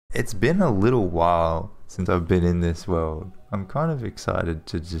It's been a little while since I've been in this world. I'm kind of excited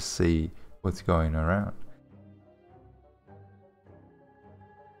to just see what's going around.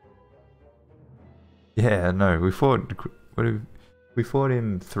 Yeah, no, we fought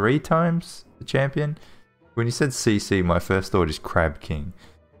him 3 times, the champion. When you said CC, my first thought is Crab King.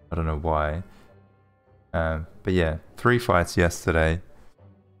 I don't know why. But yeah, 3 fights yesterday.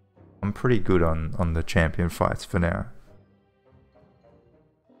 I'm pretty good on the champion fights for now.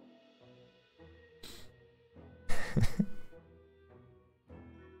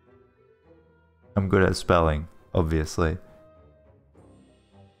 I'm good at spelling, obviously.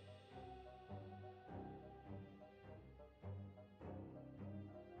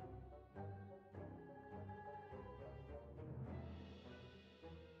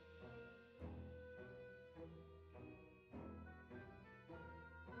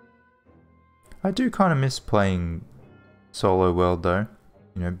 I do kind of miss playing solo world though.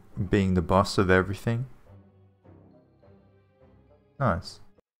 You know, being the boss of everything. Nice.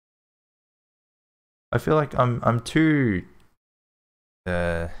 I feel like I'm too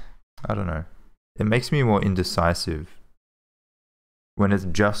I don't know. It makes me more indecisive. When it's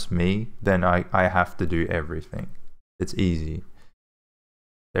just me, then I have to do everything. It's easy.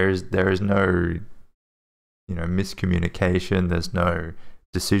 There is no, you know, miscommunication, there's no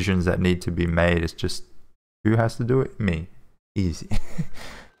decisions that need to be made. It's just who has to do it? Me. Easy.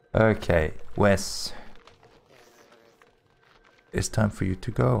 Okay, Wes. It's time for you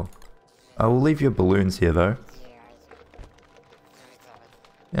to go. I will leave your balloons here though.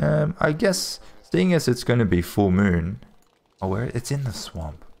 I guess seeing as it's going to be full moon. Oh, where it's in the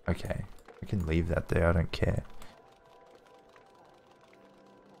swamp. Okay, I can leave that there. I don't care.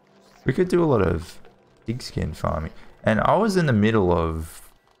 We could do a lot of pigskin farming, and I was in the middle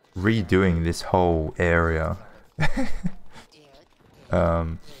of redoing this whole area.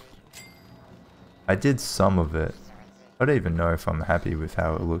 I did some of it. I don't even know if I'm happy with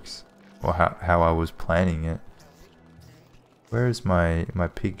how it looks or how I was planning it. Where is my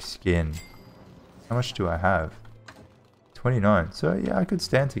pig skin? How much do I have? 29. So yeah, I could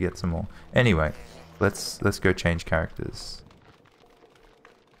stand to get some more. Anyway, let's go change characters.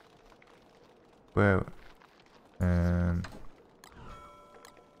 Where one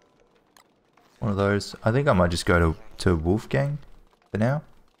of those. I think I might just go to Wolfgang for now.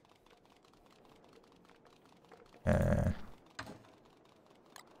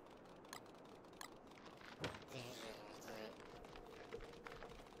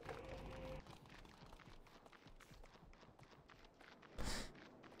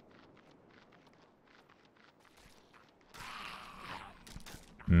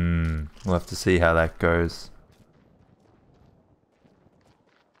 We'll have to see how that goes.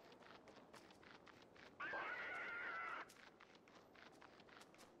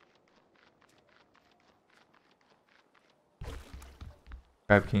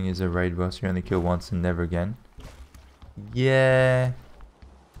 Crab King is a raid boss you only kill once and never again. Yeah.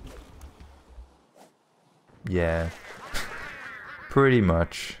 Yeah. Pretty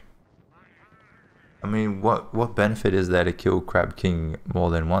much. I mean, what benefit is there to kill Crab King more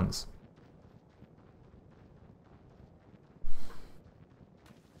than once?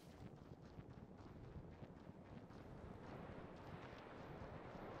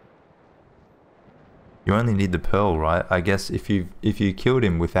 You only need the pearl, right? I guess if you killed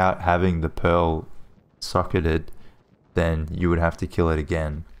him without having the pearl socketed, then you would have to kill it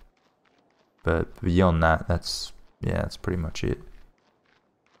again. But beyond that, that's pretty much it.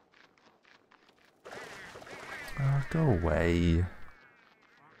 Oh, go away.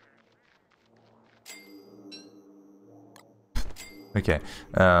 Okay.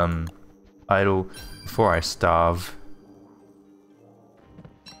 Idle before I starve.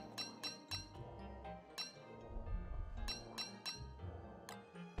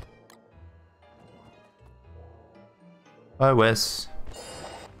 Hi, Wes.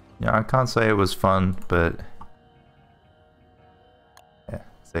 Yeah, I can't say it was fun, but yeah,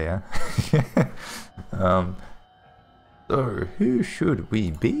 see ya. So who should we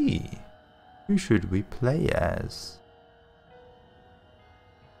be? Who should we play as?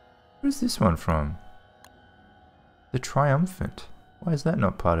 Where's this one from? The Triumphant. Why is that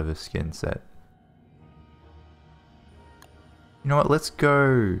not part of a skin set? You know what? Let's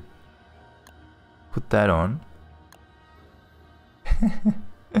go put that on.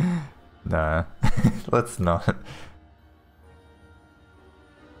 Nah, let's not.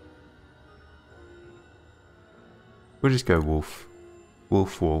 We'll just go wolf.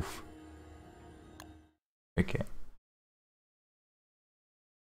 Wolf. Okay.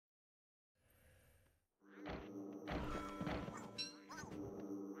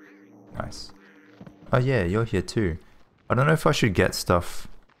 Nice. Oh yeah, you're here too. I don't know if I should get stuff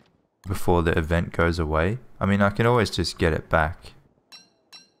before the event goes away. I mean, I can always just get it back.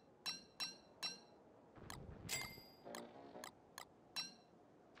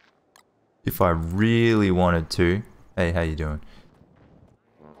 If I really wanted to. Hey, how you doing?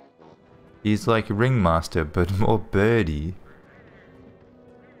 He's like Ringmaster, but more birdie.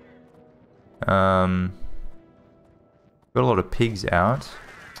 Got a lot of pigs out.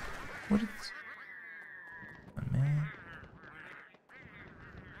 What is... Oh, man.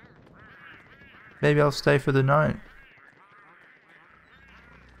 Maybe I'll stay for the night.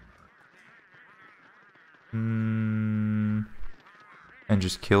 And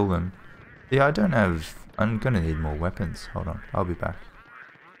just kill them. Yeah, I don't have... I'm gonna need more weapons. Hold on, I'll be back.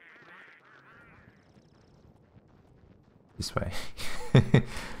 This way.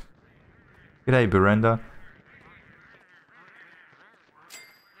 G'day, Berenda.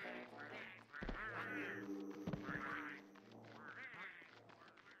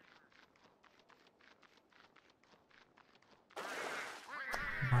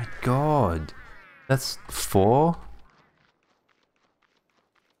 My god. That's 4?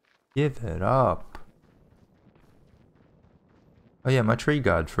 Give it up. Oh yeah, my tree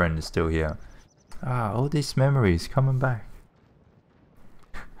guard friend is still here. Ah, all these memories coming back.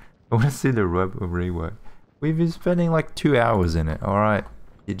 I want to see the rework. We've been spending like 2 hours in it, alright?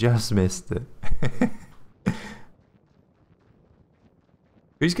 You just missed it.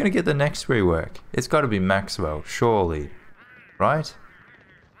 Who's gonna get the next rework? It's gotta be Maxwell, surely. Right?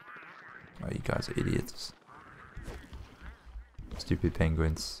 Oh, you guys are idiots. Stupid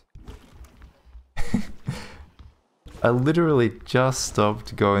penguins. I literally just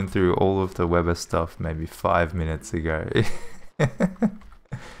stopped going through all of the Weber stuff maybe 5 minutes ago.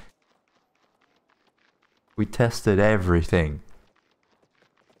 We tested everything.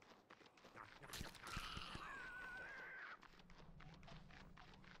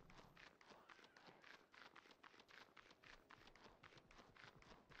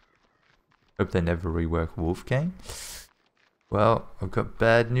 Hope they never rework Wolfgang. Well, I've got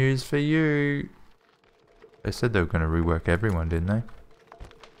bad news for you. They said they were going to rework everyone, didn't they?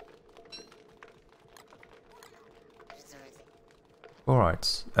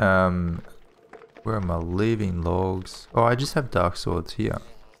 Alright, where am I leaving logs? Oh, I just have dark swords here.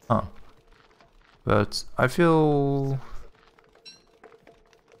 Oh. But I feel...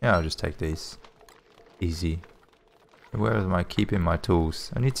 Yeah, I'll just take these. Easy. Where am I keeping my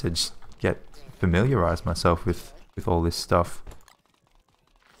tools? I need to just familiarize myself with all this stuff.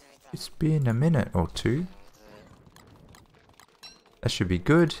 It's been a minute or two. That should be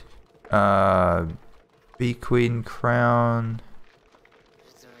good. Bee Queen crown.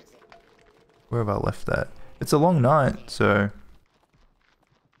 Where have I left that? It's a long night, so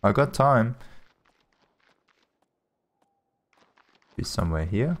I got time. Be somewhere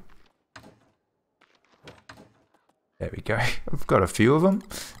here. There we go. I've got a few of them.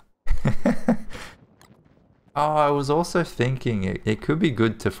 Oh, I was also thinking it could be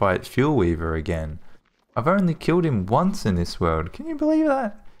good to fight Fuel Weaver again. I've only killed him once in this world. Can you believe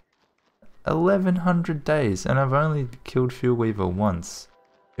that? 1100 days and I've only killed Fuel Weaver once.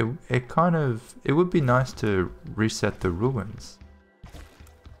 It would be nice to reset the ruins.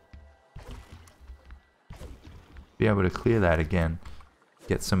 Be able to clear that again.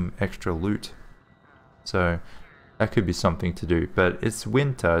 Get some extra loot. So that could be something to do. But it's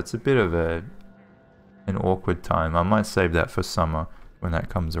winter. It's a bit of an awkward time. I might save that for summer when that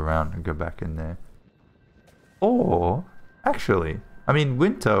comes around and go back in there. Or, actually, I mean,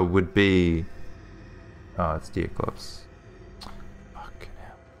 winter would be... Oh, it's deer clubs. Fucking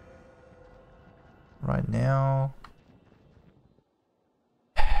hell. Right now...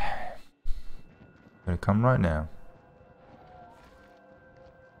 Gonna come right now.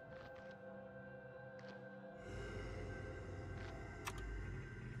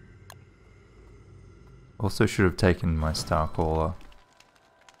 Also should have taken my Star Caller.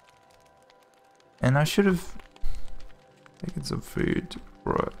 And I should have taken some food.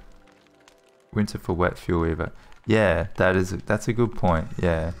 Right. Winter for wet Fuel Weaver. Yeah, that's a good point.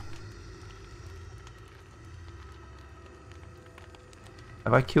 Yeah.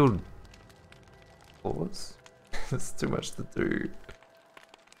 Have I killed claws? That's too much to do.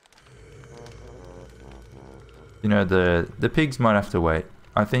 You know, the pigs might have to wait.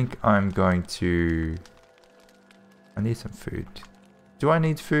 I think I'm going to... I need some food. Do I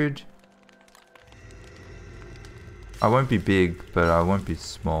need food? I won't be big, but I won't be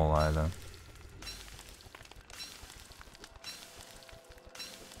small either.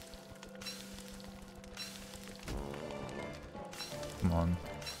 Come on.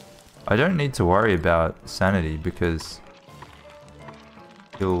 I don't need to worry about sanity because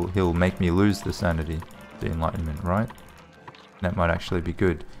he'll make me lose the sanity, the enlightenment, right? That might actually be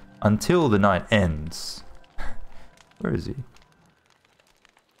good. Until the night ends. Where is he?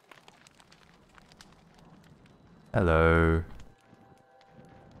 Hello.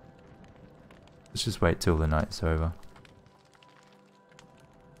 Let's just wait till the night's over.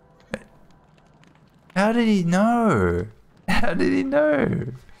 How did he know? How did he know?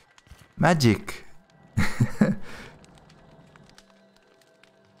 Magic.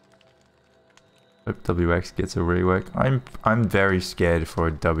 Hope WX gets a rework. I'm very scared for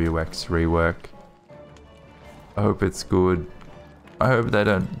a WX rework. I hope it's good. I hope they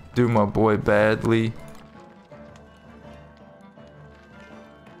don't do my boy badly.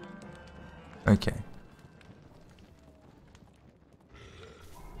 Okay.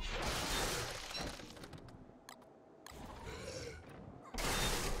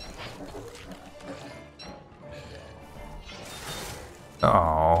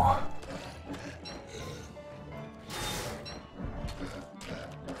 Oh.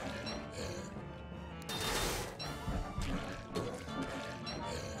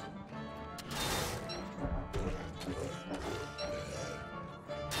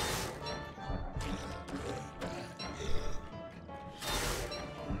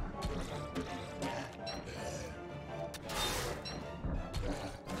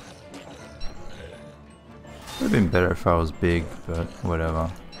 Would have been better if I was big, but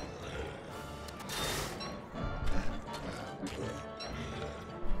whatever.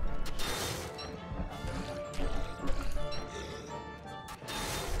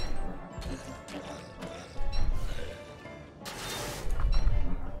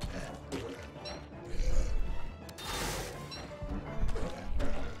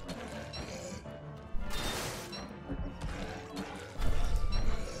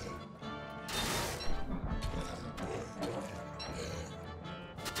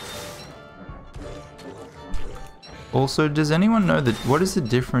 Also, does anyone know that what is the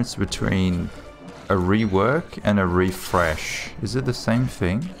difference between a rework and a refresh? Is it the same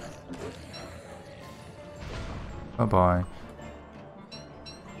thing? Bye-bye.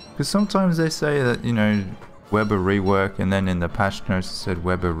 Because sometimes they say that, you know, Weber rework, and then in the patch notes it said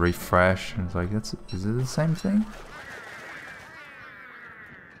Weber refresh, and it's like, is it the same thing?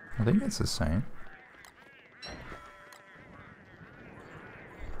 I think it's the same.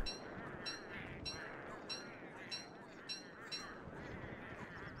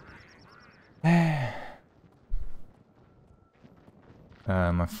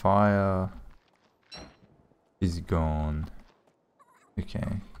 My fire is gone.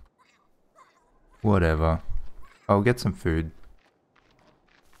 Okay. Whatever. I'll get some food.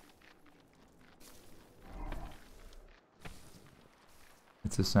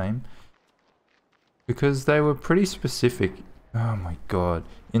 It's the same. Because they were pretty specific. Oh my god.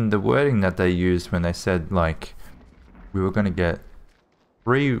 In the wording that they used when they said, like, we were going to get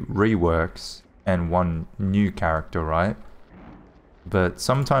 3 reworks and 1 new character, right? But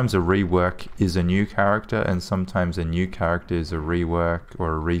sometimes a rework is a new character, and sometimes a new character is a rework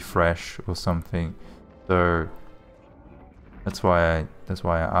or a refresh or something. So that's why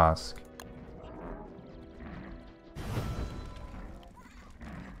I ask.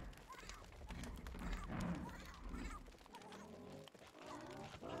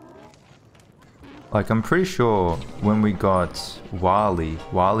 Like, I'm pretty sure when we got Wally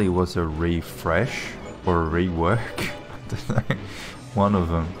was a refresh or a rework. I don't know. One of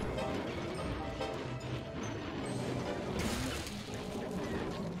them.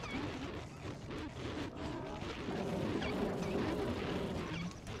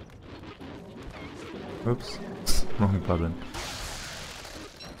 Oops. Wrong button.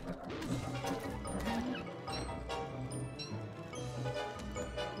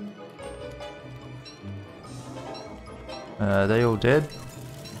 Are they all dead?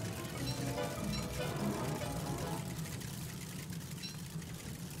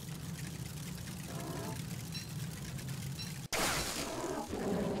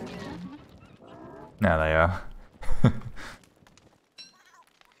 Now they are.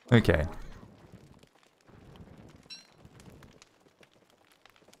 Okay.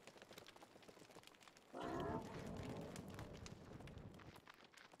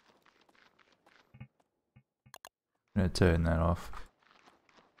 I'm gonna turn that off.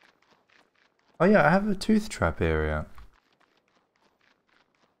 Oh yeah, I have a tooth trap area.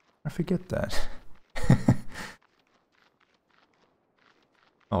 I forget that.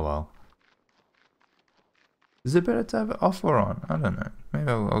 Oh well. Is it better to have it off or on? I don't know.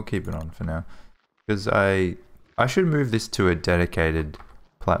 Maybe I'll keep it on for now. Because I should move this to a dedicated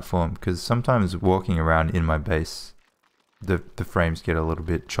platform, because sometimes walking around in my base, the frames get a little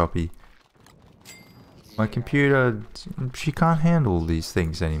bit choppy. My computer, she can't handle these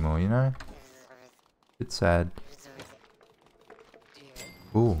things anymore, you know? It's sad.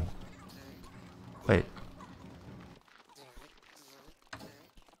 Ooh. Wait.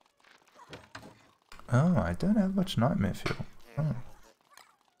 Oh, I don't have much nightmare fuel. Oh.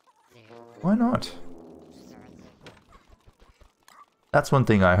 Why not? That's one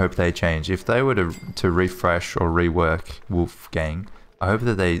thing I hope they change. If they were to refresh or rework Wolfgang, I hope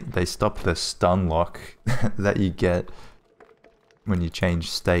that they stop the stun lock that you get when you change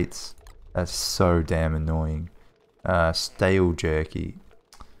states. That's so damn annoying. Stale jerky.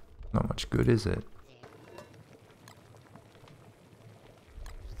 Not much good, is it?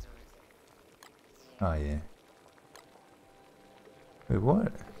 Oh yeah. Wait,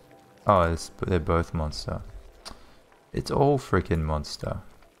 what? Oh, they're both monster. It's all freaking monster.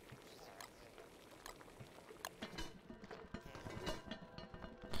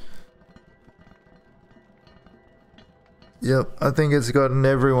 Yep, I think it's gotten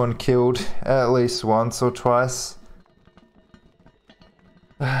everyone killed at least once or twice.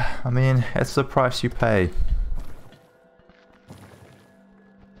 I mean, it's the price you pay.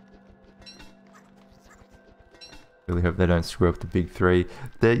 Really hope they don't screw up the big three.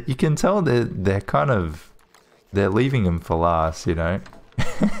 You can tell they're kind of... They're leaving them for last, you know?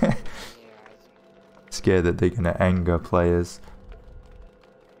 Scared that they're gonna anger players.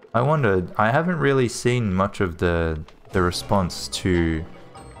 I wondered, I haven't really seen much of the response to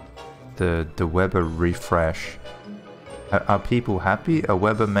the Weber refresh. Are people happy? Are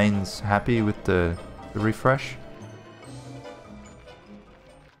Weber mains happy with the refresh?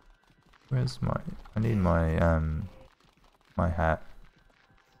 Where's my... I need my, my hat.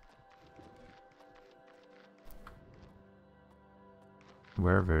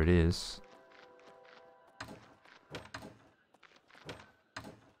 Wherever it is.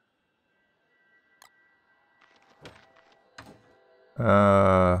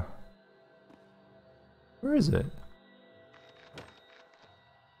 Where is it?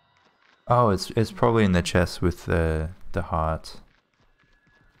 Oh, it's probably in the chest with the heart.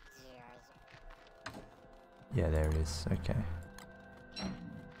 Yeah, there it is. Okay.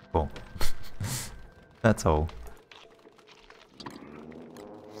 Cool. That's all.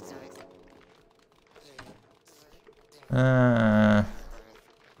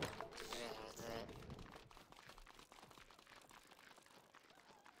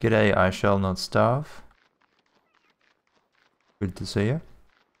 G'day, I shall not starve. Good to see you.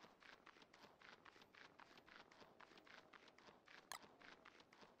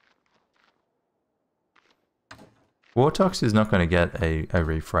 Wartox is not going to get a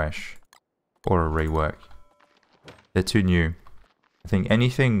refresh or a rework. They're too new. I think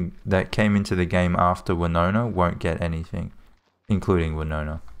anything that came into the game after Winona won't get anything, including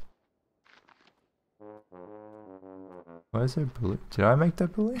Winona. Why is there blue? Did I make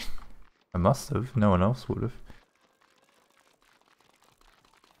that blue? I must have. No one else would have.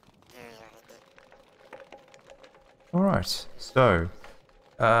 Alright, so...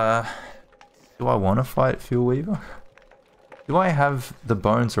 do I want to fight Fuel Weaver? Do I have the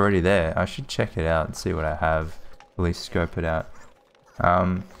bones already there? I should check it out and see what I have. At least scope it out.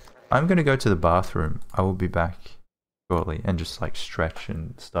 I'm gonna go to the bathroom. I will be back shortly and just like stretch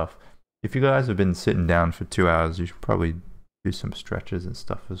and stuff. If you guys have been sitting down for 2 hours, you should probably do some stretches and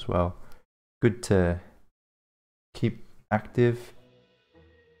stuff as well. Good to keep active.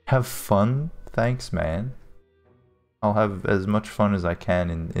 Have fun. Thanks, man. I'll have as much fun as I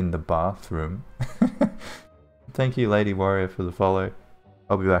can in the bathroom. Thank you, Lady Warrior, for the follow.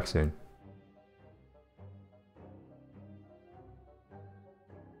 I'll be back soon.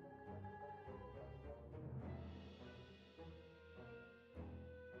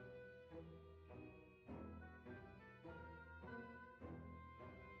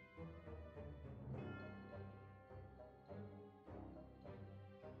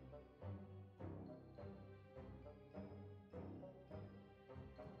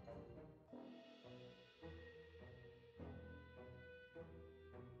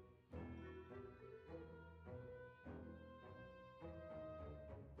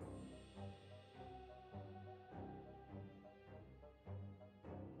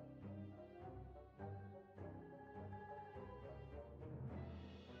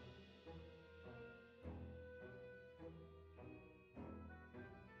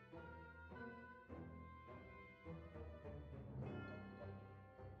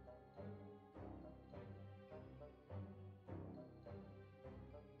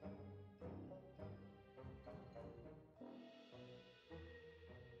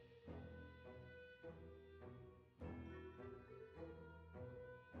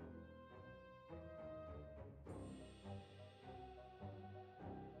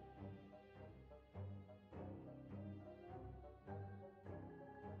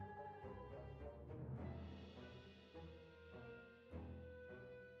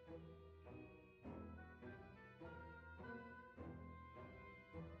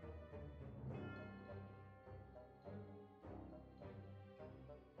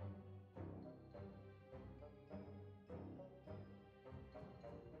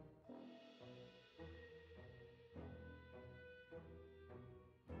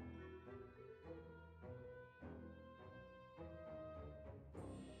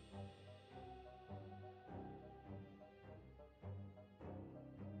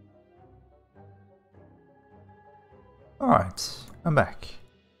 Alright, I'm back.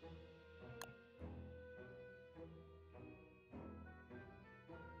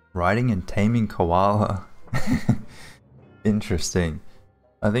 Riding and taming koala. Interesting.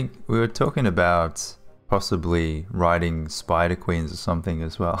 I think we were talking about possibly riding spider queens or something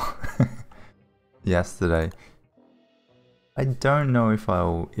as well yesterday. I don't know if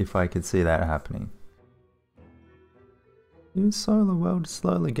I could see that happening. Even solar world is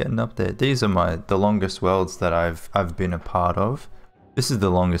slowly getting up there. These are the longest worlds that I've been a part of. This is the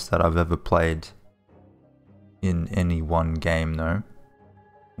longest that I've ever played in any one game though.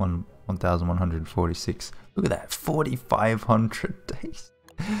 1146. Look at that, 4,500 days.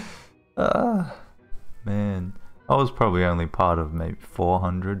 Man, I was probably only part of maybe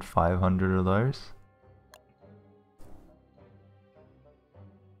 400, 500 of those.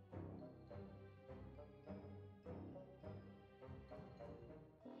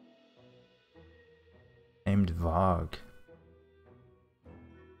 Named Varg.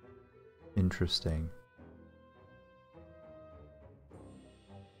 Interesting.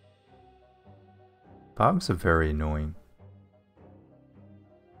 Vargs are very annoying.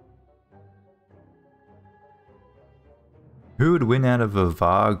 Who would win out of a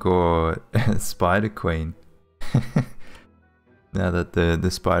Varg or a Spider Queen? Now that the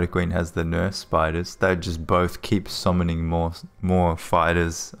Spider Queen has the nurse spiders, they'd just both keep summoning more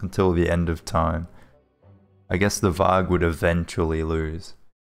fighters until the end of time. I guess the Varg would eventually lose.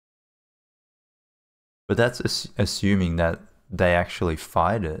 But that's assuming that they actually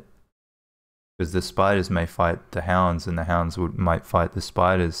fight it. Because the spiders may fight the hounds and the hounds might fight the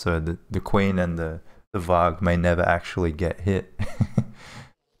spiders, so the queen and the Varg may never actually get hit.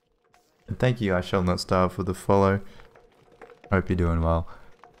 And thank you, I shall not starve, for the follow. Hope you're doing well.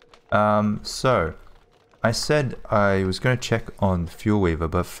 So I said I was going to check on Fuel Weaver,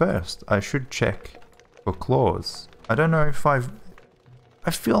 but first I should check for claws. I don't know if I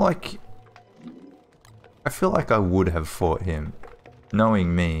feel like I would have fought him,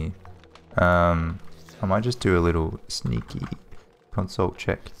 knowing me. I might just do a little sneaky consult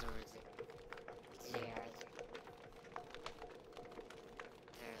check.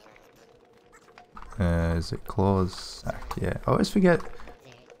 Is it claws sack? Yeah, I always forget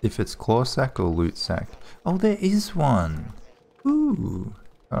if it's claw sack or loot sack. Oh, there is one. Ooh.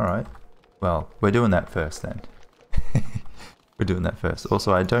 Alright. Well, we're doing that first then. We're doing that first.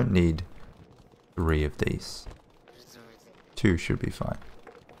 Also, I don't need 3 of these. 2 should be fine.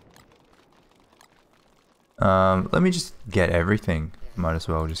 Let me just get everything. Might as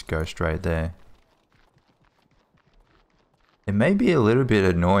well just go straight there. It may be a little bit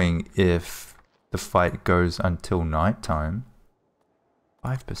annoying if the fight goes until nighttime.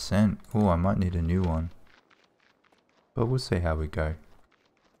 5%. Oh, I might need a new one. But we'll see how we go.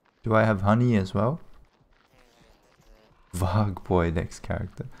 Do I have honey as well? Varg boy, next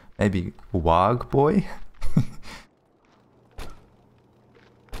character. Maybe Warg boy?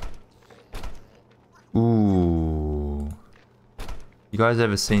 Ooh. You guys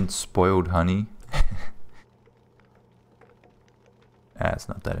ever seen spoiled honey? It's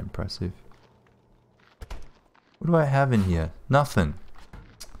not that impressive. What do I have in here? Nothing.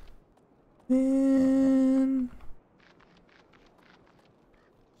 Man.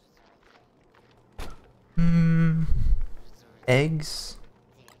 Eggs?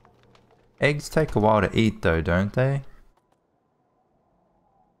 Eggs take a while to eat though, don't they?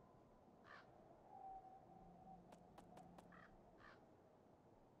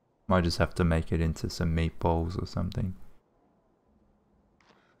 Might just have to make it into some meatballs or something.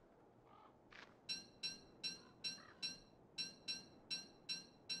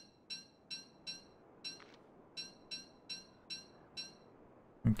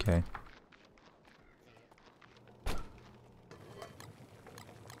 Okay.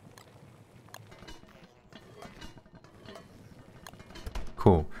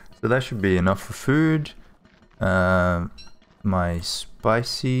 Cool. So that should be enough for food. My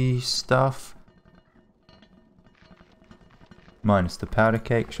spicy stuff. Minus the powder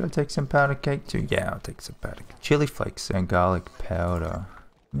cake. Should I take some powder cake too? Yeah, I'll take some powder cake. Chili flakes and garlic powder.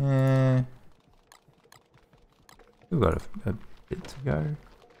 Yeah. We've got a bit to go.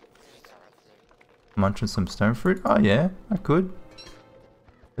 Munching some stone fruit? Oh yeah, I could.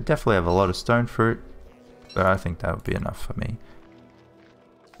 I definitely have a lot of stone fruit, but I think that would be enough for me.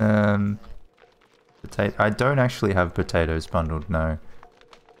 Potato. I don't actually have potatoes bundled, no.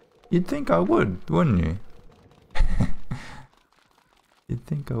 You'd think I would, wouldn't you? You'd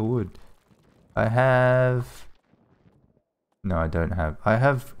think I would. I have... No, I don't have. I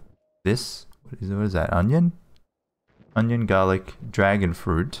have this. What is that? Onion? Onion, garlic, dragon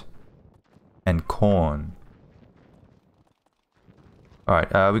fruit, and corn.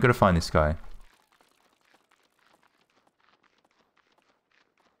 Alright, we gotta find this guy.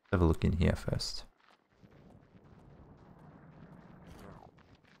 Have a look in here first.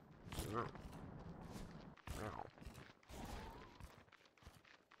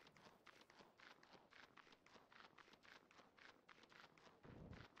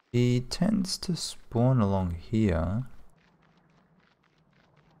 He tends to spawn along here.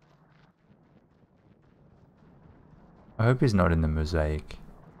 I hope he's not in the mosaic.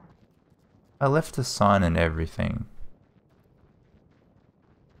 I left a sign and everything.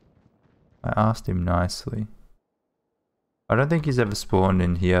 I asked him nicely. I don't think he's ever spawned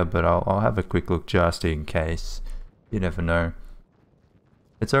in here, but I'll have a quick look just in case. You never know.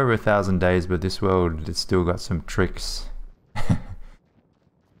 It's over 1,000 days, but this world, it's still got some tricks.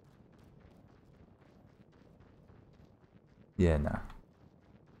 Yeah, nah.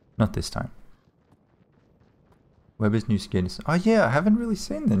 Not this time. Weber's new skin is... Oh yeah, I haven't really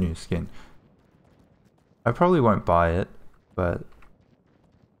seen the new skin. I probably won't buy it, but...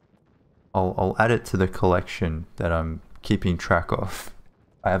 I'll add it to the collection that I'm keeping track of.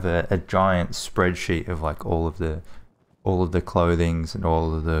 I have a giant spreadsheet of like all of the clothings and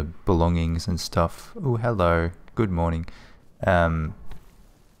all of the belongings and stuff. Oh, hello. Good morning.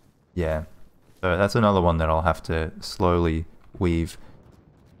 Yeah. So that's another one that I'll have to slowly weave.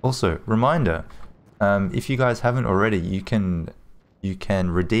 Also, reminder, if you guys haven't already, you can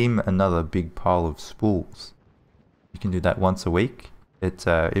redeem another big pile of spools. You can do that once a week. It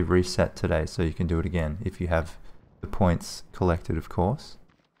reset today, so you can do it again if you have the points collected, of course.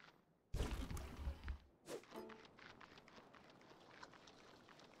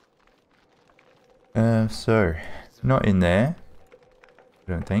 So, not in there,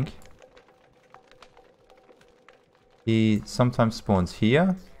 I don't think. He sometimes spawns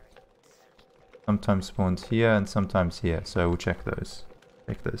here, sometimes spawns here, and sometimes here. So we'll check those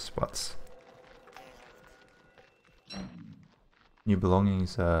spots. New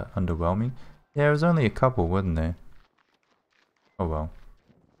belongings are underwhelming. Yeah, there was only a couple, wasn't there? Oh well.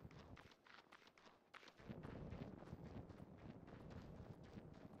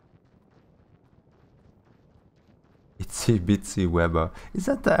 Itsy Bitsy Weber. Is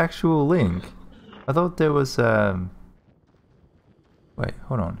that the actual link? I thought there was Wait,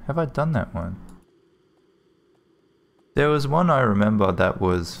 hold on. Have I done that one? There was one I remember that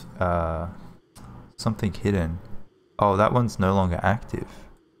was something hidden. Oh, that one's no longer active.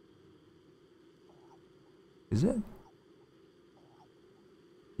 Is it?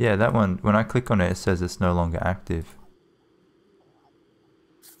 Yeah, that one, when I click on it, it says it's no longer active.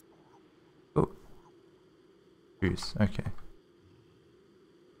 Oh. Juice, okay.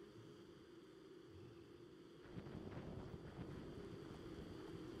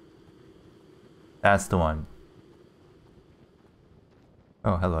 That's the one.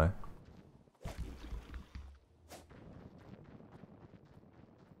 Oh, hello.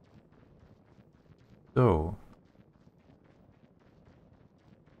 So...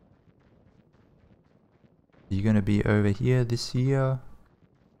 Are you gonna be over here this year?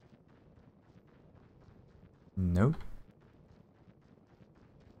 Nope.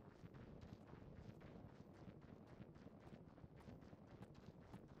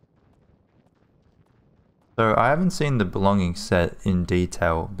 So I haven't seen the belonging set in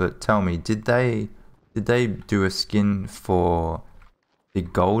detail, but tell me, did they do a skin for the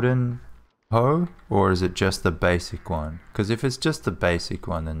golden hoe, or is it just the basic one? Because if it's just the basic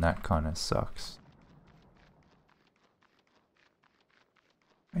one, then that kind of sucks.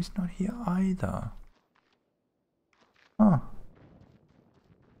 He's not here either. Huh.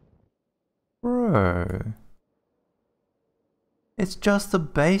 Bro. It's just the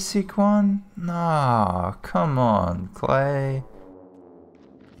basic one? Nah, come on, Klei.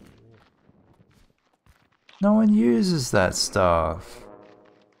 No one uses that stuff.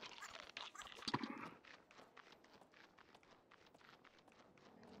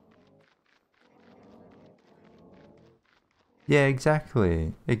 Yeah,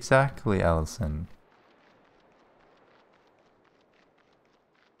 exactly. Exactly, Allison.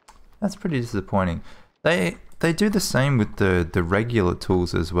 That's pretty disappointing. They do the same with the regular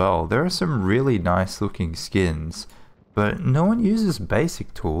tools as well. There are some really nice looking skins, but no one uses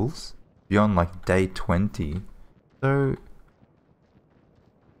basic tools beyond like day 20. So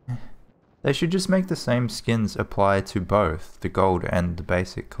they should just make the same skins apply to both the gold and the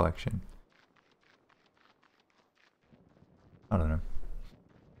basic collection. I don't know.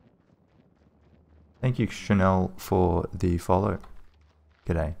 Thank you, Chanel, for the follow.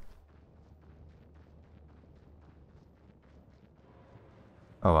 G'day.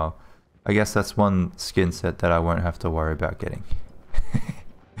 Oh well. I guess that's one skin set that I won't have to worry about getting.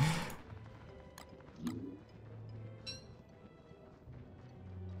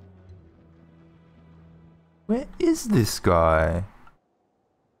 Where is this guy?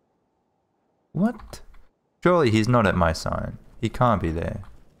 What? Surely he's not at my sign. He can't be there.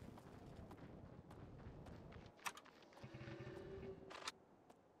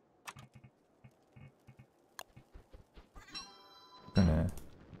 Gonna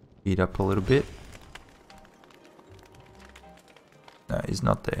eat up a little bit. No, he's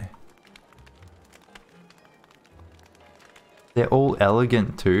not there. They're all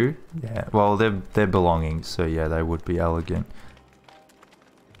elegant too. Yeah, well, they're belongings, so yeah, they would be elegant.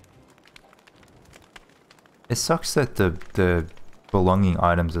 It sucks that the belonging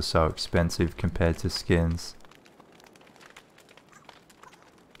items are so expensive compared to skins.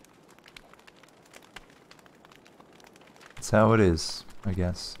 That's how it is, I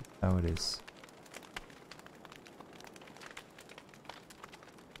guess. How it is.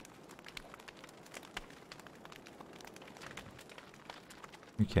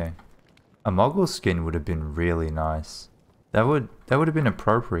 Okay. A Moggle skin would have been really nice. That would have been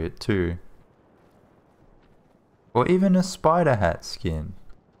appropriate too. Or even a spider hat skin.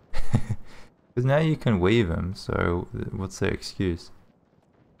 Because now you can weave them, so what's the excuse?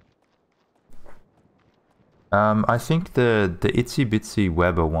 I think the Itsy Bitsy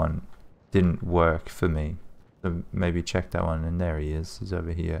Weber one didn't work for me. So maybe check that one, and there he is. He's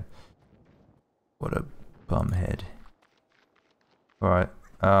over here. What a bumhead. Alright,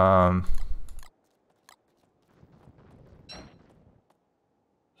 so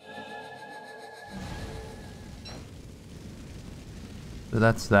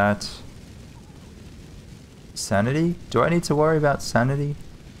that's that. Sanity? Do I need to worry about sanity?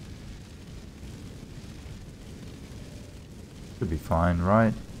 Should be fine,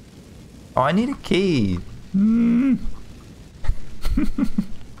 right? Oh, I need a key!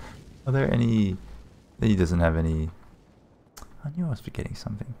 Are there any... He doesn't have any... I knew I was forgetting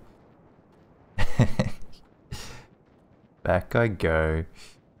something. Back I go.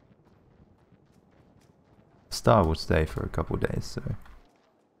 Star will stay for a couple days, so...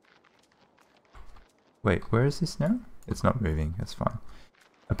 Wait, where is this now? It's not moving, that's fine.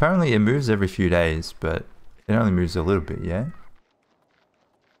 Apparently it moves every few days, but it only moves a little bit, yeah?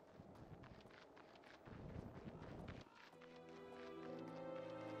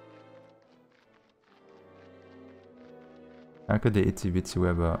 How could the Itsy Bitsy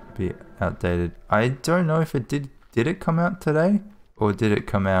Weber be outdated? I don't know if it did. Did it come out today? Or did it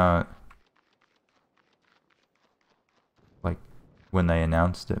come out like when they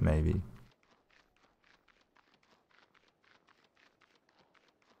announced it maybe?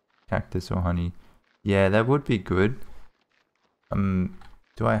 Cactus or honey? Yeah, that would be good. Do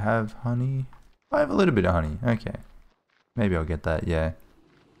I have honey? I have a little bit of honey. Okay. Maybe I'll get that, yeah.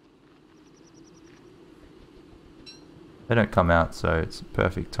 They don't come out, so it's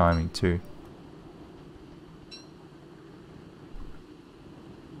perfect timing too.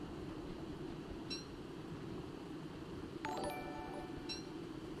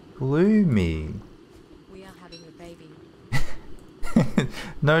 Gloomy. We are having a baby.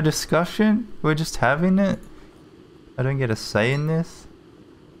 No discussion? We're just having it? I don't get a say in this?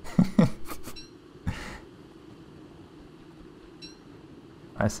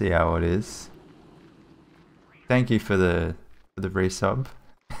 I see how it is. Thank you for the resub.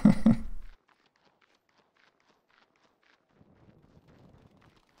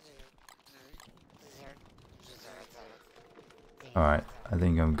 Alright, I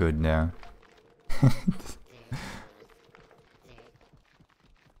think I'm good now.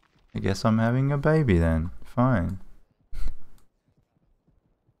 I guess I'm having a baby then. Fine.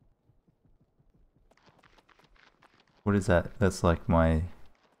 What is that? That's like my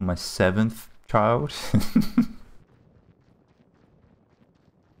 7th child?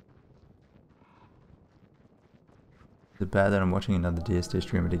 Is it bad that I'm watching another DSD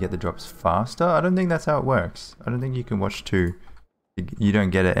streamer to get the drops faster? I don't think that's how it works. I don't think you can watch two. You don't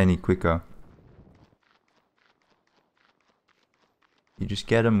get it any quicker. You just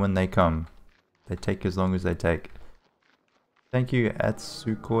get them when they come. They take as long as they take. Thank you,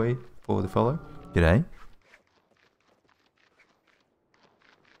 Atsukoi, for the follow. G'day.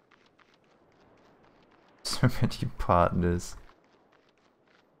 So many partners.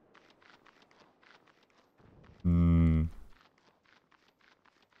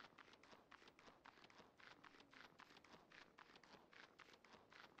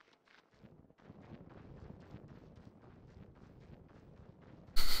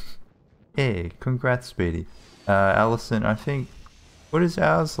 Hey, congrats, Speedy. Allison, I think, what is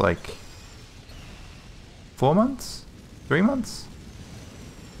ours, like 4 months? 3 months?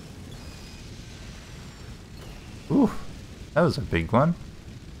 Ooh, that was a big one.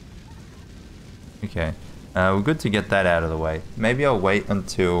 Okay, We're good to get that out of the way. Maybe I'll wait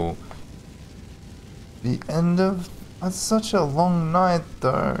until the end of... That's such a long night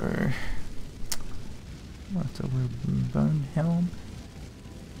though. What's a bone helm?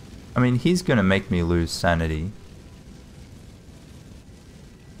 I mean, he's gonna make me lose sanity.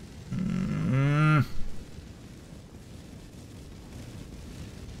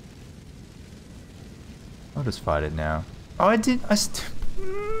 I'll just fight it now. Oh, I didn't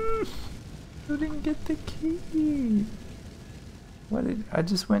get the key. What did I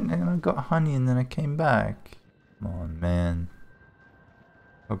just went and I got honey and then I came back. Come on, man.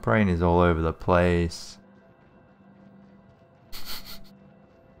 My brain is all over the place.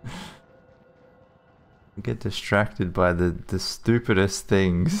 I get distracted by the stupidest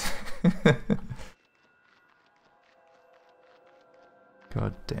things.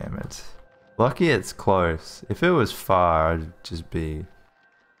 God damn it. Lucky it's close. If it was far, I'd be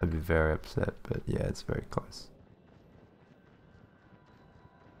very upset, but yeah, it's very close.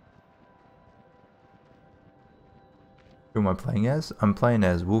 Who am I playing as? I'm playing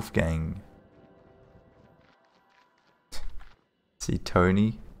as Wolfgang. See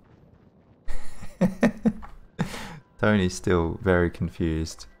Tony? Tony's still very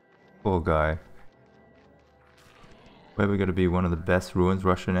confused. Poor guy. Where we're gonna be one of the best ruins,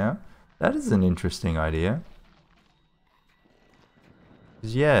 Russia now? That is an interesting idea.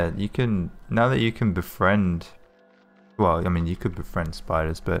 Yeah, you can, now that you can befriend, well, I mean, you could befriend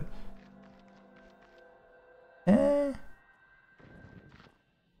spiders, but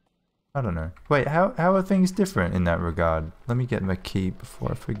I don't know. Wait, how are things different in that regard? Let me get my key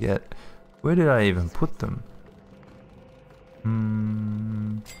before I forget. Where did I even put them?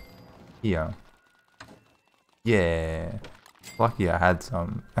 Here. Yeah. Lucky I had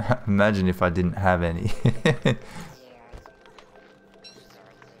some. Imagine if I didn't have any.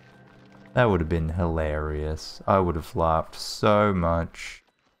 That would have been hilarious. I would have laughed so much.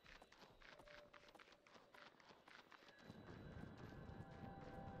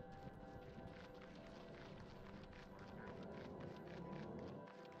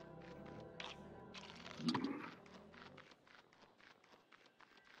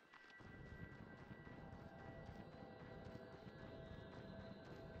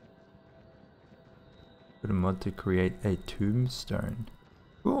 Put a mod to create a tombstone.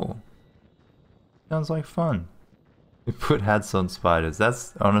 Cool. Sounds like fun. We put hats on spiders.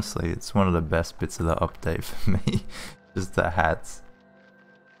 That's honestly, it's one of the best bits of the update for me. Just the hats.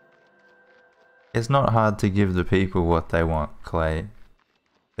 It's not hard to give the people what they want, Klei.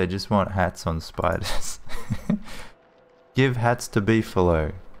 They just want hats on spiders. Give hats to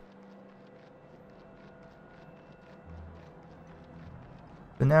Beefalo.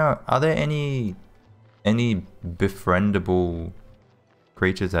 But now, are there any befriendable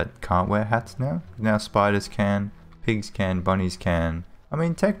creatures that can't wear hats now? Now spiders can, pigs can, bunnies can. I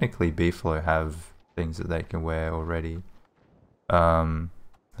mean, technically Beefalo have things that they can wear already.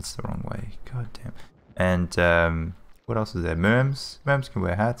 That's the wrong way. God damn. And what else is there? Merms. Merms can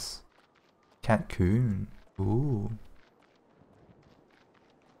wear hats. Catcoon. Ooh.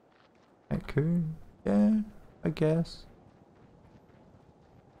 Catcoon. Yeah, I guess.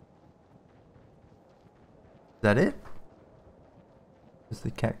 Is that it? Is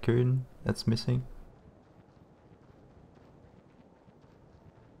the catcoon that's missing?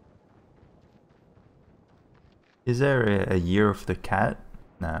 Is there a year of the cat?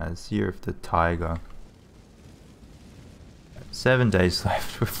 Nah, it's year of the tiger. 7 days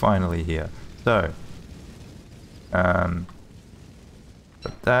left, we're finally here. So,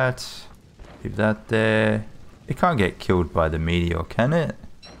 put that, leave that there. It can't get killed by the meteor, can it?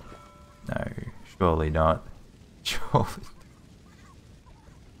 No, surely not. Surely.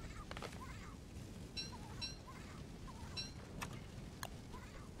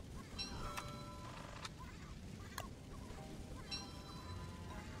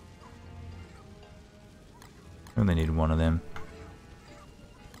 I only need one of them.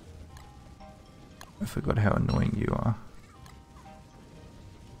 I forgot how annoying you are.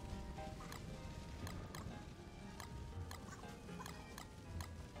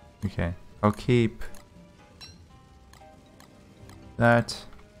 Okay, I'll keep that.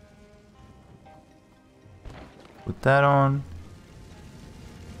 Put that on.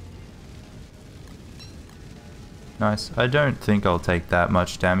 Nice. I don't think I'll take that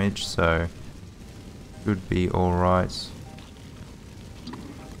much damage, so should be alright.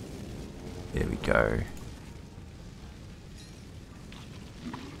 There we go.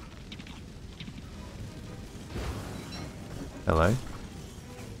 Hello?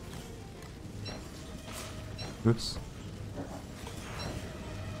 Oops.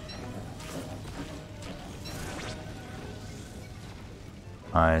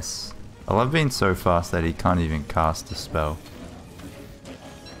 Nice. I love being so fast that he can't even cast a spell.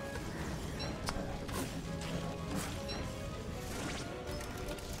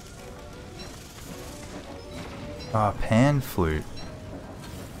 Ah, pan flute.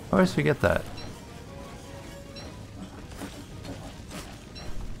 I always forget that.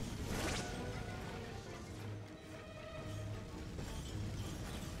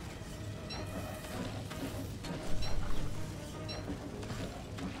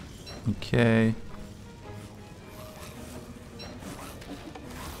 Okay.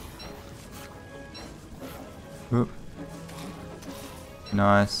 Oop.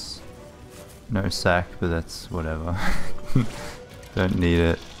 Nice. No sack, but that's whatever. Don't need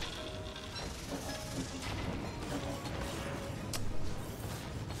it.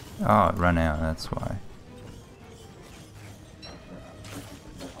 Oh, it ran out, that's why.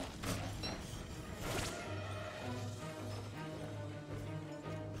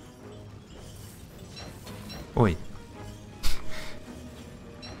 Oi.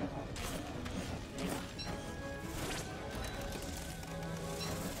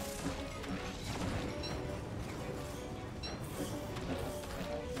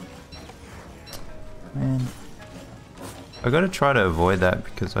 Man. I gotta try to avoid that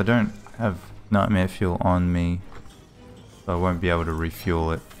because I don't have nightmare fuel on me. So I won't be able to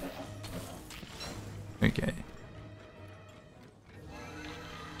refuel it. Okay.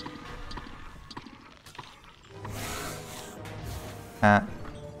 Hat.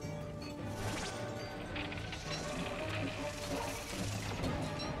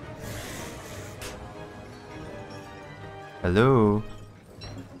 Hello.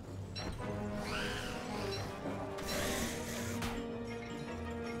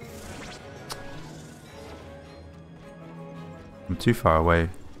 I'm too far away.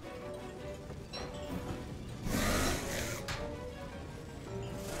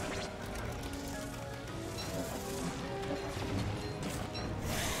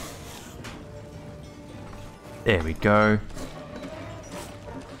 There we go.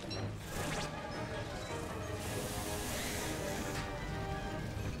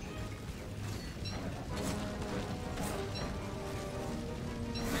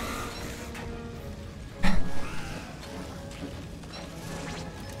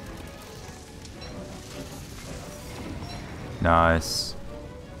 Nice.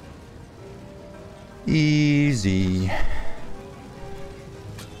 Easy.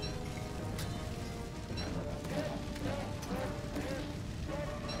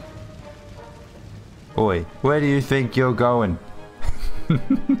 Oi, where do you think you're going?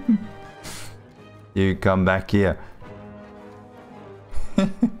 You come back here.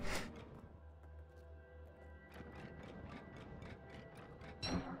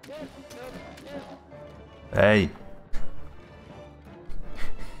 Hey.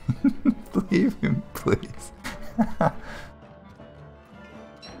 Leave him, please.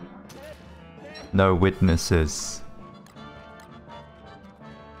 No witnesses.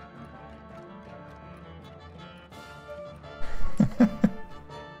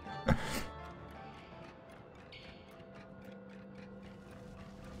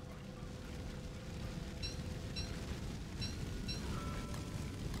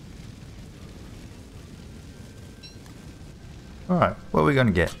 Alright, what are we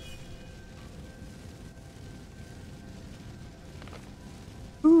gonna get?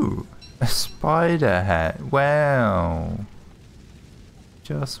 Ooh, a spider hat. Wow.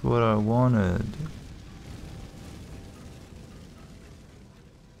 Just what I wanted.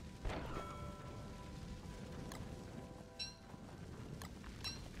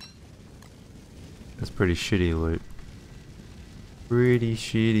 That's pretty shitty loot. Pretty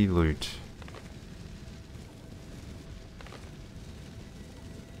shitty loot.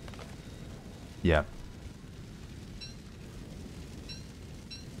 Yeah.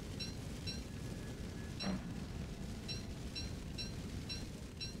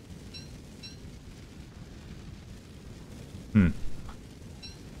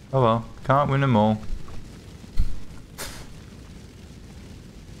 Oh well, can't win them all.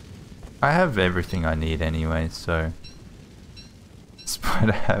 I have everything I need anyway, so...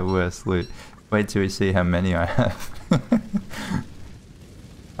 Spider hat worst loot. Wait till we see how many I have.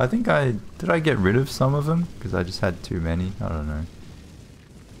 I think did I get rid of some of them? Because I just had too many. I don't know.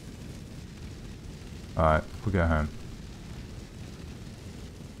 Alright, we'll go home.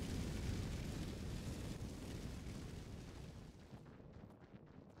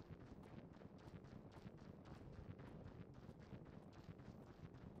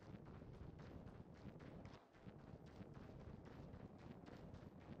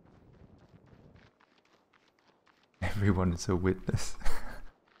 Everyone is a witness.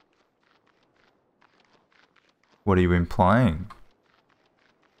 What are you implying?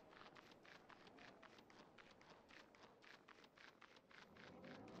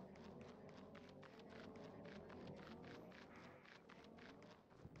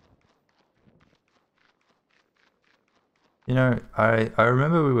 You know, I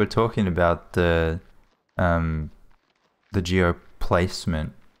remember we were talking about the geo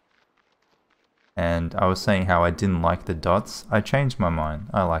placement, and I was saying how I didn't like the dots. I changed my mind.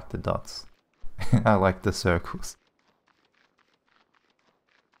 I like the dots. I like the circles.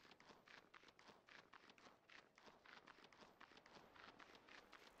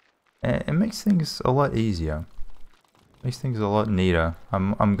 It makes things a lot easier. Makes things a lot neater.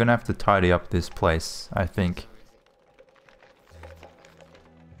 I'm gonna have to tidy up this place, I think.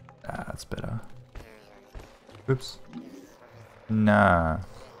 Ah, that's better. Oops. Nah.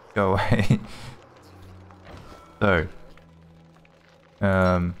 Go away. So.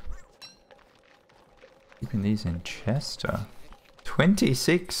 Keeping these in Chester.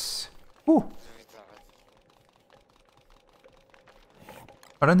 26! Ooh.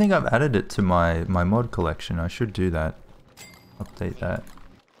 I don't think I've added it to my mod collection. I should do that. Update that.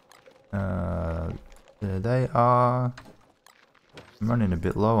 There they are. I'm running a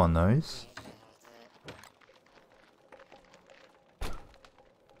bit low on those.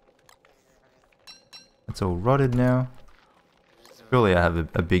 It's all rotted now. Surely I have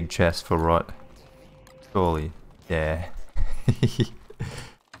a big chest for rot. Surely. Yeah.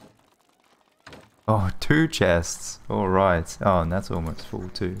 Oh, 2 chests. Alright. Oh, and that's almost full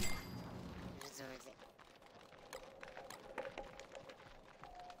too.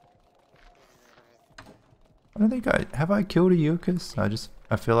 I don't think have I killed a Eucus?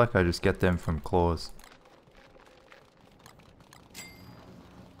 I feel like I just get them from claws.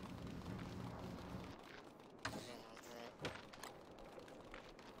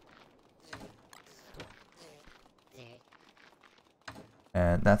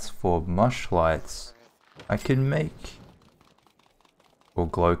 And that's for mush lights. I can make... Or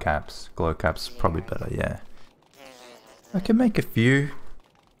glow caps. Glow caps probably better, yeah. I can make a few.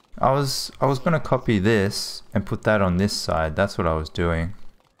 I was gonna copy this and put that on this side. That's what I was doing.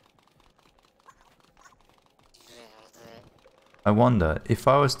 I wonder, if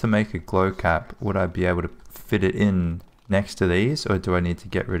I was to make a glow cap, would I be able to fit it in next to these? Or do I need to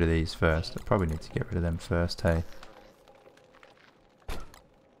get rid of these first? I probably need to get rid of them first, hey.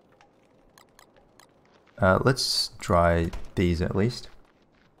 Let's dry these at least.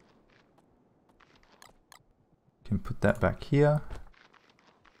 Can put that back here.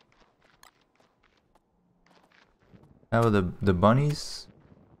 How are the bunnies?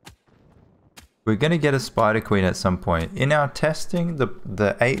 We're gonna get a spider queen at some point. In our testing,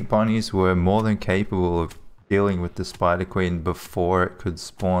 the 8 bunnies were more than capable of dealing with the spider queen before it could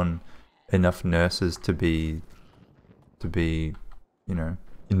spawn enough nurses to be, you know,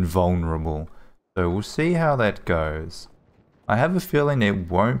 invulnerable. So we'll see how that goes. I have a feeling it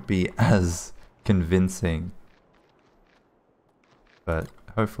won't be as convincing. But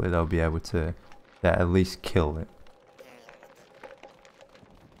hopefully they'll be able to at least kill it.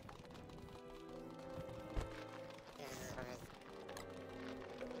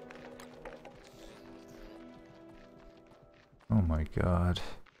 Oh my god.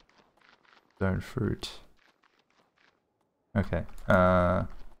 Stone fruit. Okay.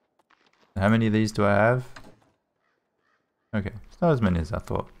 How many of these do I have? Okay, it's not as many as I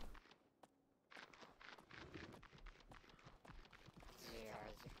thought.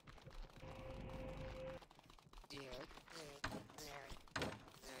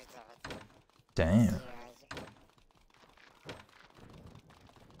 Damn.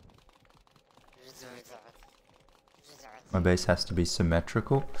 My base has to be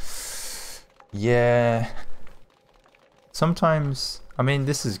symmetrical. Yeah. Sometimes, I mean,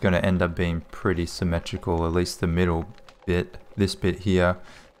 this is going to end up being pretty symmetrical, at least the middle bit, this bit here.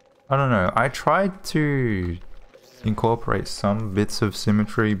 I don't know, I tried to incorporate some bits of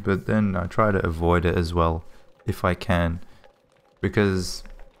symmetry, but then I try to avoid it as well, if I can. Because,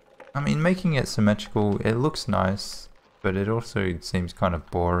 I mean, making it symmetrical, it looks nice, but it also seems kind of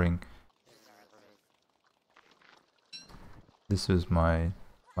boring. This is my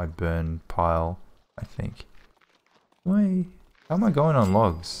burn pile, I think. Wait, how am I going on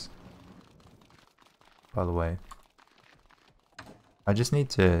logs? By the way. I just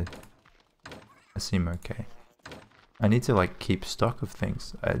need to... I seem okay. I need to like keep stock of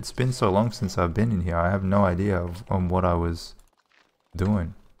things. It's been so long since I've been in here, I have no idea on what I was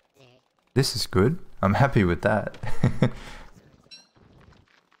doing. This is good. I'm happy with that.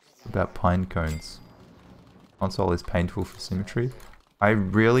 About pine cones. Console is painful for symmetry. I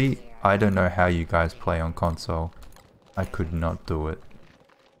don't know how you guys play on console. I could not do it.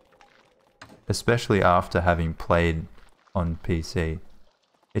 Especially after having played on PC.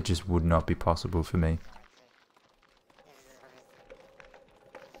 It just would not be possible for me.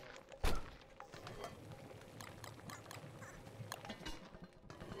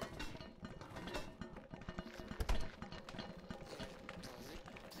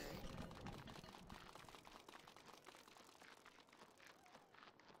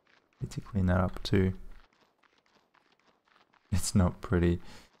 Need to clean that up too. It's not pretty.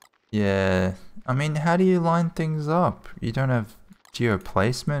 Yeah, I mean, how do you line things up? You don't have geo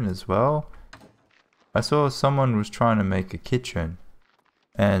placement as well? I saw someone was trying to make a kitchen,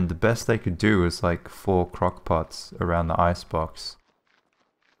 and the best they could do was like 4 crock pots around the icebox.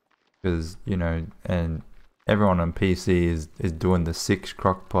 Because, you know, and everyone on PC is doing the 6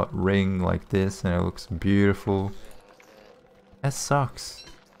 crock pot ring like this, and it looks beautiful. That sucks.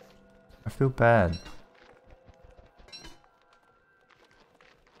 I feel bad.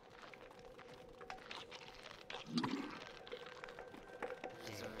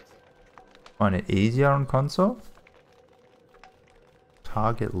 Find it easier on console?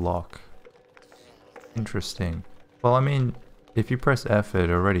 Target lock. Interesting. Well, I mean, if you press F,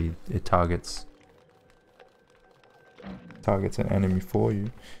 it already targets an enemy for you.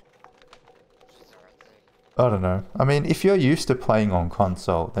 I don't know. I mean, if you're used to playing on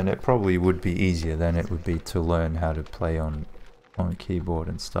console, then it probably would be easier than it would be to learn how to play on keyboard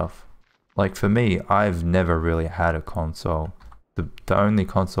and stuff. Like for me, I've never really had a console. The only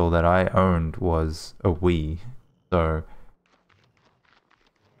console that I owned was a Wii, so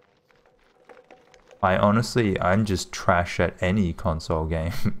I'm just trash at any console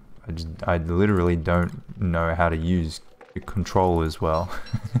game. I literally don't know how to use the controllers well.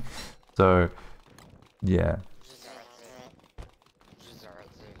 So yeah.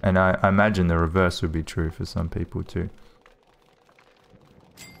 And I imagine the reverse would be true for some people too.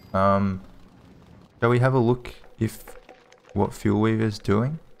 Shall we have a look what Fuel Weaver's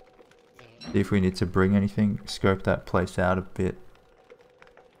doing? See if we need to bring anything, scope that place out a bit.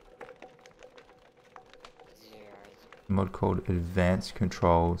 Mod called Advanced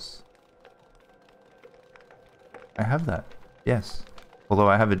Controls. I have that, yes. Although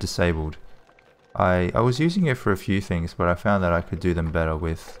I have it disabled. I was using it for a few things, but I found that I could do them better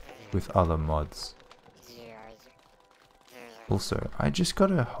with other mods. Also, I just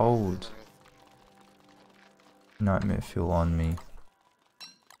gotta hold Nightmare Fuel on me.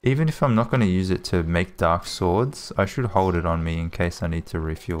 Even if I'm not going to use it to make dark swords, I should hold it on me in case I need to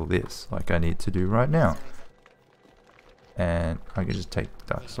refuel this, like I need to do right now. And I can just take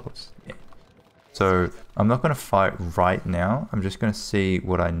the dark swords. Yeah. So I'm not going to fight right now. I'm just going to see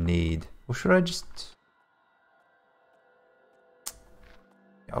what I need. Or should I just...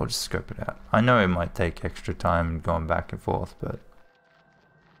 I'll just scope it out. I know it might take extra time going back and forth, but...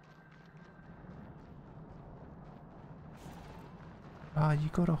 Ah, you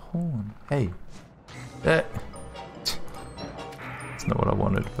got a horn. Hey. Eh. It's not what I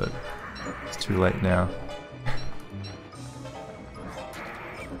wanted, but it's too late now.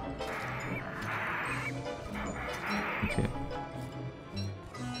 Okay.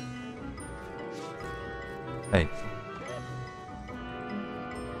 Hey.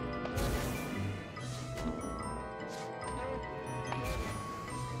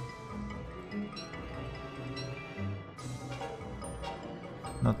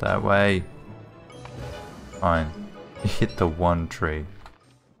 Not that way. Fine. You hit the one tree.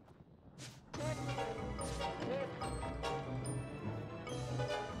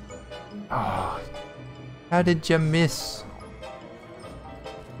 Oh, how did you miss?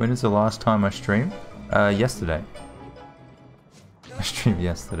 When is the last time I streamed? Yesterday. I streamed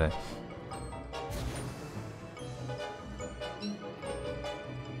yesterday.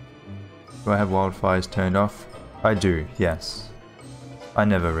 Do I have wildfires turned off? I do, yes. I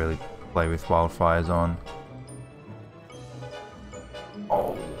never really play with wildfires on.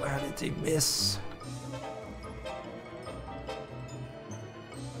 Oh, how did he miss?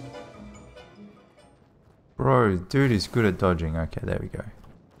 Bro, dude is good at dodging. Okay, there we go.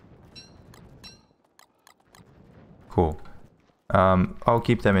 Cool. I'll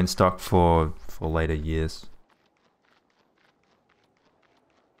keep them in stock for later years.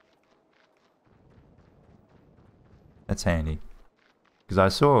 That's handy.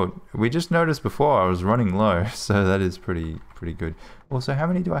 Because we just noticed before I was running low, so that is pretty good. Also, how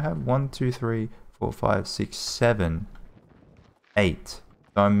many do I have? 1, 2, 3, 4, 5, 6, 7, 8. So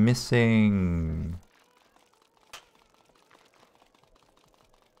I'm missing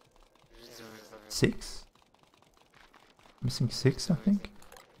 6? Missing 6, I think.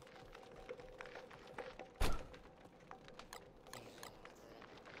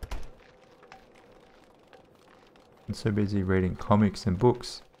 I'm so busy reading comics and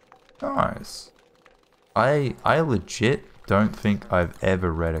books. Nice. I legit don't think I've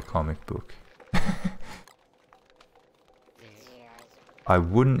ever read a comic book. I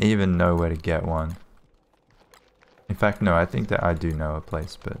wouldn't even know where to get one. In fact, no, I think that I do know a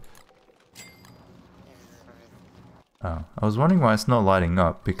place, but... Oh, I was wondering why it's not lighting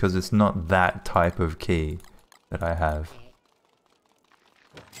up, because it's not that type of key that I have.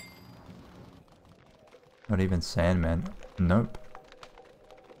 Not even Sandman. Nope.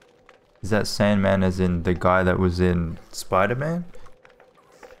 Is that Sandman as in the guy that was in Spider-Man?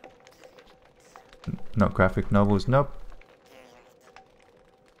 Not graphic novels, nope.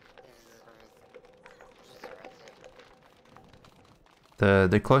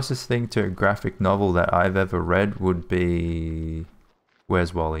 The closest thing to a graphic novel that I've ever read would be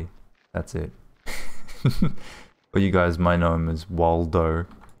Where's Wally? That's it. Or you guys might know him as Waldo.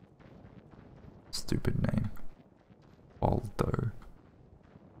 Stupid name. Waldo.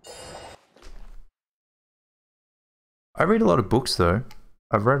 I read a lot of books though.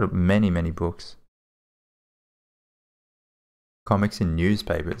 I've read many books. Comics in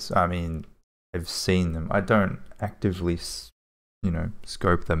newspapers. I mean, I've seen them. I don't actively, you know,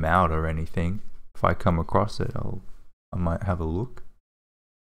 scope them out or anything. If I come across it, I might have a look.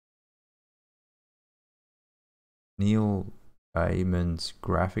 Neil Gaiman's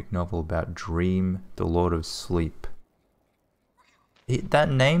graphic novel about Dream, the Lord of Sleep.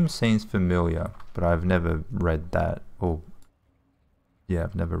 That name seems familiar, but I've never read that. Or, yeah,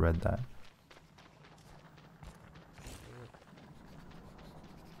 I've never read that.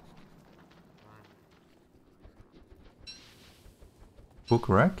 Book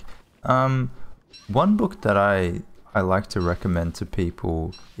rec? One book that I like to recommend to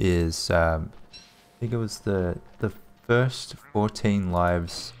people is I think it was the first 14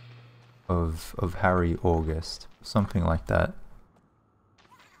 lives of Harry August, something like that.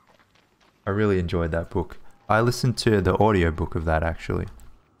 I really enjoyed that book. I listened to the audiobook of that actually.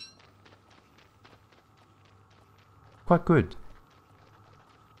 Quite good.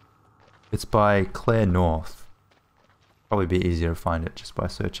 It's by Claire North. Probably be easier to find it just by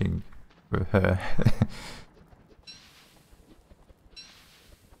searching for her.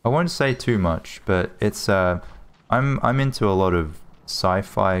 I won't say too much, but it's I'm into a lot of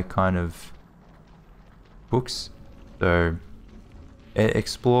sci-fi kind of books. So it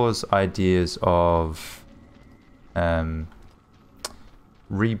explores ideas of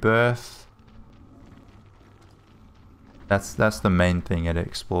rebirth. That's the main thing it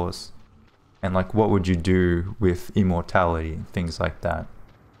explores. And like, what would you do with immortality, things like that.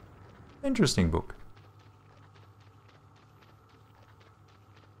 Interesting book.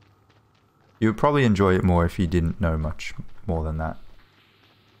 You would probably enjoy it more if you didn't know much more than that.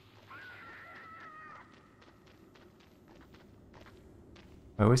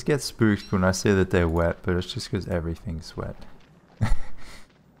 I always get spooked when I say that they're wet, but it's just because everything's wet.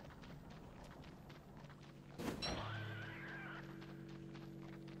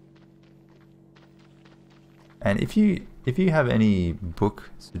 And if you have any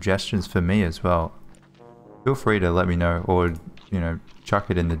book suggestions for me as well, feel free to let me know, or you know, chuck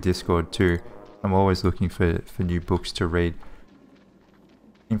it in the Discord too. I'm always looking for new books to read.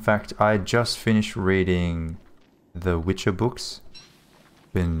 In fact, I just finished reading the Witcher books.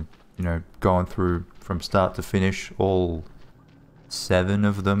 Been, you know, going through from start to finish, all 7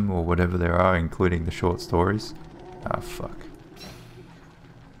 of them or whatever there are, including the short stories. Ah, fuck.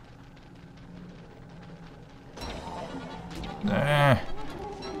 How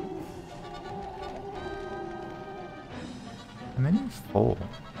many? 4.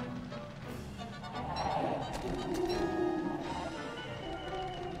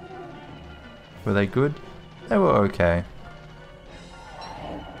 Were they good? They were okay.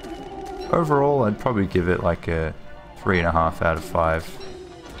 Overall, I'd probably give it like a 3.5 out of 5.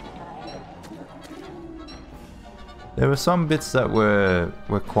 There were some bits that were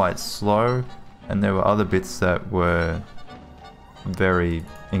quite slow, and there were other bits that were very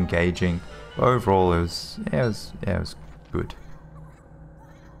engaging. But overall, it was good.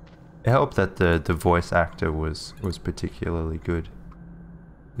 It helped that the voice actor was particularly good.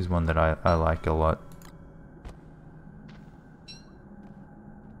 He's one that I like a lot.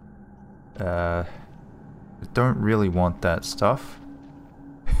 I don't really want that stuff.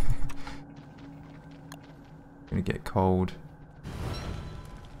 Gonna get cold.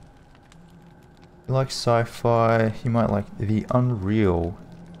 You like sci-fi, you might like the unreal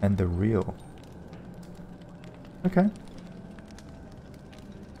and the real. Okay.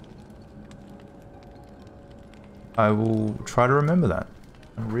 I will try to remember that.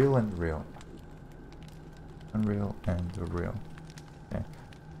 Unreal and real. Unreal and the real. Okay.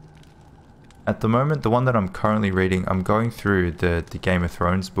 At the moment, the one that I'm currently reading, I'm going through the Game of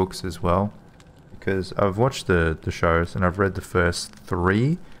Thrones books as well. Because I've watched the shows and I've read the first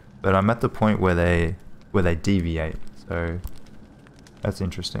 3, but I'm at the point where they deviate. So that's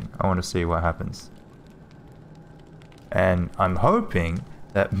interesting. I want to see what happens. And I'm hoping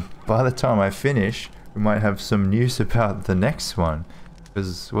that by the time I finish, we might have some news about the next one.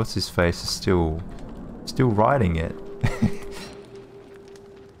 Because what's his face is still writing it.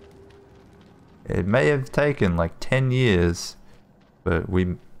 It may have taken like 10 years, but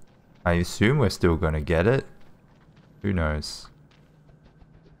I assume we're still gonna get it. Who knows?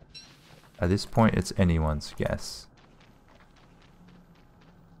 At this point, it's anyone's guess.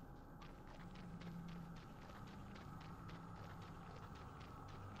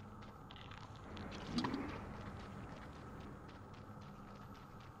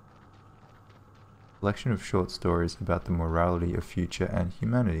 Collection of short stories about the morality of future and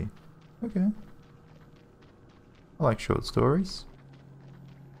humanity. Okay. I like short stories.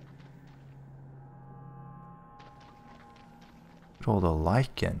 Look at all the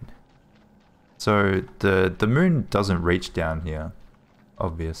lichen. So the moon doesn't reach down here,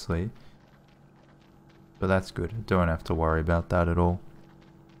 obviously. But that's good. I don't have to worry about that at all.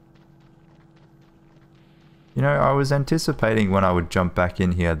 You know, I was anticipating when I would jump back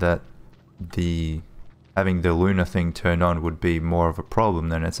in here that having the lunar thing turned on would be more of a problem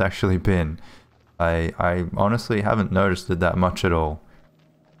than it's actually been. I honestly haven't noticed it that much at all.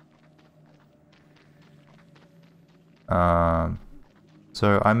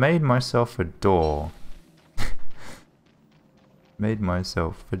 So I made myself a door. Made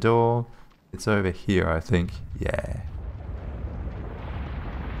myself a door. It's over here, I think. Yeah.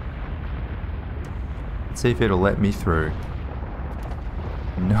 Let's see if it'll let me through.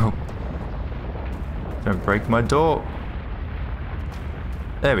 Nope. Don't break my door.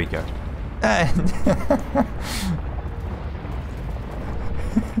 There we go.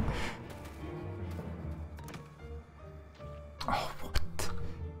 Oh, what?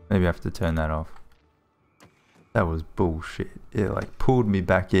 Maybe I have to turn that off. That was bullshit. It like pulled me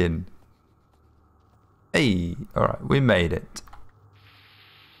back in. Hey, alright, we made it.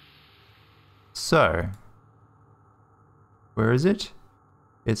 So, where is it?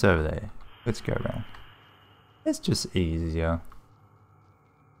 It's over there. Let's go around. It's just easier.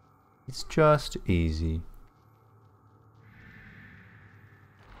 It's just easy.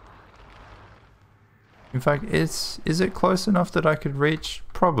 In fact, is it close enough that I could reach?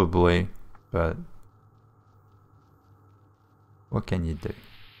 Probably, but what can you do?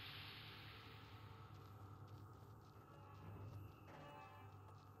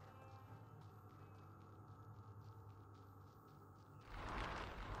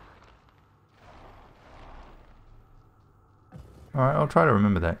 Alright, I'll try to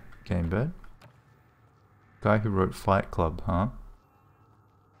remember that, Game Bird. Guy who wrote Fight Club, huh?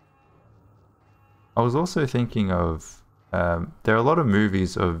 I was also thinking of... there are a lot of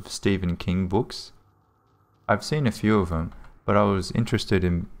movies of Stephen King books. I've seen a few of them, but I was interested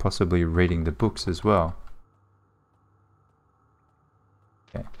in possibly reading the books as well.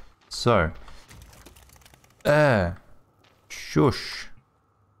 Okay, so... shush.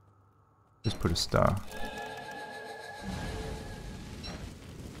 Just put a star.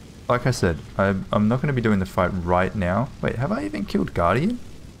 Like I said, I'm not going to be doing the fight right now. Wait, have I even killed Guardian?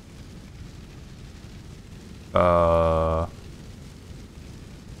 I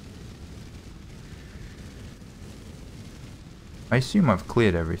assume I've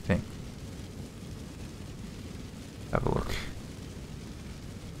cleared everything. Have a look.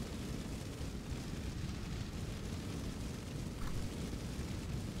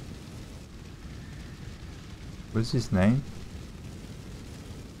 What's his name?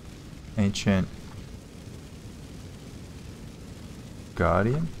 Ancient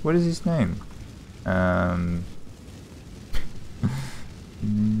Guardian? What is his name?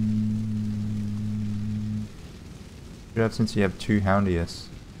 Should have, since you have 2 Houndius.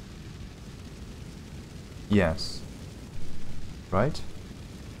 Yes. Right?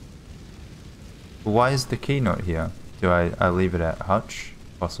 Why is the key not here? Do I leave it at Hutch?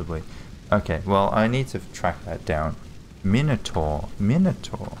 Possibly. Okay, well I need to track that down. Minotaur.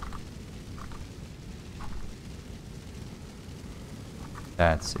 Minotaur.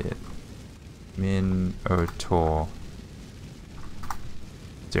 That's it. Minotaur.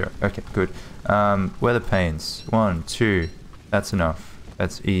 0. Okay, good. Weather panes. 1, 2. That's enough.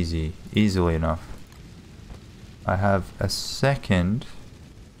 That's easy. Easily enough. I have a second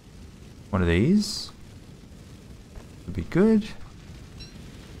one of these. Would be good.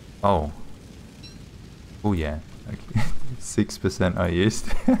 Oh. Oh yeah, okay. 6% I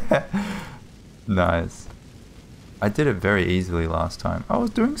used. Nice. I did it very easily last time. I was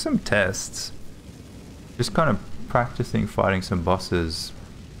doing some tests. Just kind of practicing fighting some bosses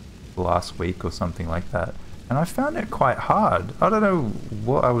last week or something like that. And I found it quite hard. I don't know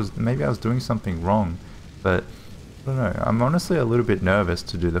what maybe I was doing something wrong. But I don't know. I'm honestly a little bit nervous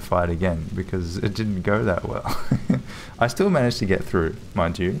to do the fight again because it didn't go that well. I still managed to get through,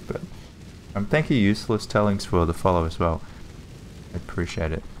 mind you, but thank you, Useless Tellings, for the follow as well. I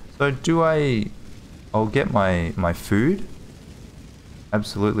appreciate it. So I'll get my food.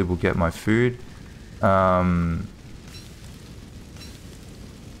 Absolutely will get my food.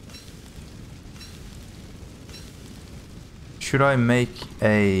 Should I make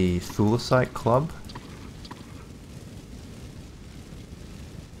a Thulecite club?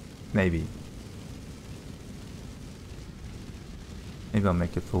 Maybe. Maybe I'll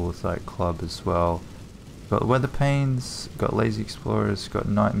make a Thulecite club as well. Got Weather Panes, got Lazy Explorers, got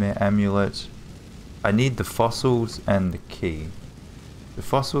Nightmare Amulet. I need the fossils and the key. The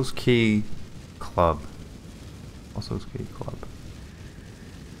fossils, key, club. Fossils, key, club.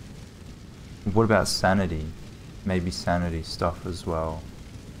 What about sanity? Maybe sanity stuff as well.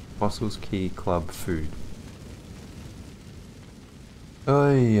 Fossils, key, club, food.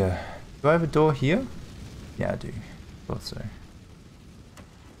 Oh yeah. Do I have a door here? Yeah, I do. Thought so.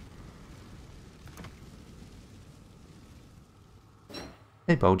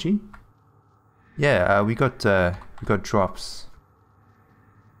 Hey, Bulgy. Yeah, we got drops.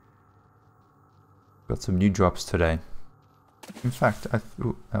 Got some new drops today. In fact,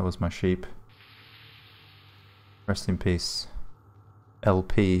 ooh, that was my sheep. Rest in peace.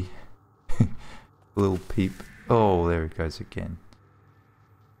 LP. Little peep. Oh, there it goes again.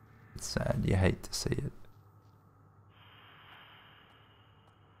 It's sad. You hate to see it.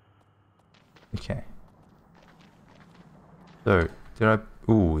 Okay. So, did I...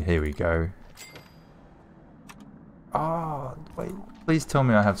 Ooh, here we go. Oh, wait. Please tell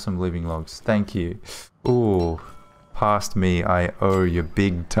me I have some living logs. Thank you. Ooh. Past me, I owe you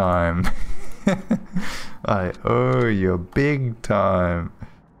big time. I owe you big time.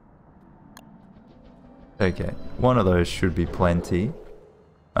 Okay. One of those should be plenty.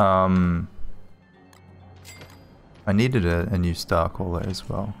 I needed a new star caller as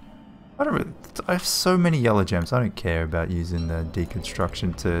well. I have so many yellow gems. I don't care about using the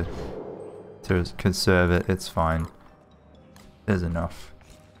deconstruction to conserve it. It's fine. There's enough.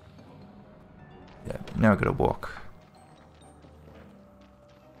 Yeah, now I gotta walk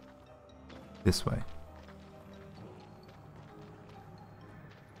this way.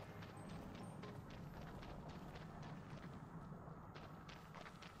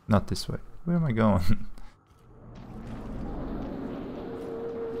 Not this way. Where am I going?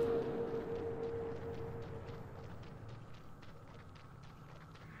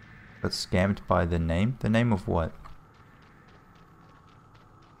 Got scammed by the name? The name of what?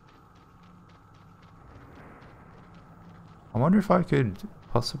 I wonder if I could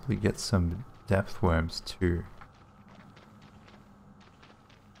possibly get some depth worms too.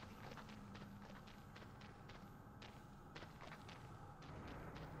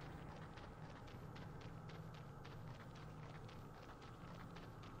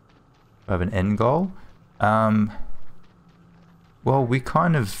 I have an end goal. Well, we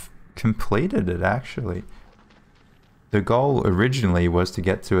kind of completed it actually. The goal originally was to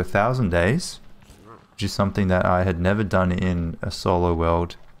get to 1,000 days, which is something that I had never done in a solo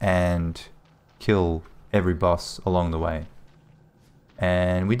world, and kill every boss along the way.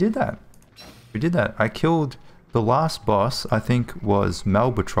 And we did that. We did that. I killed the last boss, I think was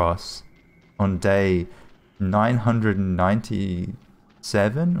Melbatros, on day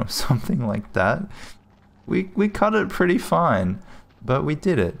 997 or something like that. We cut it pretty fine, but we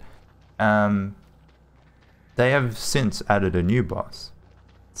did it. They have since added a new boss,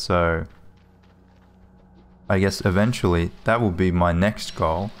 so I guess eventually that will be my next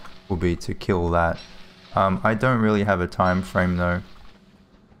goal, will be to kill that. I don't really have a time frame though.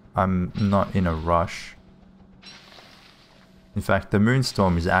 I'm not in a rush. In fact, the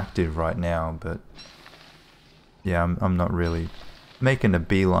Moonstorm is active right now, but yeah, I'm not really making a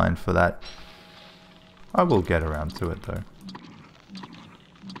beeline for that. I will get around to it though.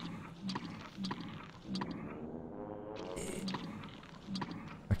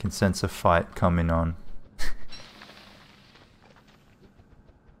 I can sense a fight coming on.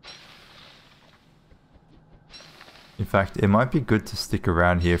 In fact, it might be good to stick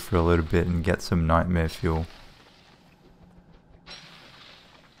around here for a little bit and get some nightmare fuel.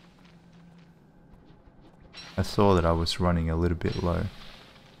 I saw that I was running a little bit low.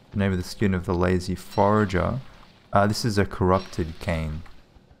 Name of the skin of the lazy forager. This is a corrupted cane.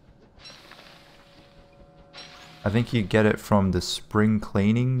 I think you get it from the spring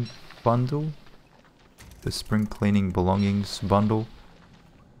cleaning bundle. The spring cleaning belongings bundle.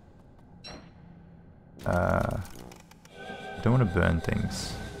 I don't want to burn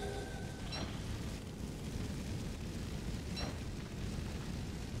things.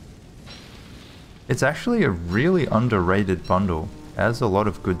 It's actually a really underrated bundle. It has a lot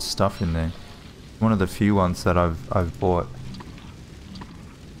of good stuff in there. One of the few ones that I've bought.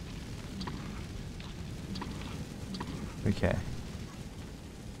 Okay.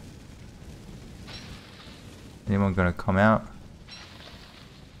 Anyone gonna come out?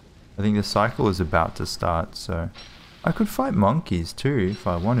 I think the cycle is about to start, so I could fight monkeys too if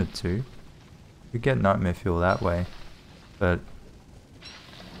I wanted to. Could get nightmare fuel that way, but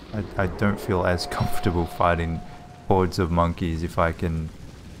I don't feel as comfortable fighting hordes of monkeys if I can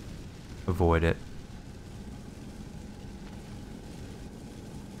avoid it.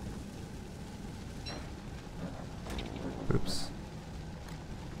 Oops.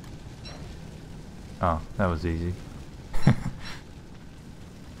 Oh, that was easy.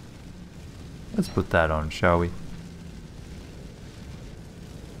 Let's put that on, shall we?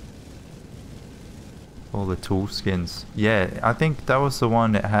 All the tool skins. Yeah, I think that was the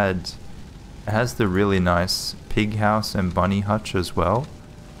one that had... It has the really nice pig house and bunny hutch as well.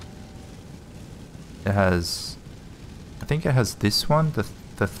 It has... I think it has this one, the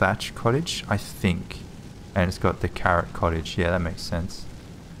thatch cottage, I think. And it's got the carrot cottage. Yeah, that makes sense.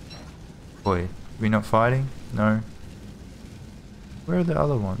 Boy, are we not fighting? No. Where are the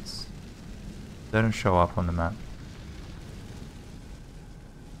other ones? They don't show up on the map.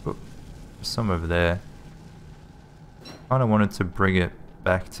 Oh, there's some over there. Kinda wanted to bring it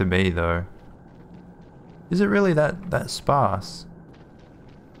back to me though. Is it really that sparse?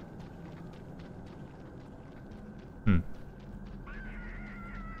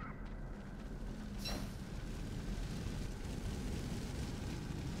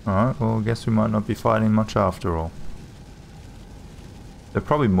 Alright, well I guess we might not be fighting much after all. There'll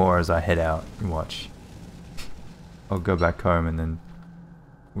probably more as I head out and watch. I'll go back home and then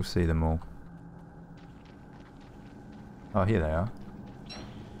we'll see them all. Oh, here they are.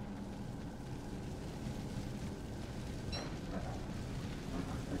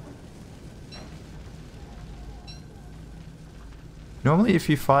 Normally if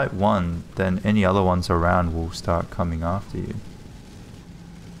you fight one, then any other ones around will start coming after you.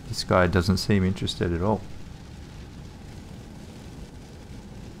 This guy doesn't seem interested at all.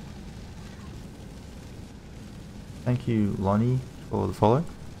 Thank you, Lonnie, for the follow.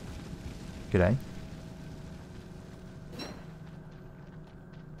 G'day.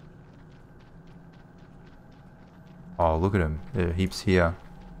 Oh, look at him. There are heaps here.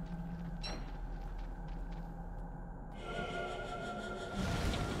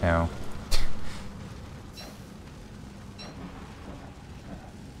 Ow.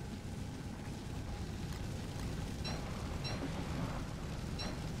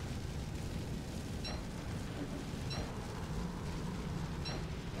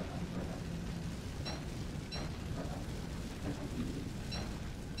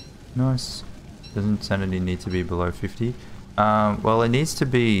 Nice. Doesn't sanity need to be below 50? Well, it needs to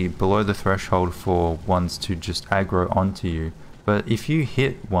be below the threshold for ones to just aggro onto you. But if you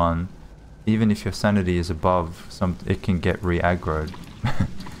hit one, even if your sanity is above, it can get re-aggroed.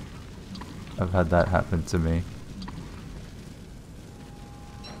 I've had that happen to me.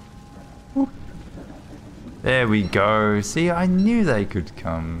 Whoop. There we go. See, I knew they could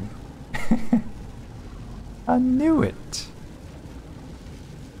come. I knew it.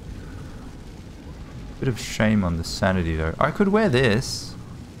 Bit of shame on the sanity though. I could wear this.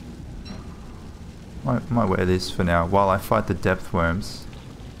 Might wear this for now while I fight the depth worms.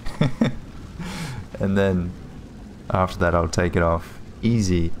 And then after that I'll take it off.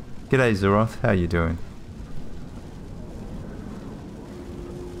 Easy. G'day Zeroth, how you doing?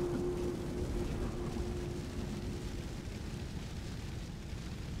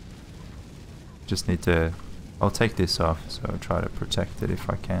 Just need to... I'll take this off, so I'll try to protect it if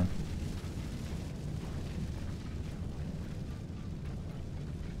I can.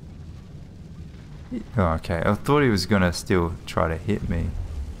 Oh, okay, I thought he was gonna still try to hit me.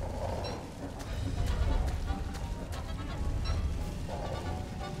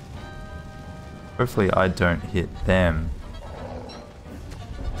 Hopefully I don't hit them.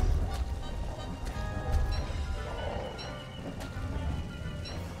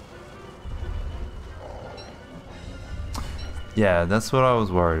 Yeah, that's what I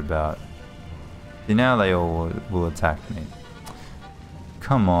was worried about. See, now they all will attack me.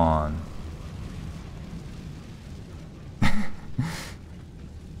 come on.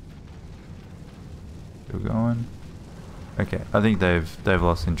 Still going? Okay, I think they've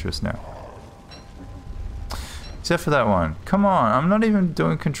lost interest now. Except for that one. Come on, I'm not even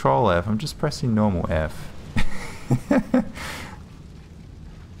doing Control F. I'm just pressing normal F.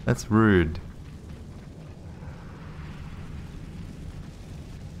 That's rude.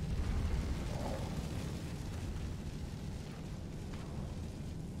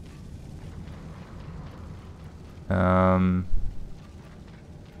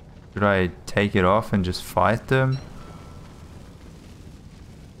 Should I take it off and just fight them?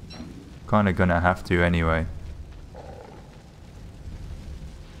 Kinda gonna have to anyway.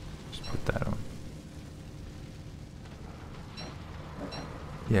 Just put that on.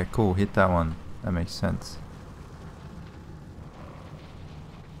 Yeah, cool, hit that one. That makes sense.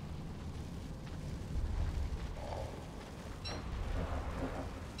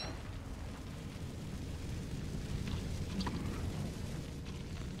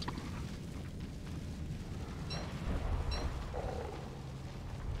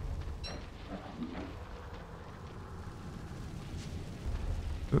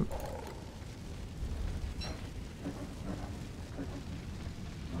 Ooh.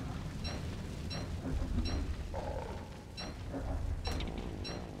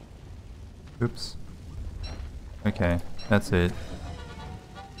 Oops. Okay, that's it.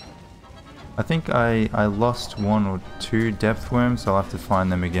 I think I lost one or two depth worms, so I'll have to find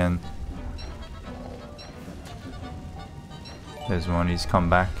them again. There's one, he's come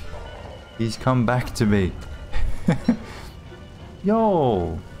back. He's come back to me.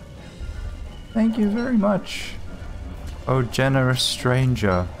 Yo! Thank you very much. Oh, generous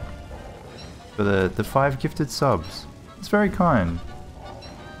stranger. For the 5 gifted subs. It's very kind.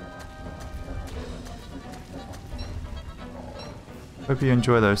 Hope you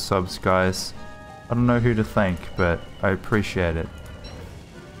enjoy those subs, guys. I don't know who to thank, but I appreciate it.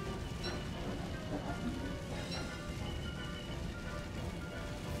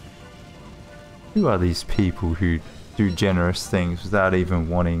 Who are these people who do generous things without even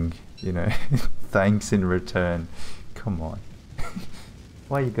wanting, you know, thanks in return? Come on.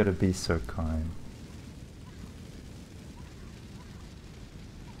 Why you gotta be so kind?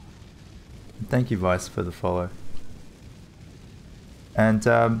 Thank you, Vice, for the follow. And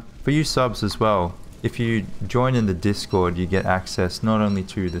for you subs as well, if you join in the Discord, you get access not only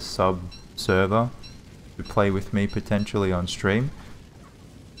to the sub server to play with me potentially on stream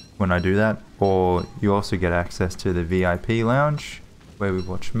when I do that, or you also get access to the VIP lounge where we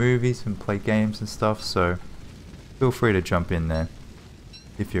watch movies and play games and stuff, so feel free to jump in there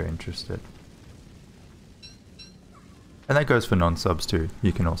if you're interested. And that goes for non-subs too,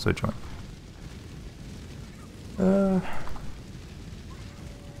 you can also join.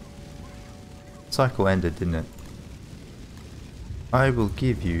 Cycle ended, didn't it? I will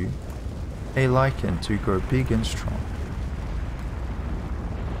give you a lichen to grow big and strong.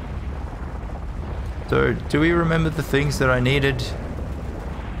 So, do we remember the things that I needed?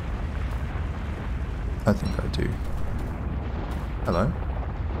 I think I do. Hello?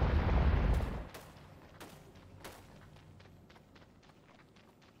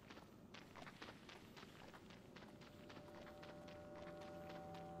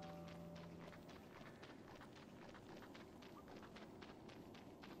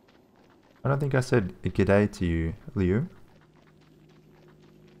 I don't think I said g'day to you, Liu.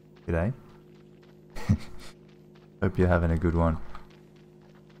 G'day. Hope you're having a good one.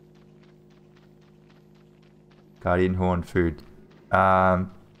 Guardian Horn food.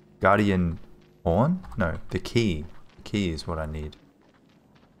 Guardian Horn? No, the key. The key is what I need.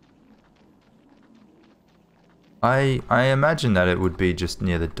 I imagine that it would be just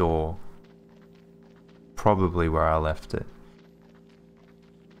near the door. Probably where I left it.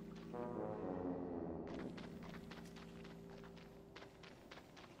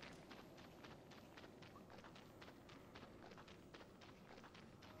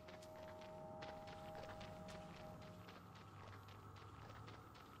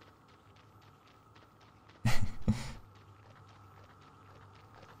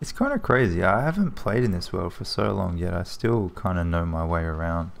 It's kind of crazy. I haven't played in this world for so long yet. I still kind of know my way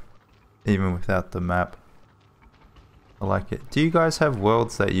around, even without the map. I like it. Do you guys have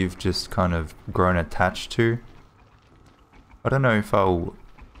worlds that you've just kind of grown attached to? I don't know if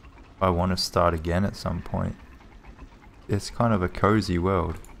I want to start again at some point. It's kind of a cozy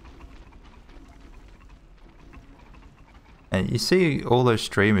world. And you see all those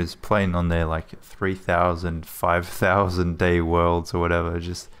streamers playing on their like 3,000, 5,000 day worlds or whatever.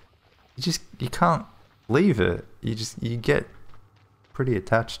 You can't leave it. You get pretty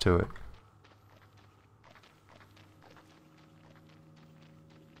attached to it.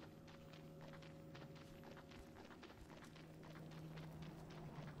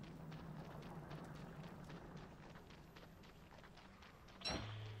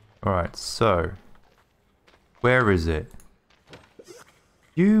 Alright, so where is it?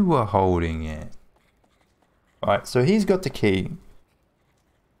 You were holding it. Alright, so he's got the key.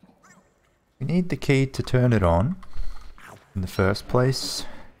 We need the key to turn it on in the first place.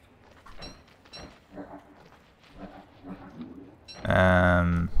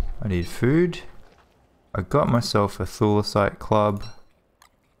 I need food. I got myself a thulecite club.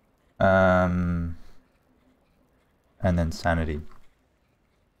 And then sanity.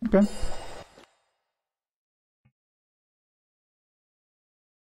 Okay.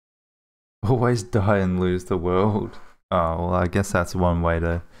 Always die and lose the world. Oh, well, I guess that's one way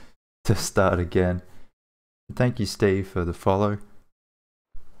to start again. Thank you, Steve, for the follow.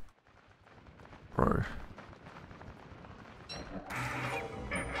 Bro.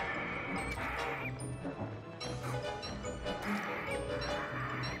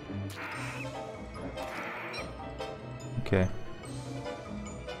 Okay.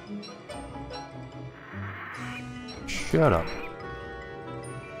 Shut up.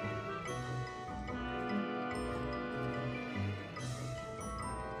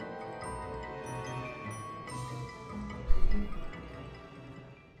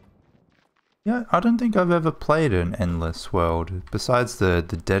 Yeah, I don't think I've ever played an endless world, besides the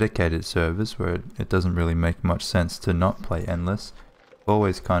dedicated servers where it doesn't really make much sense to not play endless. I've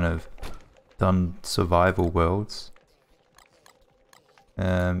always kind of done survival worlds.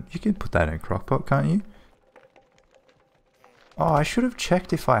 You can put that in a crockpot, can't you? Oh, I should have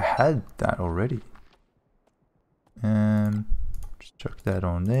checked if I had that already. Just chuck that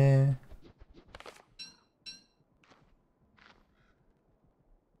on there.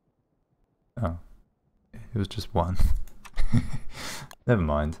 Oh, it was just one. Never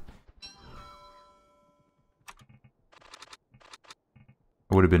mind.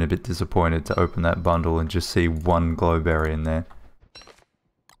 I would have been a bit disappointed to open that bundle and just see one glowberry in there.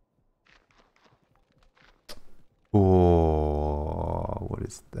 Oh, what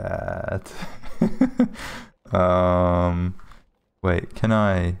is that? Wait, can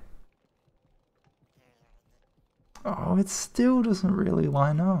I? Oh, it still doesn't really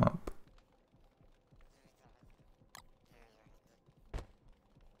line up.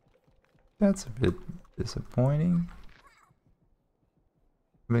 That's a bit disappointing.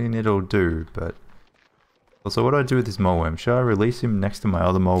 I mean, it'll do, but... Also, what do I do with this moleworm? Should I release him next to my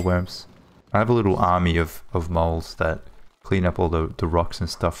other moleworms? I have a little army of moles that clean up all the rocks and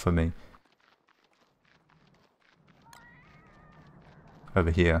stuff for me.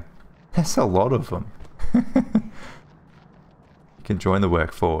 Over here. There's a lot of them. You can join the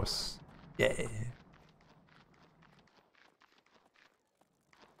workforce. Yeah.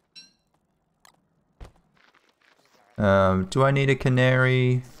 Do I need a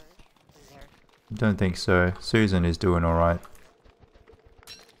canary? Don't think so. Susan is doing alright.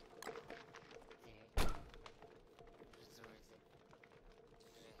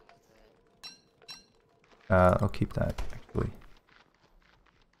 I'll keep that, actually.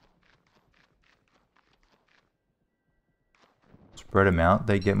 Spread them out,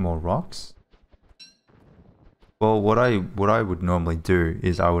 they get more rocks? Well, what I would normally do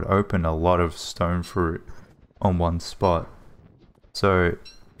is I would open a lot of stone fruit on one spot. So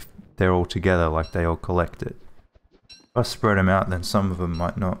if they're all together, like they all collect it. If I spread them out, then some of them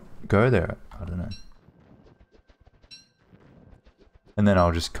might not go there. I don't know. And then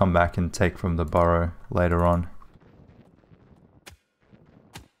I'll just come back and take from the burrow later on.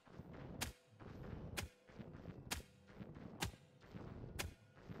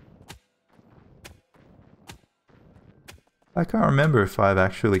 I can't remember if I've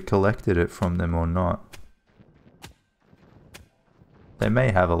actually collected it from them or not. They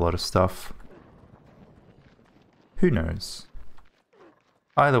may have a lot of stuff. Who knows?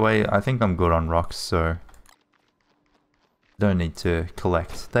 Either way, I think I'm good on rocks, so... don't need to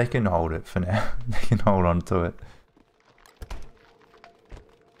collect. They can hold it for now. They can hold on to it.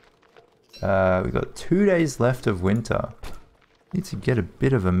 We've got 2 days left of winter. Need to get a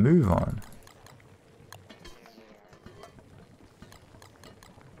bit of a move on.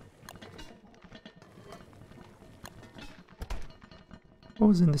 What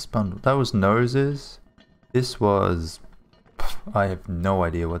was in this bundle? That was noses. This was... I have no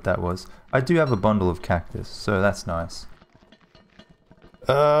idea what that was. I do have a bundle of cactus, so that's nice.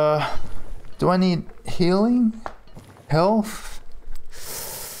 Do I need healing? Health?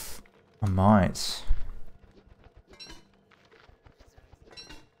 I might.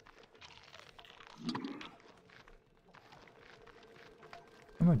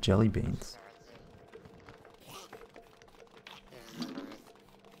 What about jelly beans?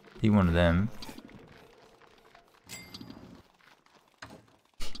 Eat one of them.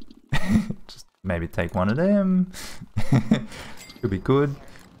 Just maybe take one of them. Could be good.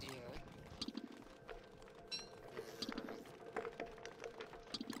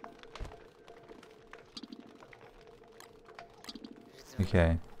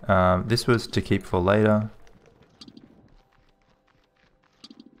 Okay. This was to keep for later.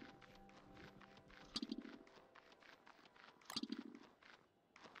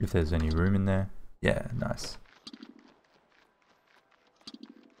 If there's any room in there. Yeah, nice.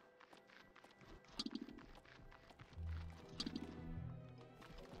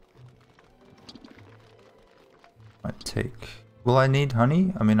 Might take... Will I need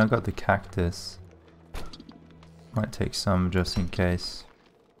honey? I mean, I got the cactus. Might take some just in case.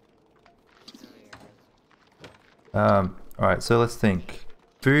 Alright, so let's think.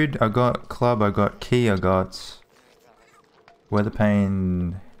 Food, I got club, I got key, I got...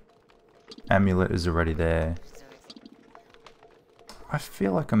 Weatherpane amulet is already there. I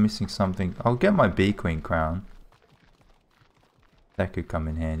feel like I'm missing something. I'll get my bee queen crown. That could come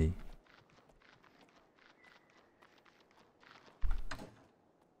in handy.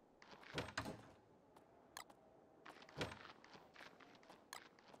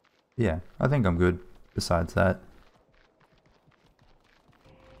 Yeah, I think I'm good besides that.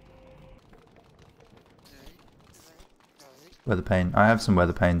 Weatherpane. I have some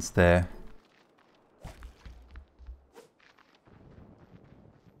weatherpanes there.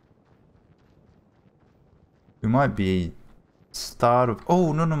 We might be start of...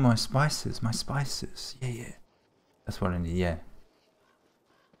 Oh, no, my spices. My spices. Yeah. That's what I need, yeah.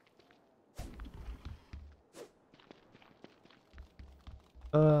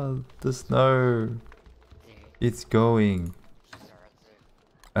 The snow. It's going.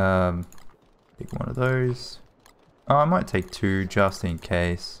 Take one of those. Oh, I might take two just in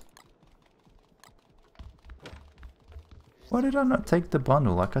case. Why did I not take the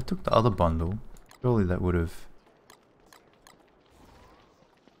bundle? Like, I took the other bundle. Surely that would have...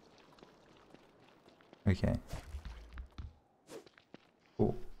 Okay.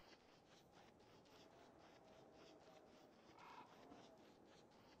 Cool.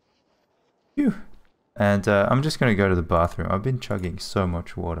 Phew. And I'm just going to go to the bathroom. I've been chugging so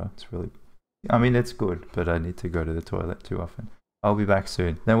much water. It's really... I mean, it's good, but I need to go to the toilet too often. I'll be back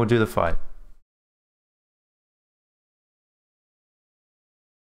soon. Then we'll do the fight.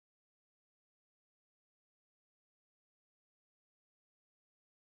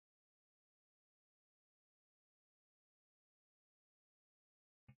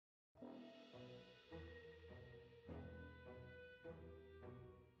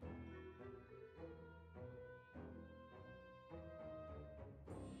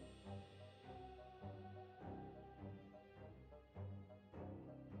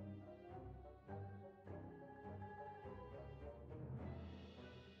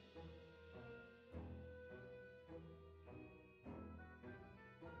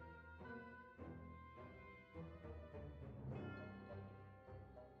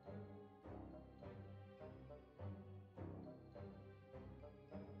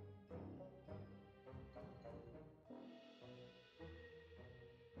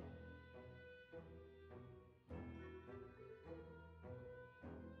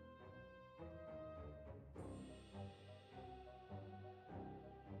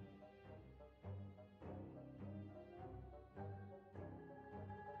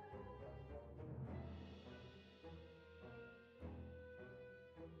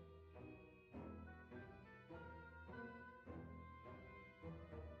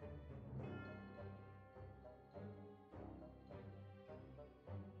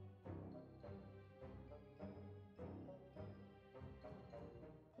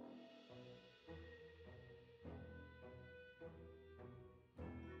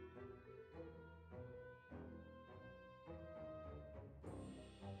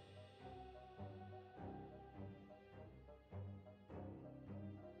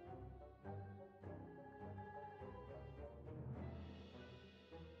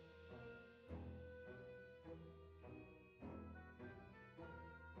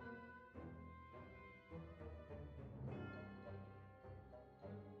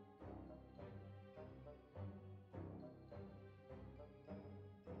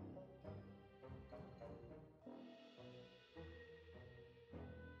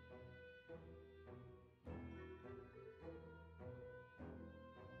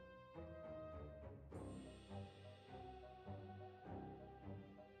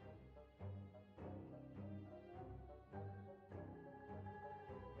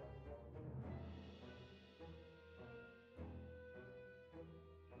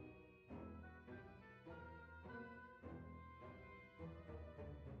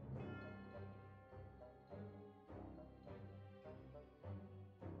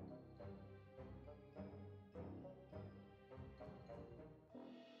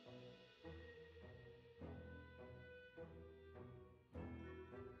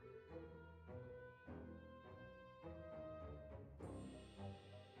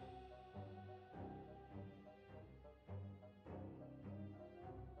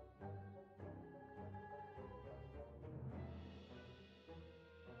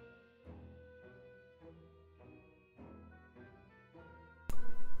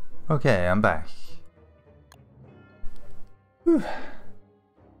 Okay, I'm back. Whew.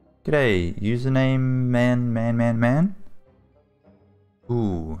 G'day, username man.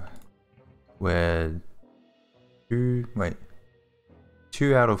 Ooh. We're 2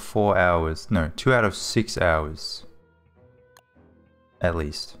 out of 4 hours. No, 2 out of 6 hours. At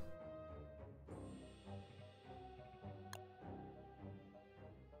least.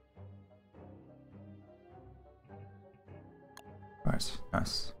 Right,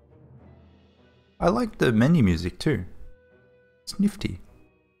 nice. I like the menu music too. It's nifty.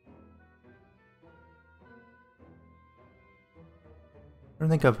 I don't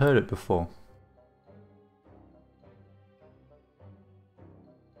think I've heard it before.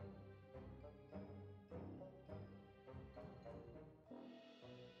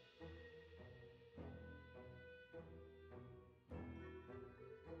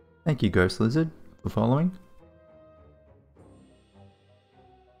 Thank you, Ghost Lizard, for following.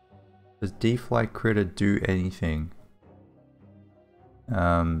 Does D-Fly Critter do anything?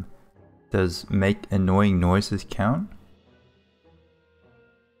 Does make annoying noises count?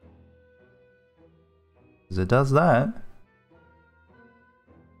 Because it does that.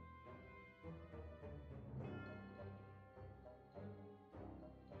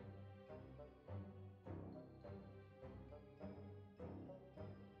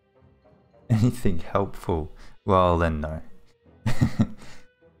 Anything helpful? Well, then no.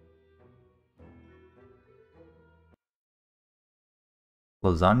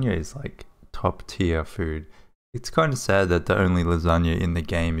 Lasagna is like top tier food. It's kind of sad that the only lasagna in the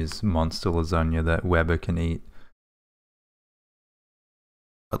game is monster lasagna that Weber can eat.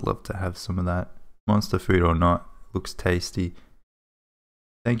 I'd love to have some of that. Monster food or not, looks tasty.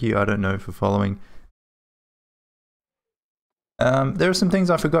 Thank you, I don't know, for following. There are some things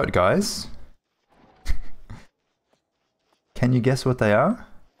I forgot, guys. Can you guess what they are?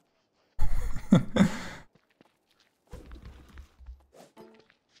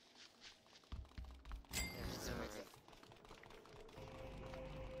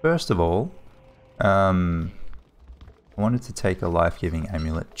 First of all, I wanted to take a life-giving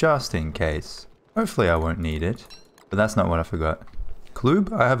amulet just in case. Hopefully I won't need it, but that's not what I forgot.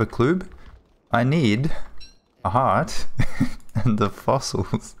 Klub? I have a klub. I need a heart and the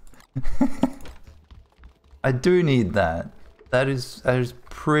fossils. I do need that. That is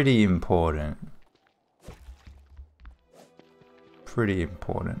pretty important. Pretty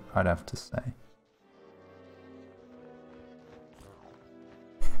important, I'd have to say.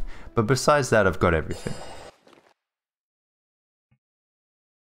 But besides that, I've got everything.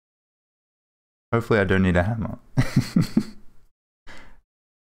 Hopefully I don't need a hammer.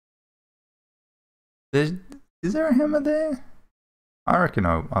 Is there a hammer there? I reckon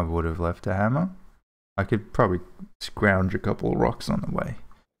I would have left a hammer. I could probably scrounge a couple of rocks on the way.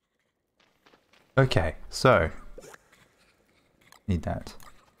 Okay, so. Need that.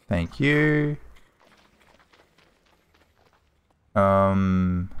 Thank you.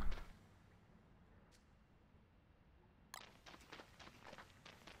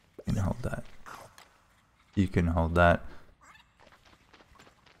 You can hold that. You can hold that.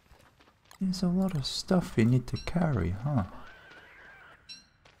 There's a lot of stuff you need to carry, huh?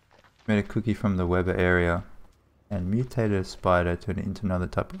 Made a cookie from the Weber area and mutated a spider, turned it into another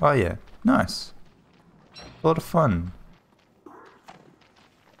type of... Oh yeah, nice. A lot of fun.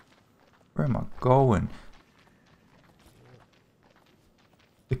 Where am I going?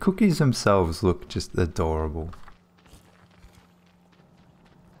 The cookies themselves look just adorable.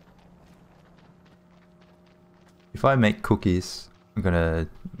 If I make cookies, I'm gonna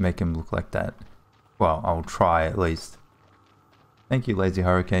make them look like that. Well, I'll try at least. Thank you, Lazy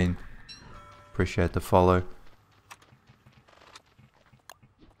Hurricane. Appreciate the follow.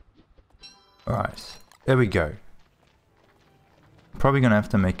 Alright, there we go. Probably gonna have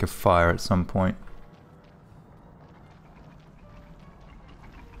to make a fire at some point.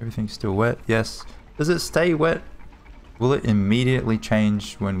 Everything's still wet, yes. Does it stay wet? Will it immediately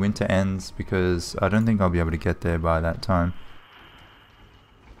change when winter ends? Because I don't think I'll be able to get there by that time.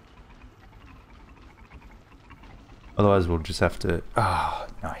 Otherwise we'll just have to... Ah,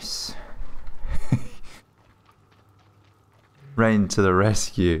 oh, nice. Rain to the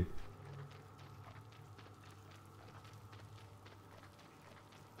rescue.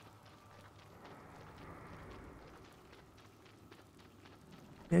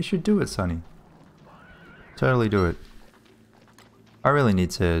 Yeah, you should do it, Sonny. Totally do it. I really need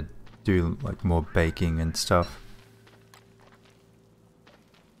to do like more baking and stuff.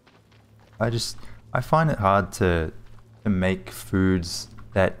 I find it hard to make foods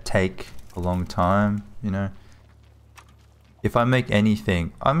that take a long time, you know. if I make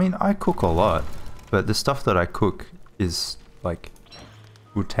anything, I mean, I cook a lot, but the stuff that I cook is like,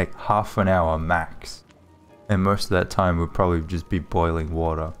 would take half an hour max. And most of that time would probably just be boiling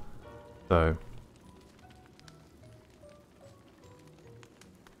water. So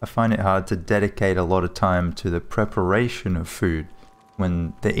I find it hard to dedicate a lot of time to the preparation of food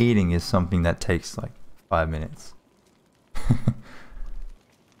when the eating is something that takes like 5 minutes.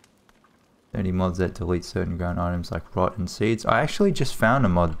 Any mods that delete certain ground items like rotten seeds. I actually just found a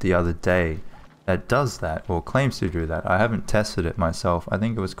mod the other day that does that, or claims to do that. I haven't tested it myself. I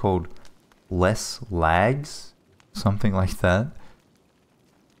think it was called Less Lags, something like that.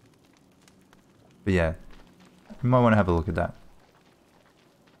 But yeah, you might want to have a look at that.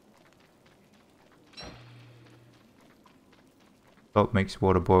 Salt makes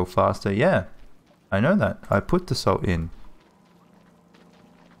water boil faster. Yeah, I know that. I put the salt in.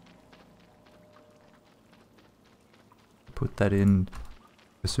 Put that in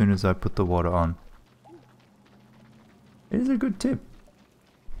as soon as I put the water on. It is a good tip.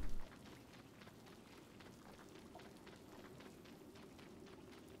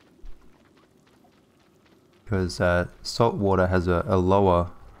 Because salt water has a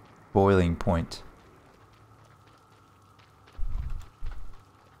lower boiling point.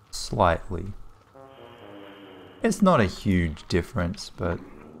 Slightly. It's not a huge difference, but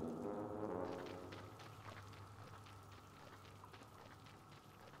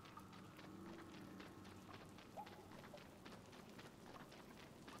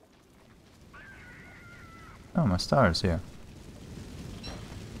oh, my star is here.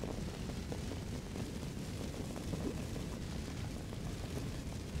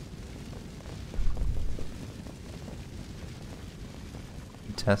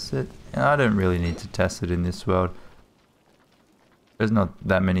 Test it? I don't really need to test it in this world. There's not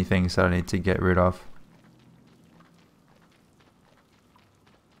that many things that I need to get rid of.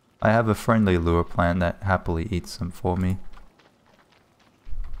 I have a friendly lure plant that happily eats them for me.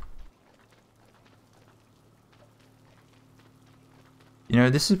 You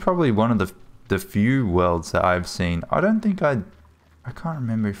know, this is probably one of the few worlds that I've seen. I don't think I can't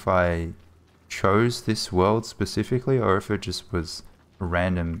remember if I chose this world specifically or if it just was a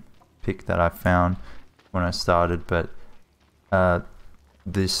random pick that I found when I started, but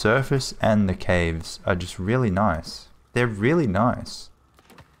the surface and the caves are just really nice. They're really nice.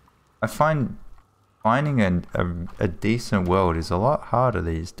 I find finding a decent world is a lot harder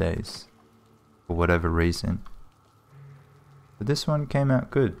these days for whatever reason. But this one came out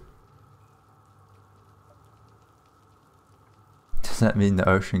good. Does that mean the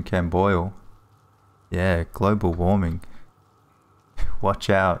ocean can boil? Yeah, global warming. Watch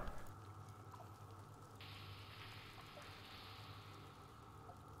out.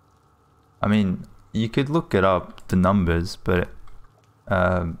 I mean, you could look it up, the numbers, but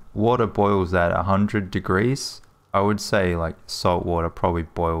water boils at 100 degrees. I would say like salt water probably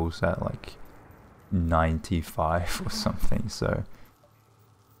boils at like 95 or something, so.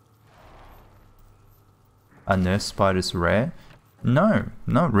 Are nurse spiders rare? No,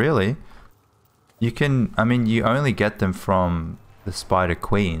 not really. You can, I mean, you only get them from the spider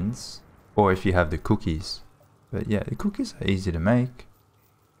queens, or if you have the cookies. But yeah, the cookies are easy to make.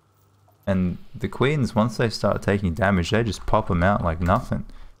 And the queens, once they start taking damage, they just pop them out like nothing.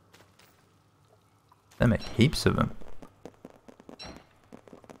 They make heaps of them.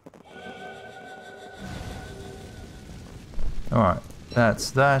 Alright,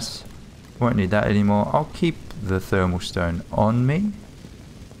 that's that. Won't need that anymore. I'll keep the thermal stone on me,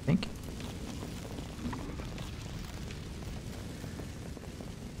 I think.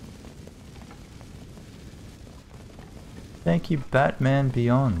 Thank you, Batman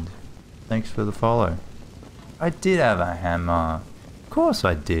Beyond. Thanks for the follow. I did have a hammer. Of course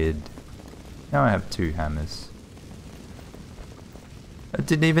I did. Now I have 2 hammers. I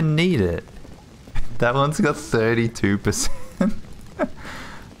didn't even need it. That one's got 32%.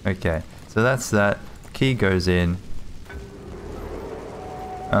 Okay, so that's that. Key goes in.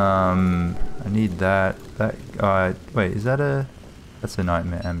 I need that. Wait, is that a... That's a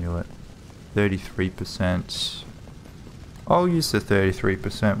nightmare amulet. 33%. I'll use the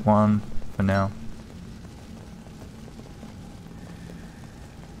 33% one for now.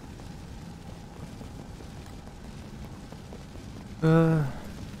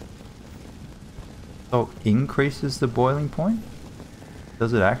 Oh, increases the boiling point?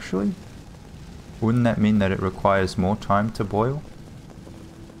 Does it actually? Wouldn't that mean that it requires more time to boil?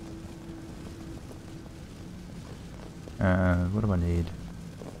 What do I need?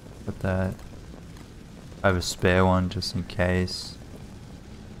 Got that. I have a spare one just in case.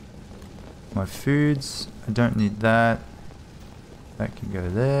 My foods, I don't need that. That can go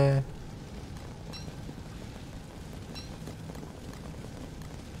there.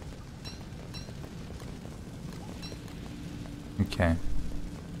 Okay.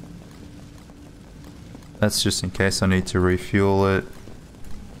 That's just in case I need to refuel it.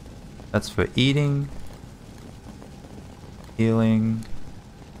 That's for eating. Healing.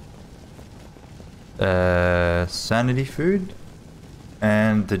 Sanity food.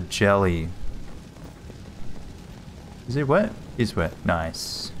 And the jelly. Is it wet? It's wet.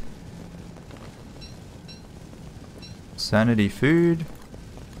 Nice. Sanity food.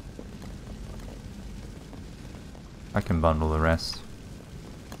 I can bundle the rest.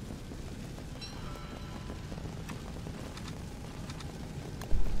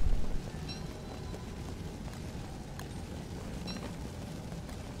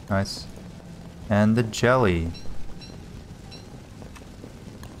 Nice. And the jelly.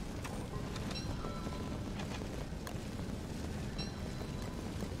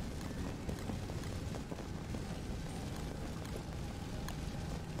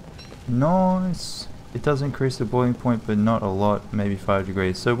 Nice. It does increase the boiling point, but not a lot, maybe 5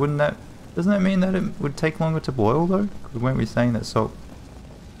 degrees. So doesn't that mean that it would take longer to boil though? Weren't we saying that salt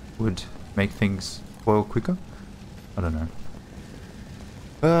would make things boil quicker? I don't know.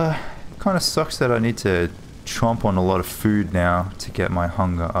 It kind of sucks that I need to chomp on a lot of food now to get my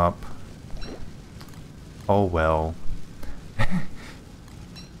hunger up. Oh well.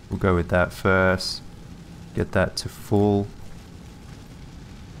 We'll go with that first. Get that to full.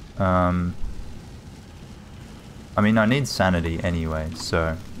 I mean, I need sanity anyway,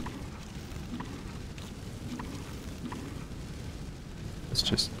 so let's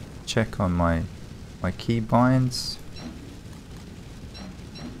just check on my key binds.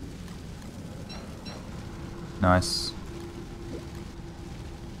 Nice.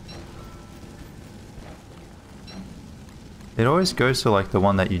 It always goes to like the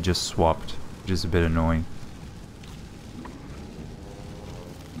one that you just swapped, which is a bit annoying.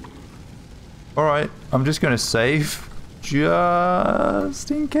 Alright, I'm just gonna save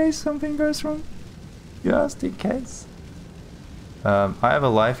just in case something goes wrong. Just in case. I have a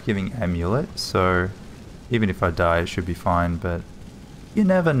life-giving amulet, so even if I die it should be fine, but you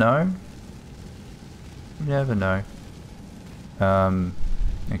never know. You never know.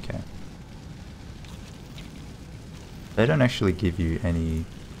 Okay. They don't actually give you any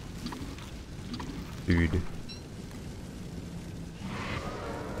food.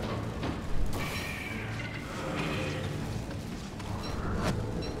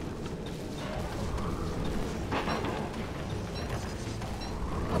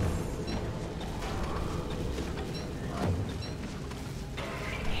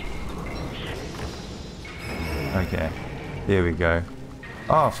 Okay, here we go.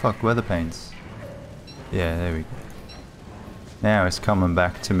 Oh fuck, weather panes. Yeah, there we go. Now it's coming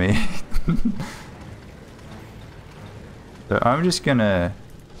back to me. So I'm just gonna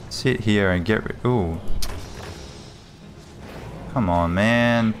sit here and get rid. Ooh. Come on,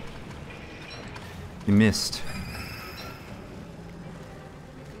 man. You missed.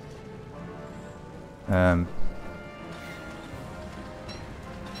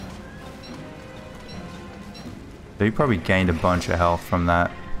 So you probably gained a bunch of health from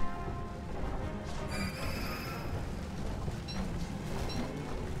that.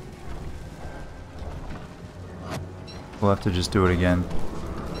 We'll have to just do it again.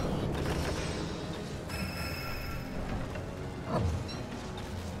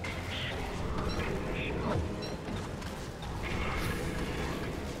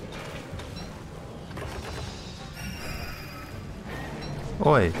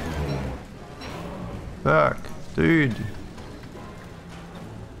 Oi. Fuck. Dude.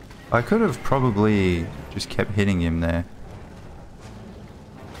 I could have probably just kept hitting him there.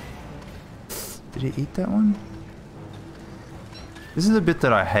 Did he eat that one? This is a bit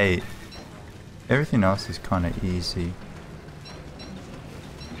that I hate. Everything else is kind of easy.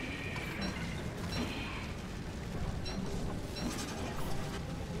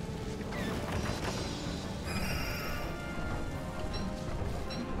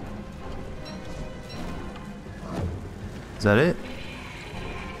 Is that it?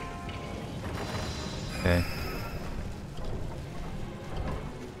 Okay.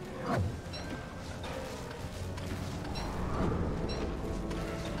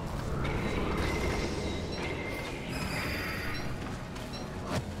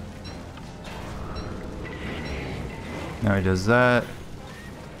 Now he does that.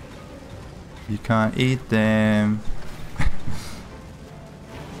 You can't eat them.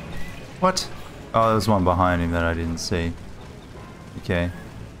 What? Oh, there was one behind him that I didn't see. Okay.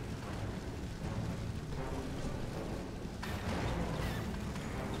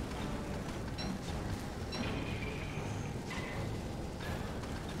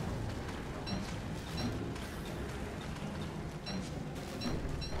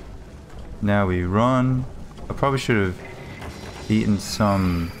 Now we run. I probably should have eaten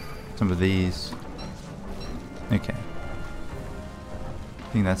some of these. Okay.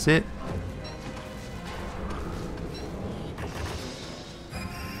 I think that's it.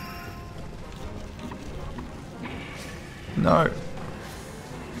 No.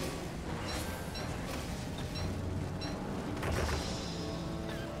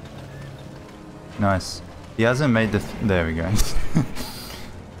 Nice. He hasn't made the... there we go.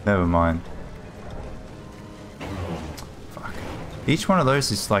 Never mind. Fuck. Each one of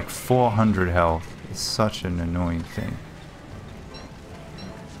those is like 400 health. It's such an annoying thing.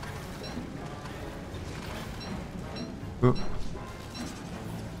 Oop.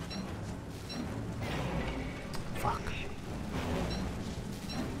 Fuck.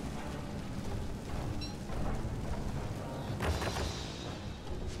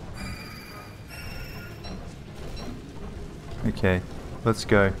 Okay, let's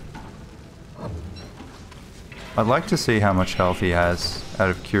go. I'd like to see how much health he has, out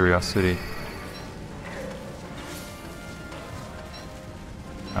of curiosity.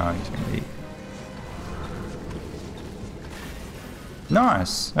 Oh, he's gonna eat.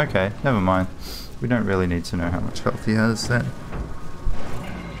 Nice! Okay, never mind. We don't really need to know how much health he has then.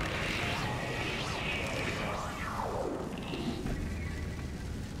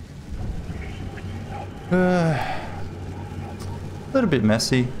 A little bit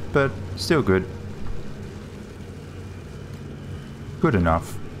messy, but still good. Good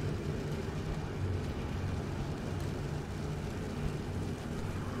enough.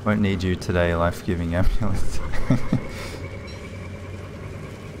 Won't need you today, life-giving amulet.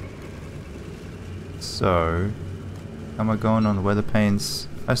 So, am I going on the weather panes?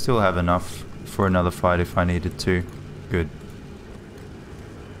 I still have enough for another fight if I needed to. Good.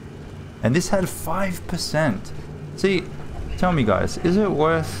 And this had 5%. See, tell me guys, is it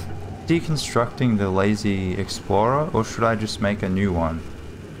worth deconstructing the lazy explorer, or should I just make a new one?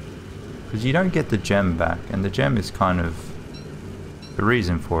 Because you don't get the gem back, and the gem is kind of the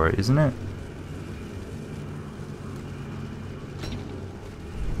reason for it, isn't it?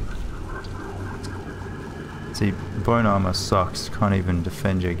 See, bone armor sucks, can't even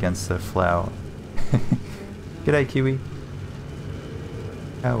defend you against the flower. G'day Kiwi.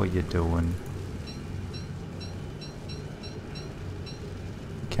 How are you doing?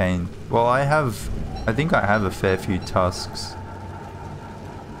 Cane. Well, I think I have a fair few tusks.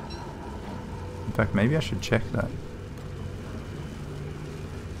 In fact, maybe I should check that.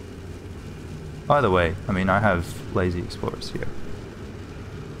 By the way, I mean, I have lazy explorers here.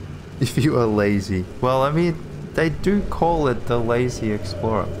 If you are lazy. Well, I mean, they do call it the lazy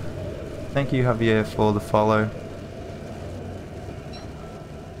explorer. Thank you, Javier, for the follow.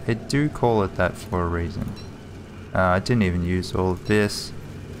 They do call it that for a reason. I didn't even use all of this.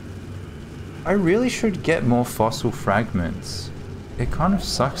 I really should get more fossil fragments. It kind of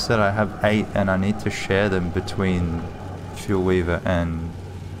sucks that I have 8 and I need to share them between Fuel Weaver and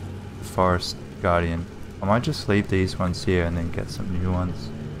Forest Guardian. I might just leave these ones here and then get some new ones.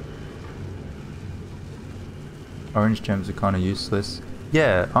 Orange gems are kind of useless.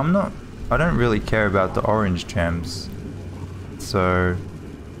 Yeah, I don't really care about the orange gems. So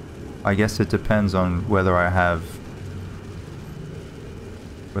I guess it depends on whether I have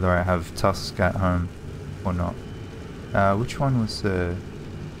tusks at home or not. Which one was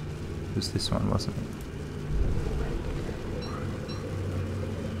this one, wasn't it?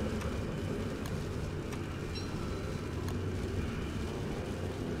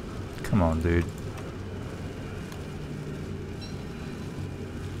 Come on, dude.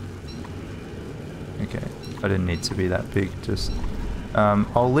 Okay, I didn't need to be that big, just...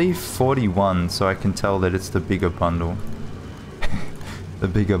 I'll leave 41 so I can tell that it's the bigger bundle. The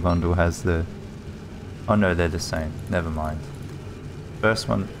bigger bundle has the... Oh no, they're the same. Never mind. First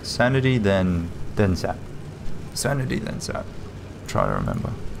one, sanity, then zap. Sanity, then zap. Try to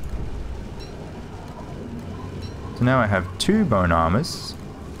remember. So now I have 2 bone armors.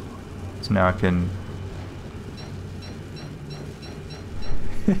 So now I can...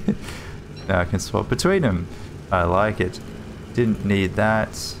 now I can swap between them. I like it. Didn't need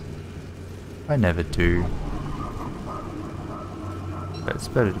that. I never do. But it's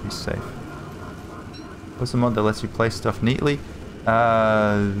better to be safe. What's the mod that lets you place stuff neatly?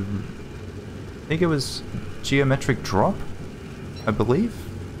 I think it was geometric drop, I believe.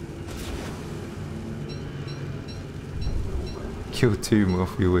 Kill 2 more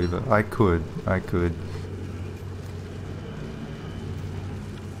Fuel Weaver. I could.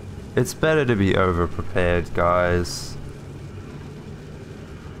 It's better to be over-prepared, guys.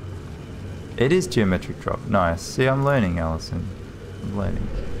 It is geometric drop. Nice. See, I'm learning, Allison. I'm learning.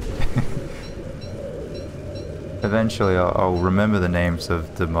 Eventually I'll remember the names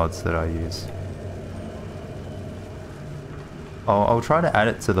of the mods that I use. I'll try to add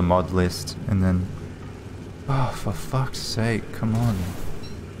it to the mod list and then... Oh, for fuck's sake, come on.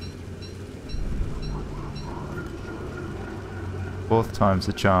 Fourth time's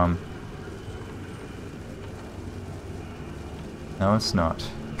the charm. No, it's not.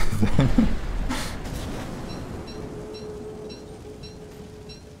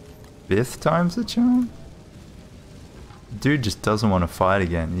 Fifth time's the charm? Dude just doesn't want to fight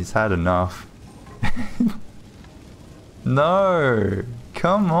again. He's had enough. No!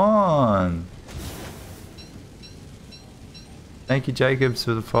 Come on! Thank you, Jacobs,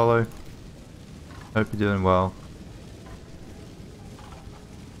 for the follow. Hope you're doing well.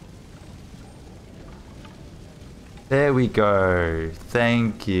 There we go.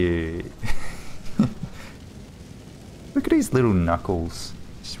 Thank you. Look at his little knuckles.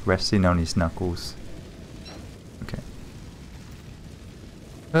 Just resting on his knuckles. Okay.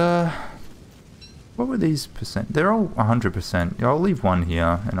 What were these percent? They're all 100%. I'll leave one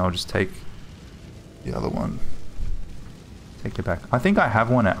here and I'll just take the other one. Take it back. I think I have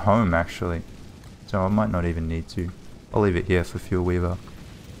one at home actually. So I might not even need to. I'll leave it here for Fuel Weaver.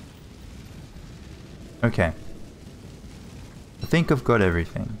 Okay. I think I've got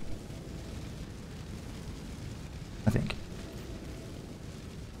everything. I think.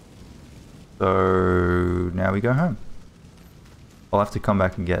 So now we go home. I'll have to come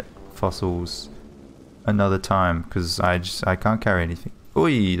back and get fossils another time because I can't carry anything.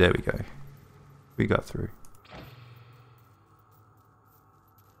 Oi, there we go. We got through.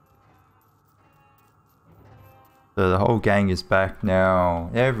 So the whole gang is back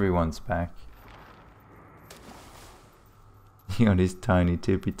now. Everyone's back. He on his tiny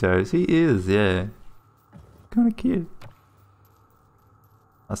tippy toes. He is, yeah. Kinda cute.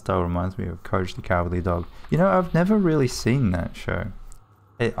 That style reminds me of Courage the Cowardly Dog. You know, I've never really seen that show.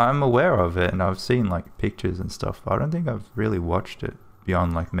 I'm aware of it and I've seen like pictures and stuff, but I don't think I've really watched it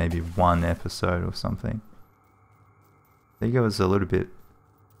beyond like maybe one episode or something. I think it was a little bit...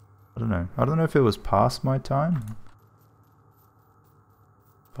 I don't know if it was past my time.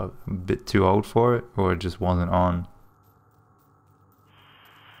 But I'm a bit too old for it, or it just wasn't on.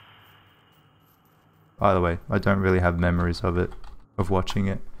 By the way, I don't really have memories of it, of watching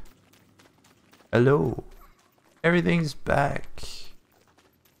it. Hello. Everything's back.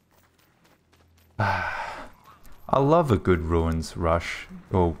 I love a good ruins rush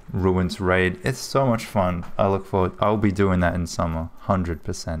or ruins raid. It's so much fun. I look forward. I'll be doing that in summer,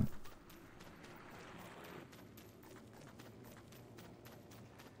 100%.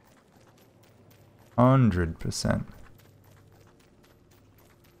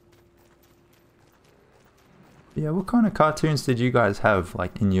 Yeah, what kind of cartoons did you guys have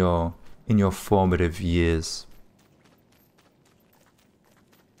like in your formative years?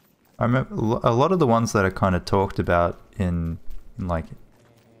 I remember a lot of the ones that are kind of talked about in like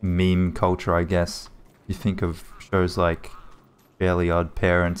meme culture, I guess. You think of shows like Fairly Odd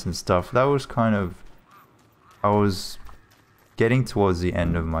Parents and stuff. That was kind of... I was getting towards the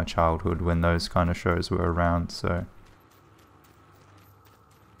end of my childhood when those kind of shows were around, so...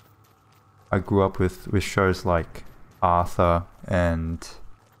 I grew up with shows like Arthur and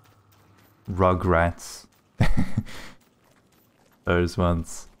Rugrats. Those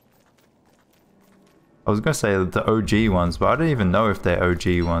ones. I was gonna say the OG ones, but I don't even know if they're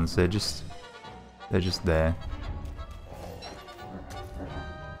OG ones. They're just there.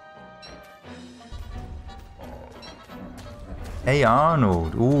 Hey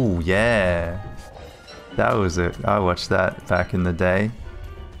Arnold! Ooh yeah, that was it. I watched that back in the day.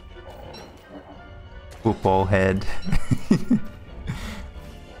 Football head.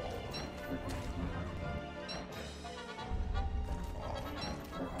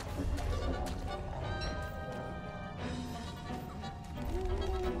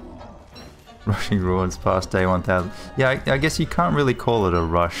 Rushing ruins past day 1000. Yeah, I guess you can't really call it a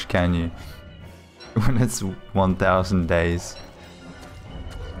rush, can you? When it's 1000 days.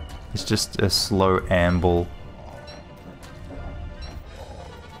 It's just a slow amble.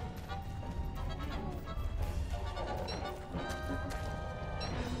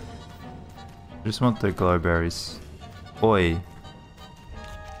 Just want the glowberries. Oi.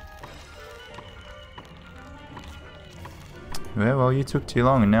 Yeah, well, you took too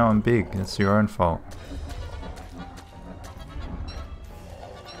long and now I'm big. It's your own fault.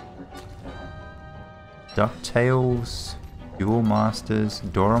 DuckTales, Duel Masters,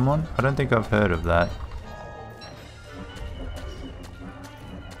 Doraemon? I don't think I've heard of that.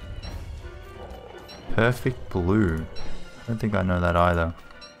 Perfect Blue. I don't think I know that either.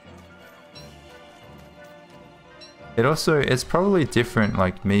 It also, it's probably different,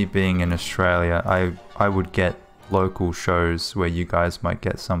 like me being in Australia, I would get local shows where you guys might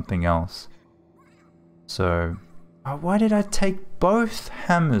get something else. So, oh, why did I take both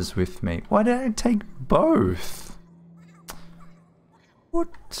hammers with me? Why did I take both?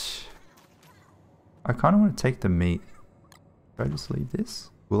 What? I kind of want to take the meat. Should I just leave this?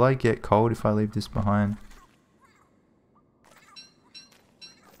 Will I get cold if I leave this behind?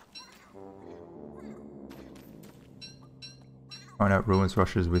 Find out ruins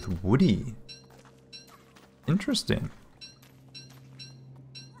rushes with Woody. Interesting.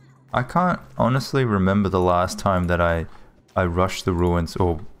 I can't honestly remember the last time that I rushed the ruins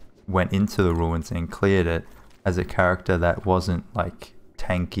or went into the ruins and cleared it as a character that wasn't like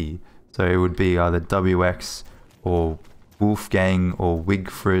tanky. So it would be either WX or Wolfgang or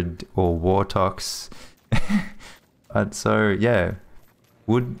Wigfrid or Wartox. And so yeah,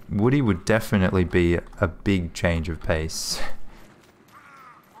 Woody would definitely be a big change of pace.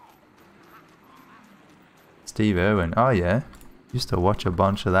 Steve Irwin, oh yeah, used to watch a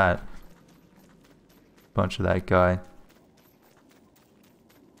bunch of that. Bunch of that guy.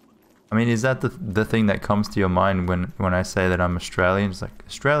 I mean, is that the thing that comes to your mind when I say that I'm Australian? It's like,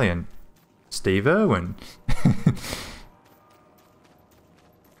 Australian? Steve Irwin? I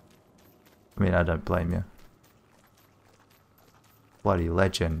mean, I don't blame you. Bloody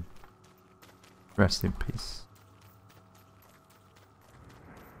legend. Rest in peace.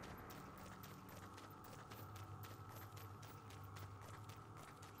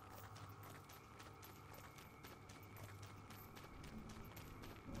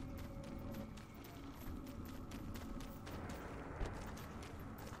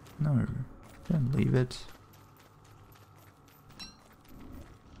 No, don't leave it.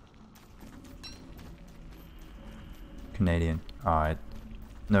 Canadian. Alright.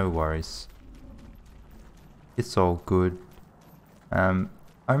 No worries. It's all good. I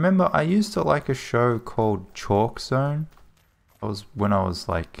remember I used to like a show called Chalk Zone. That was when I was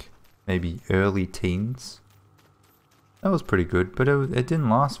like maybe early teens. That was pretty good, but it didn't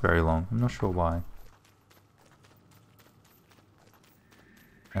last very long. I'm not sure why.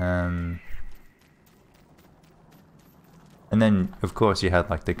 And then of course you had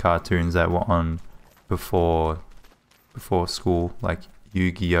like the cartoons that were on before school, like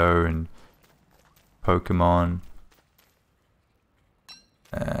Yu-Gi-Oh and Pokemon.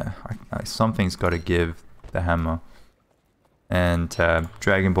 Something's got to give, the hammer. And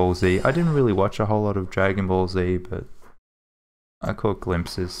Dragon Ball Z. I didn't really watch a whole lot of Dragon Ball Z, but I caught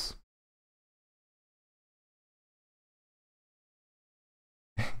glimpses.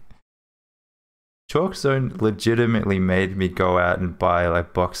 Chalk Zone legitimately made me go out and buy like a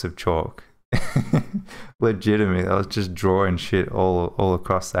box of chalk. Legitimately, I was just drawing shit all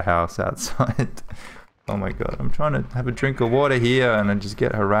across the house outside. Oh my god, I'm trying to have a drink of water here and I just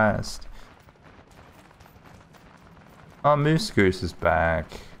get harassed. Oh, Moose Goose is back.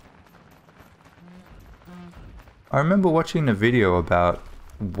 I remember watching a video about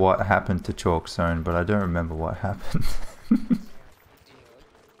what happened to Chalk Zone, but I don't remember what happened.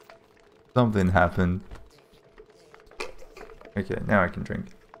 Something happened. Okay, now I can drink.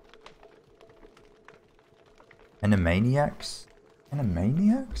 Animaniacs?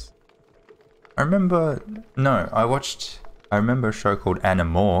 Animaniacs? I remember... No, I remember a show called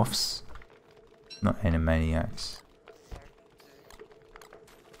Animorphs. Not Animaniacs.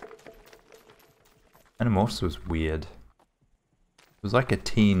 Animorphs was weird. It was like a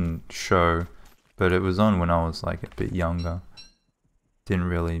teen show, but it was on when I was like a bit younger. Didn't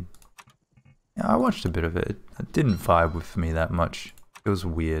really... Yeah, I watched a bit of it. It didn't vibe with me that much. It was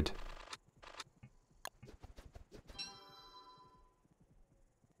weird.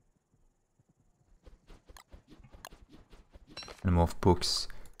 Animorph books.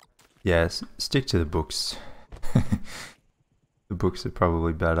 Yes, stick to the books. The books are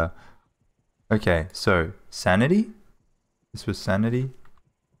probably better. Okay, so Sanity. This was Sanity.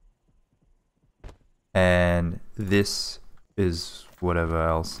 And this is whatever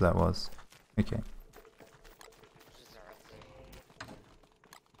else that was. Okay.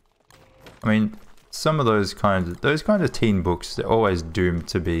 I mean, some of those kinds of teen books, they're always doomed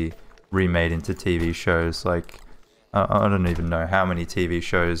to be remade into TV shows. Like, I don't even know how many TV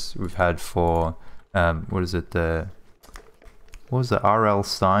shows we've had for, what is it, what was the R.L.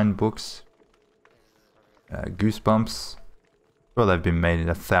 Stein books? Goosebumps. Well, they've been made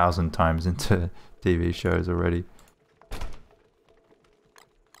 1,000 times into TV shows already.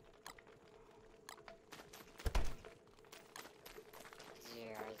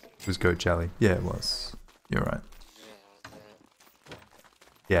 It was Goat Jelly. Yeah, it was. You're right.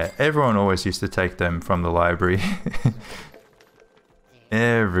 Yeah, everyone always used to take them from the library.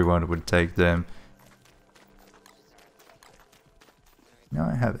 Everyone would take them. Now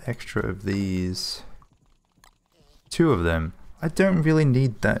I have extra of these. 2 of them. I don't really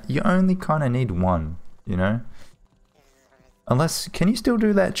need that. You only kind of need 1, you know? Unless, can you still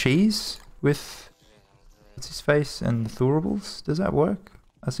do that cheese with what's his face and the Thurables? Does that work?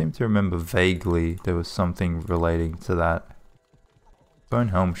 I seem to remember vaguely there was something relating to that. Bone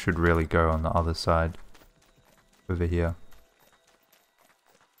Helm should really go on the other side. Over here.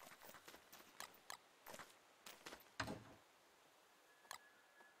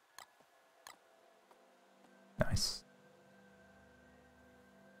 Nice.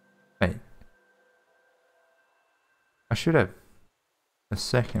 Wait. I should have a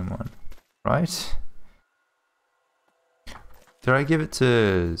second one, right? Did I give it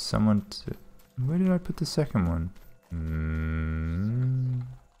to someone to... Where did I put the second one?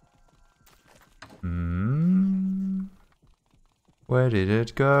 Where did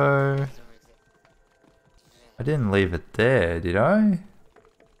it go? I didn't leave it there, did I?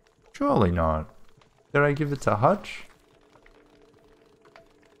 Surely not. Did I give it to Hutch?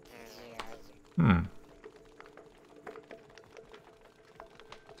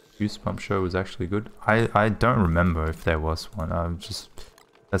 Goosebump show was actually good. I don't remember if there was one. I'm just...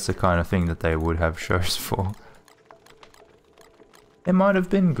 That's the kind of thing that they would have shows for. It might have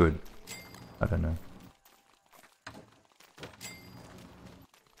been good. I don't know.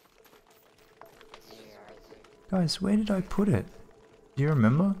 Guys, where did I put it? Do you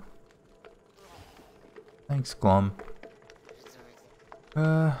remember? Thanks, Glom.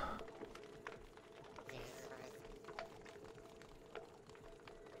 Well,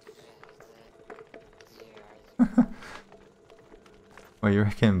 you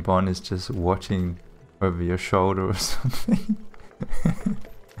reckon Bon is just watching over your shoulder or something?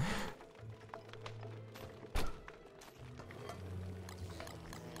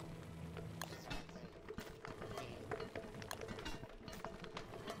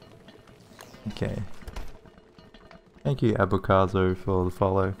 Okay. Thank you, Abukazo, for the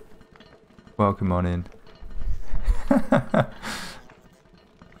follow. Welcome on in.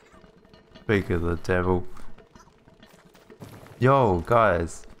 Speak of the devil. Yo,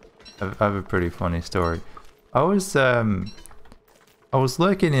 guys, I have a pretty funny story. I was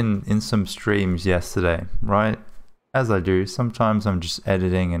lurking in some streams yesterday, right? As I do. Sometimes I'm just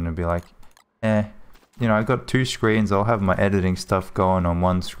editing and it'll be like, you know, I got 2 screens. I'll have my editing stuff going on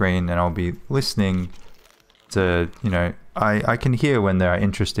one screen and I'll be listening to, you know, I can hear when there are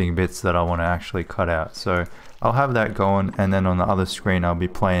interesting bits that I want to actually cut out. So I'll have that going, and then on the other screen I'll be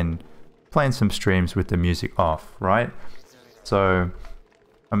playing some streams with the music off, right? So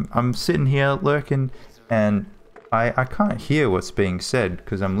I'm sitting here lurking, and I can't hear what's being said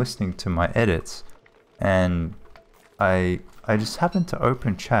because I'm listening to my edits, and I just happen to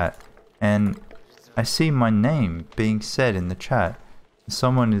open chat and I see my name being said in the chat.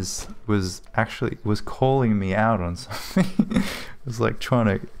 Someone was calling me out on something. It was like trying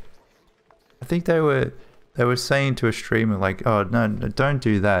to... I think they were saying to a streamer like, oh no, don't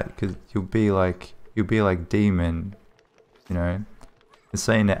do that because you'll be like Demon, you know. They're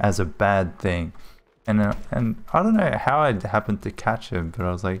saying it as a bad thing, and I don't know how I happened to catch him, but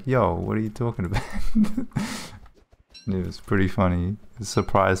I was like, yo, what are you talking about? And it was pretty funny. I was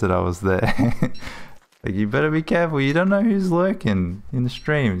surprised that I was there. Like, you better be careful, you don't know who's lurking in the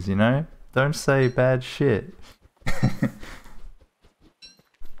streams, you know? Don't say bad shit.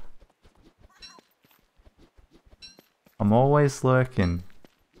 I'm always lurking.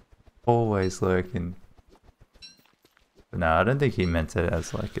 Always lurking. But no, I don't think he meant it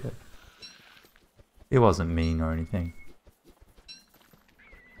as like a... It wasn't mean or anything.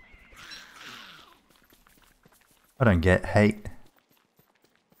 I don't get hate.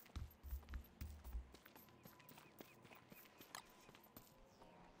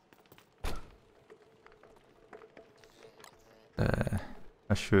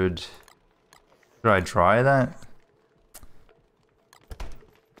 Should I try that?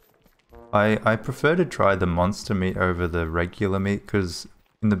 I prefer to try the monster meat over the regular meat because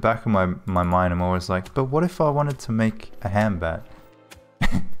in the back of my mind I'm always like, but what if I wanted to make a hambat?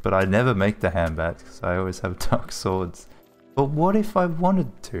 But I never make the hambat because I always have dark swords. But what if I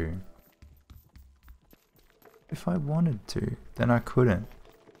wanted to? If I wanted to, then I couldn't.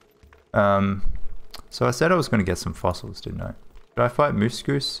 So I said I was going to get some fossils, didn't I? Did I fight Moose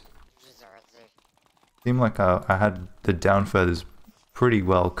Goose? Seemed like I had the down feathers pretty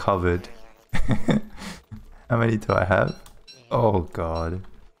well covered. How many do I have? Oh god.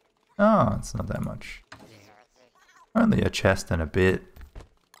 Oh, it's not that much. Only a chest and a bit.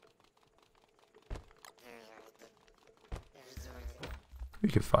 We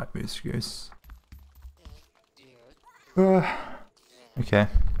could fight Moose Goose. Okay.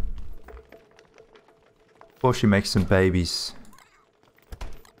 Before she makes some babies.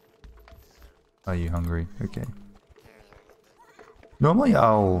 Are you hungry? Okay. Normally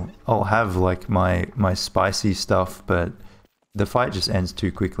I'll have like my spicy stuff, but the fight just ends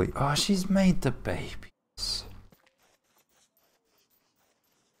too quickly. Oh, she's made the babies.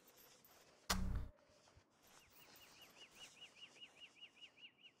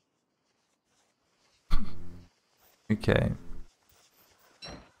 Okay.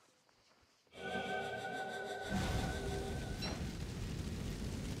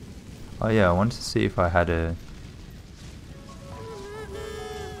 Oh yeah, I wanted to see if I had a...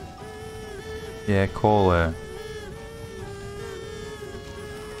 Yeah, call her.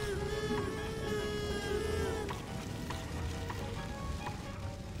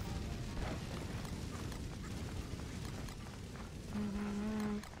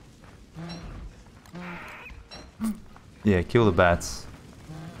 Yeah, kill the bats.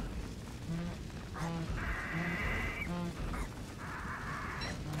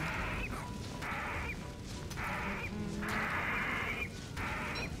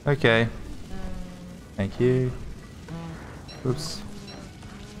 Okay. Thank you. Oops.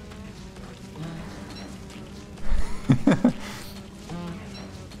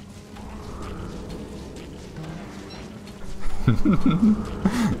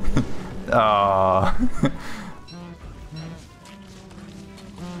 Ah.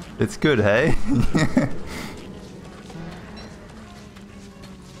 It's good, hey?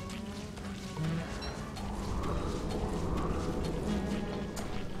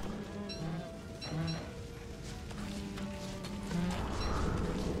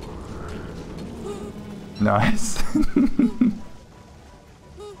 Nice.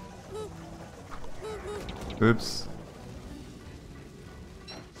 Oops.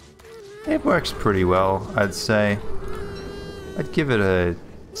 It works pretty well, I'd say. I'd give it a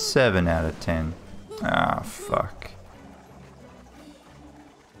 7 out of 10. Ah, fuck.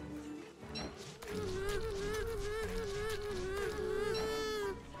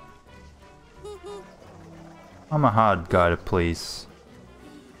 I'm a hard guy to please.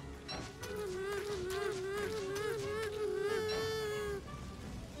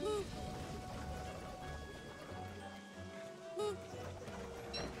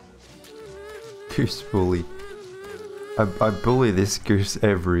 Goose bully. I bully this goose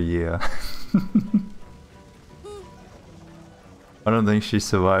every year. I don't think she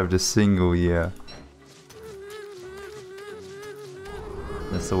survived a single year.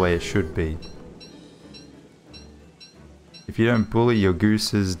 That's the way it should be. If you don't bully your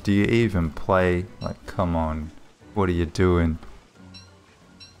gooses, do you even play? Like, come on. What are you doing?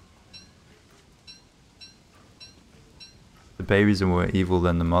 The babies are more evil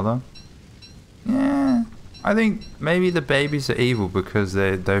than the mother? Yeah, I think maybe the babies are evil because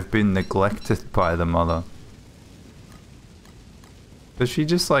they've been neglected by the mother. But she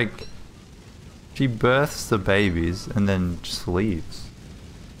just like... She births the babies and then just leaves.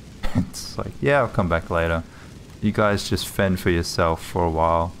 It's like, yeah, I'll come back later. You guys just fend for yourself for a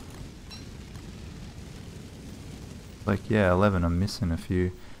while. Like, yeah, 11, I'm missing a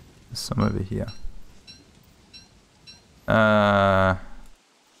few. There's some over here.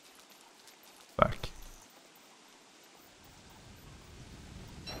 Fuck.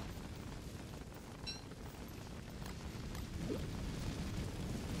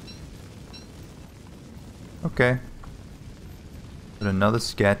 Okay. But another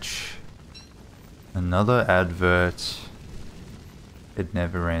sketch. Another advert. It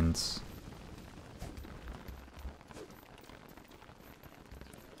never ends.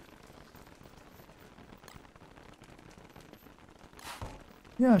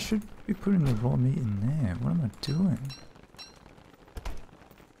 Yeah, I should be putting the raw meat in there. What am I doing?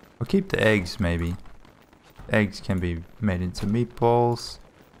 I'll keep the eggs, maybe. Eggs can be made into meatballs.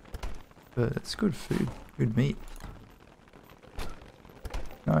 But it's good food. Good meat.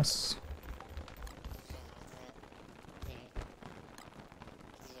 Nice.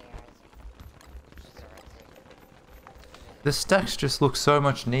 The stacks just look so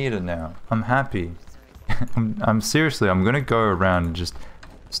much neater now. I'm happy. I'm seriously, I'm gonna go around and just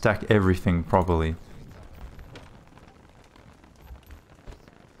stack everything properly.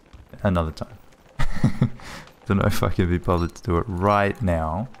 Another time. Don't know if I can be bothered to do it right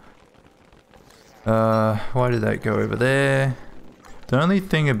now. Why did that go over there? The only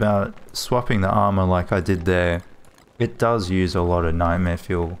thing about swapping the armor like I did there, it does use a lot of nightmare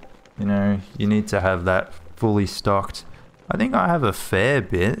fuel. You know, you need to have that fully stocked. I think I have a fair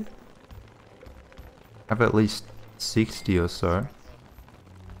bit. I have at least 60 or so.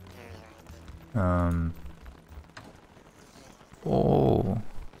 Oh.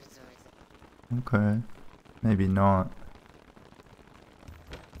 Okay. Maybe not.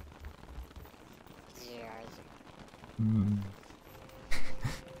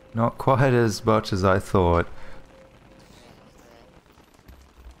 Not quite as much as I thought.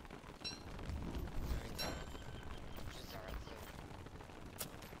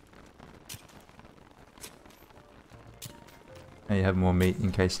 Now you have more meat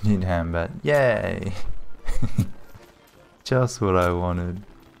in case you need ham, but yay! Just what I wanted.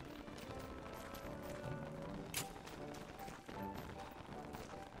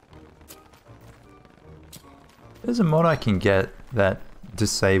 There's a mod I can get that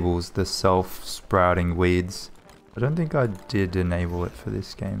disables the self-sprouting weeds. I don't think I did enable it for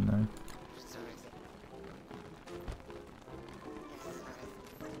this game though.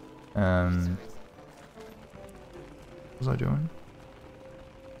 What was I doing?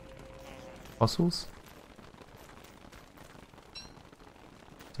 Fossils?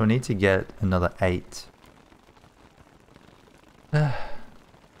 So I need to get another 8. I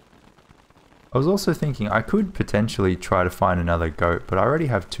was also thinking I could potentially try to find another goat, but I already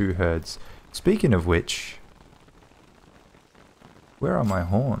have 2 herds. Speaking of which, where are my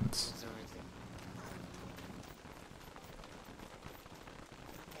horns?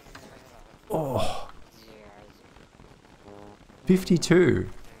 Oh, 52.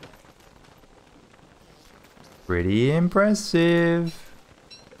 Pretty impressive.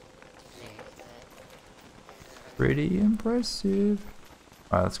 Pretty impressive.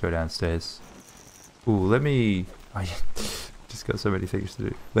 Alright, let's go downstairs. Ooh, let me... I just got so many things to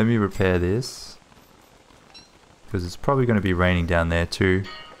do. Let me repair this. Because it's probably going to be raining down there too.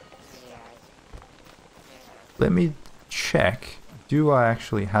 Let me check. Do I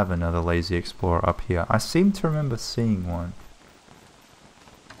actually have another Lazy Explorer up here? I seem to remember seeing one.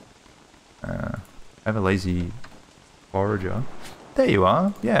 I have a Lazy Forager. There you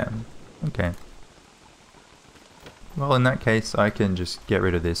are. Yeah. Okay. Well, in that case, I can just get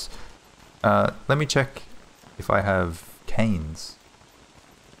rid of this. Let me check if I have canes.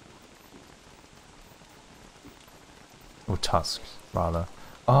 Or tusks, rather.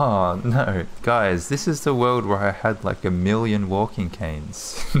 Oh, no. Guys, this is the world where I had like 1,000,000 walking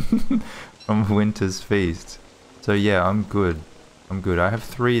canes. From Winter's Feast. So yeah, I'm good. I'm good. I have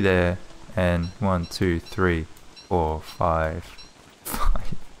 3 there. And 1, 2, 3, 4, 5.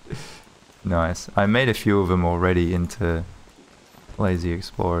 5. Nice. I made a few of them already into Lazy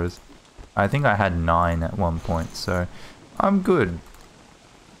Explorers. I think I had 9 at one point, so I'm good.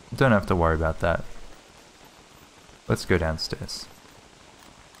 Don't have to worry about that. Let's go downstairs.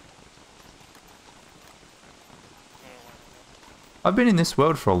 I've been in this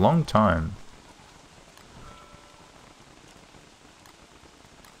world for a long time.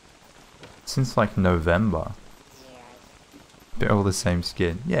 Since like November. They're all the same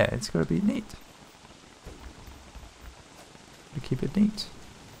skin. Yeah, it's gotta be neat. Gotta keep it neat.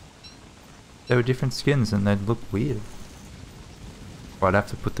 They were different skins and they'd look weird. Or I'd have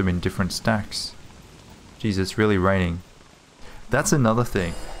to put them in different stacks. Jeez, it's really raining. That's another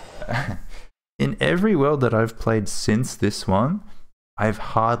thing. In every world that I've played since this one, I've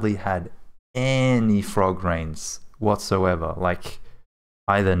hardly had any frog rains whatsoever. Like,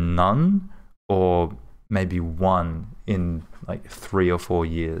 either none or maybe 1 in like 3 or 4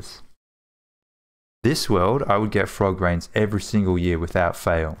 years. This world, I would get frog rains every single year without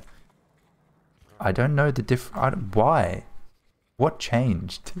fail. I don't know the why? What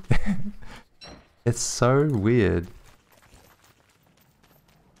changed? It's so weird.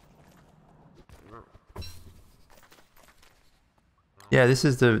 Yeah, this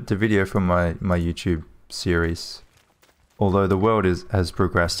is the video from my YouTube series. Although the world has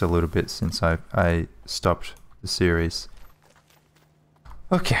progressed a little bit since I stopped the series.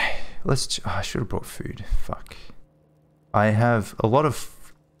 Okay, let's... Oh, I should have brought food. Fuck. I have a lot of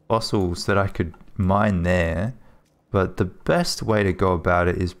fossils that I could mine there, but the best way to go about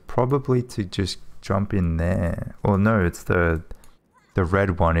it is probably to just jump in there. Or no, it's the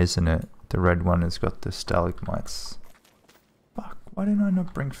red one, isn't it? The red one has got the stalagmites. Fuck, why didn't I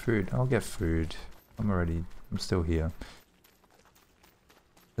not bring food? I'll get food. I'm still here.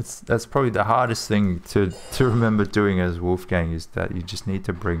 That's probably the hardest thing to remember doing as Wolfgang, is that you just need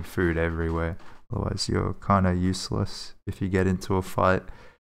to bring food everywhere. Otherwise you're kind of useless if you get into a fight.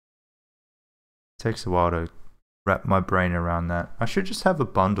 It takes a while to wrap my brain around that. I should just have a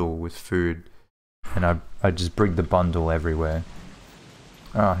bundle with food and I just bring the bundle everywhere.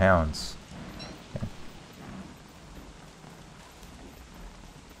 Oh, hounds. Okay.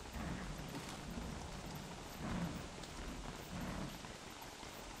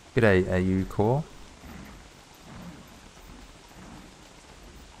 G'day, AU Core.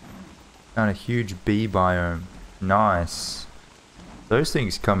 Found a huge bee biome. Nice. Those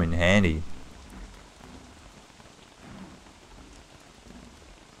things come in handy.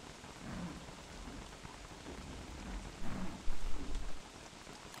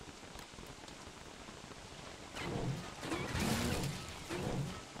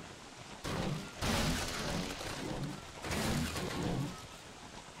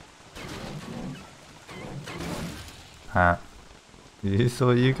 Huh. You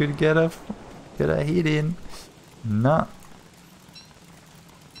thought you could get a hit in? Nah.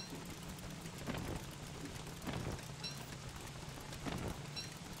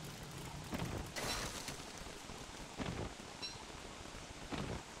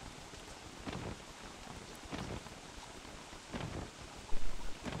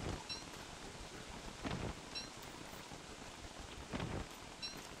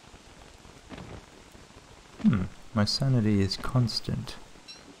 My sanity is constant.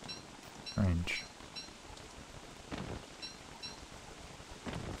 Strange.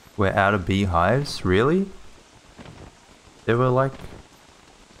 We're out of beehives? Really? There were like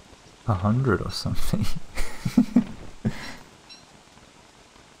 100 or something.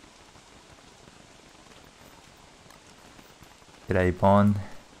 G'day, Bon.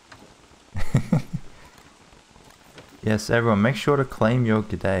 Yes, everyone, make sure to claim your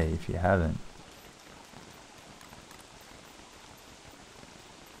g'day if you haven't.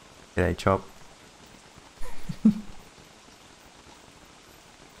 G'day, Chop.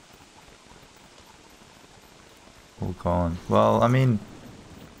 All gone. Well, I mean,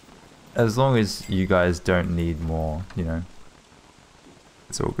 as long as you guys don't need more, you know,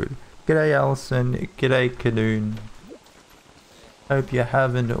 it's all good. G'day, Allison. G'day, Canoon. Hope you're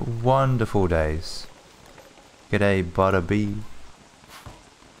having wonderful days. G'day, Butterbee.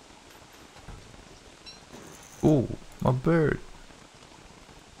 Ooh, my bird.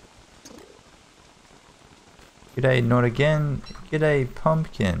 G'day, not again. G'day,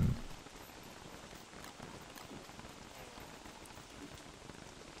 Pumpkin.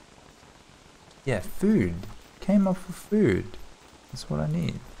 Yeah, food. Came up for food. That's what I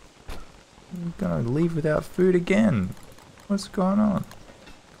need. I'm gonna leave without food again. What's going on?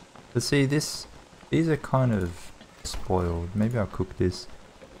 But see, these are kind of spoiled. Maybe I'll cook this.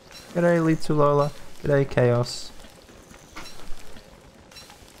 G'day, Little Lola. G'day, Chaos.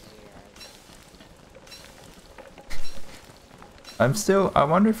 I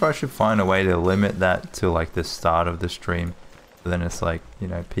wonder if I should find a way to limit that to like the start of the stream. But then it's like, you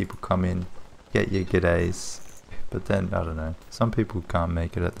know, people come in, get your g'days. But then, I don't know. Some people can't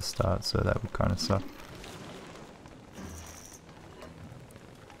make it at the start, so that would kind of suck.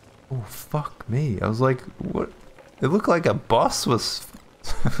 Oh, fuck me. I was like, what? It looked like a boss was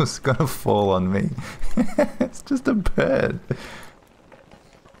gonna fall on me. It's just a bird.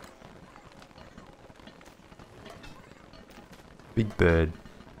 Big bird.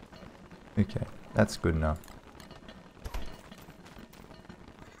 Okay, that's good enough.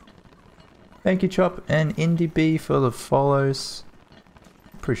 Thank you, Chop and Indie B for the follows.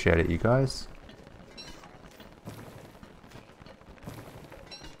 Appreciate it, you guys.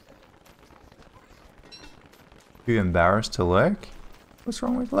 You embarrassed to lurk? What's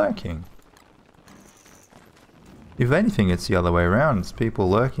wrong with lurking? If anything, it's the other way around. It's people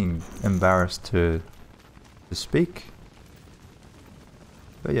lurking, embarrassed to speak.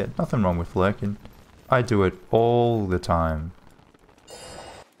 But yeah, nothing wrong with lurking. I do it all the time.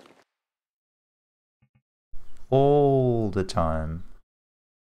 All the time.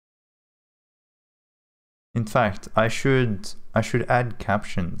 In fact, I should add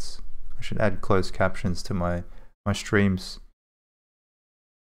captions. I should add closed captions to my streams.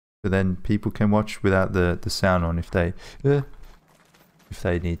 So then people can watch without the sound on if they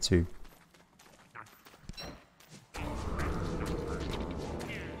need to.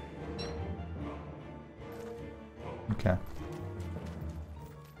 Okay.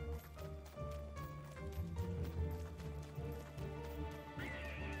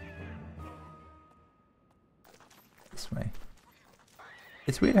 This way.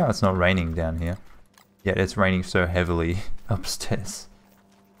 It's weird how it's not raining down here. Yet it's raining so heavily upstairs.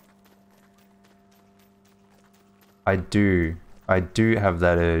 I do have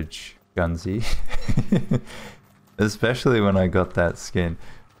that urge, Gunzy. Especially when I got that skin.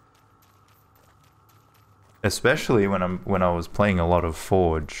 Especially when I was playing a lot of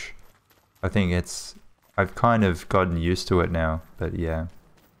Forge. I think I've kind of gotten used to it now, but yeah.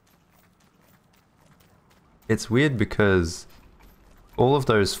 It's weird because all of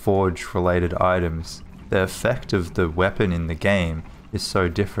those Forge related items, the effect of the weapon in the game is so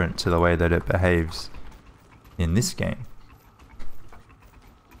different to the way that it behaves in this game.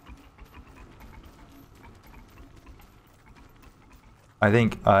 I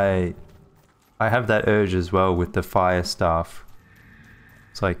think I have that urge as well with the fire staff.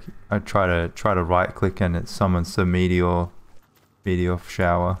 It's like I try to right click and it summons the meteor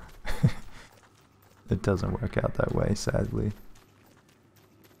shower. It doesn't work out that way, sadly.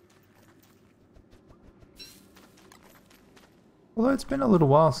 Although it's been a little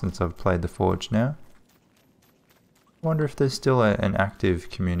while since I've played the Forge now. I wonder if there's still an active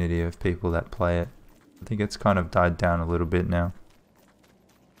community of people that play it. I think it's kind of died down a little bit now.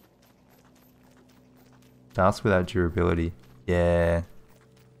 Darts without durability. Yeah,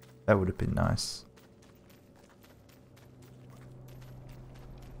 that would have been nice.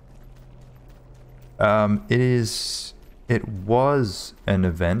 It was an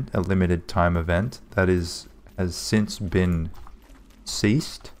event, a limited time event that has since been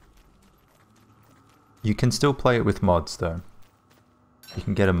ceased. You can still play it with mods though. You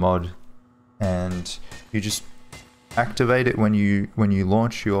can get a mod and you just activate it when you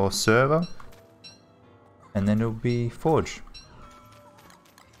launch your server, and then it'll be Forge.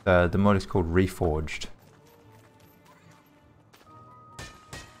 The mod is called Reforged.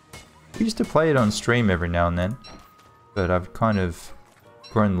 We used to play it on stream every now and then, but I've kind of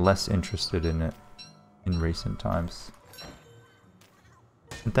grown less interested in it in recent times.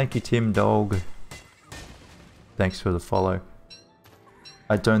 And thank you, Tim Dog. Thanks for the follow.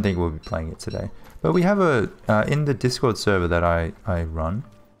 I don't think we'll be playing it today, but we have in the Discord server that I run,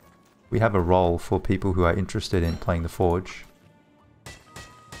 we have a role for people who are interested in playing the Forge.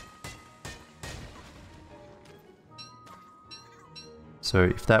 So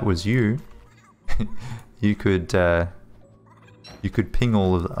if that was you, you could ping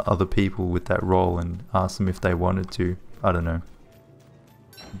all of the other people with that role and ask them if they wanted to. I don't know.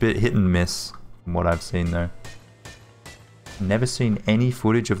 A bit hit and miss from what I've seen though. Never seen any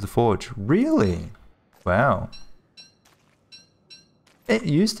footage of the Forge. Really? Wow. It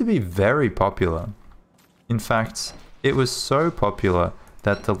used to be very popular. In fact, it was so popular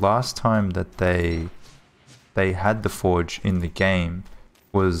that the last time that they had the Forge in the game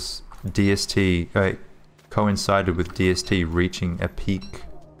was DST, coincided with DST reaching a peak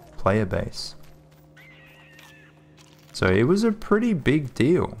player base. So it was a pretty big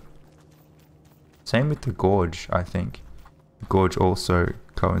deal. Same with the Gorge, I think. The Gorge also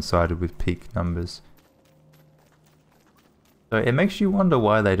coincided with peak numbers. So it makes you wonder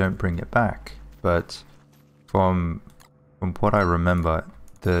why they don't bring it back. But from what I remember,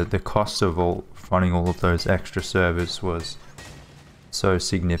 the cost of running all of those extra servers was so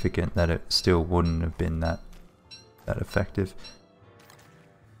significant that it still wouldn't have been that effective.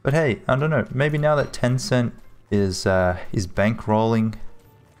 But hey, I don't know, maybe now that Tencent is bankrolling,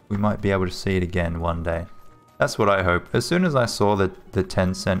 we might be able to see it again one day. That's what I hope. As soon as I saw the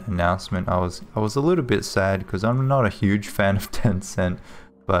Tencent announcement, I was a little bit sad because I'm not a huge fan of Tencent,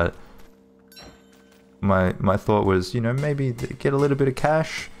 but my thought was, you know, maybe get a little bit of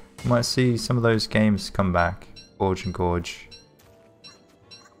cash, might see some of those games come back. Forge and Gorge.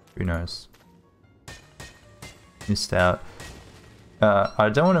 Who knows? Missed out. I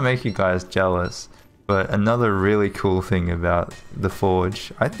don't want to make you guys jealous, but another really cool thing about the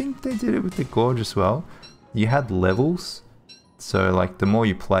Forge, I think they did it with the Gorge as well. You had levels, so like the more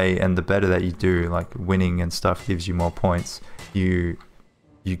you play and the better that you do, like winning and stuff gives you more points. You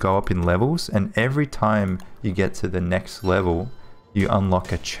go up in levels, and every time you get to the next level, you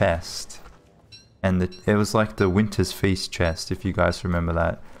unlock a chest. And it was like the Winter's Feast chest, if you guys remember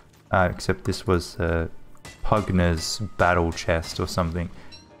that. Except this was Pugner's battle chest or something.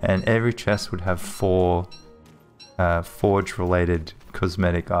 And every chest would have 4 Forge-related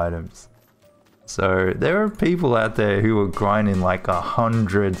cosmetic items. So there are people out there who are grinding like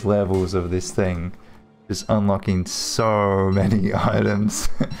 100 levels of this thing, just unlocking so many items.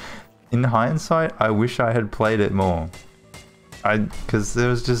 In hindsight, I wish I had played it more. Because there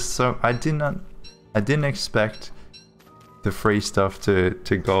was just so I didn't expect the free stuff to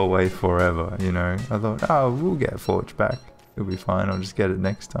go away forever, you know. I thought, oh, we'll get Forge back. It'll be fine, I'll just get it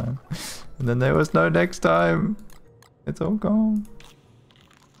next time. And then there was no next time. It's all gone.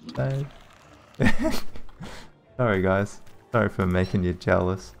 Sad. Sorry guys. Sorry for making you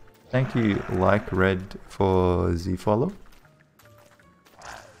jealous. Thank you, Like Red, for the follow.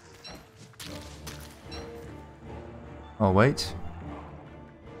 Oh wait.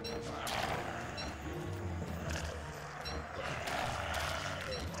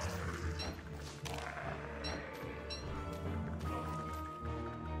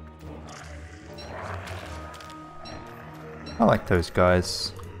 I like those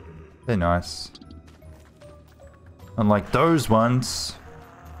guys. They're nice. Unlike those ones,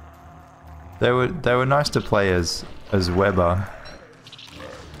 they were nice to play as Weber.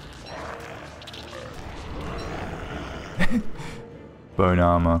 Bone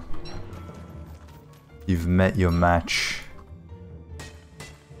armor. You've met your match.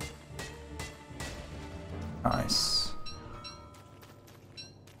 Nice.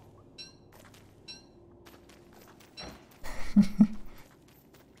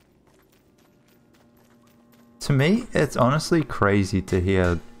 To me, it's honestly crazy to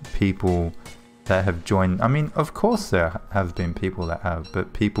hear people that have joined. I mean, of course there have been people that have,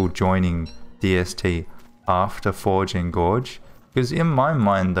 but people joining DST after Forge and Gorge, because in my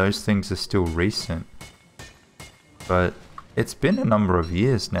mind those things are still recent. But it's been a number of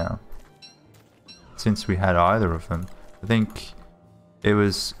years now since we had either of them. I think it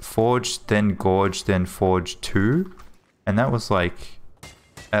was Forge, then Gorge, then Forge 2, and that was like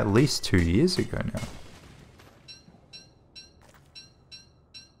at least 2 years ago now.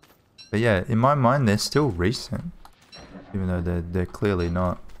 But yeah, in my mind they're still recent, even though they're clearly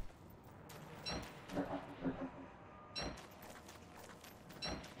not.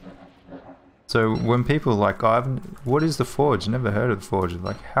 So when people are like, oh, what is the Forge? Never heard of the Forge.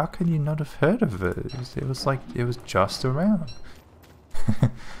 Like, how can you not have heard of it? It was like, it was just around.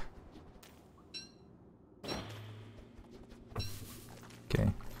 Okay,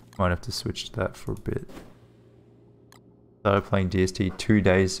 might have to switch to that for a bit. Started playing DST 2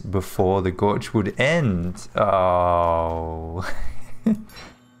 days before the Gorge would end. Oh.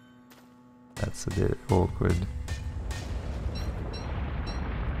 That's a bit awkward.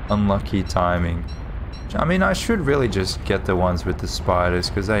 Unlucky timing. I mean, I should really just get the ones with the spiders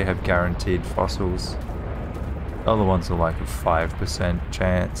because they have guaranteed fossils. The other ones are like a 5%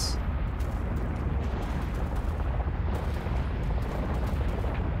 chance.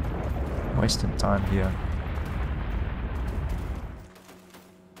 Wasting time here.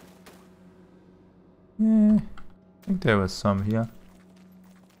 Yeah, I think there was some here.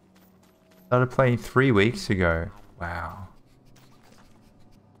 Started playing 3 weeks ago. Wow.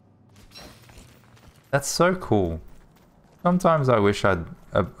 That's so cool. Sometimes I wish I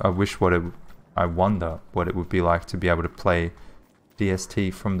wonder what it would be like to be able to play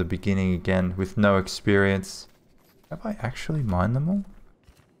DST from the beginning again with no experience. Have I actually mined them all?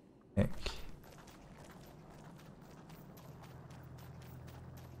 Heck.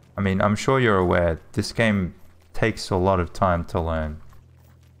 I mean, I'm sure you're aware, this game takes a lot of time to learn.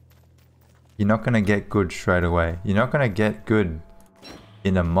 You're not going to get good straight away. You're not going to get good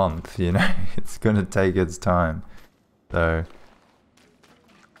in a month, you know? It's going to take its time. So...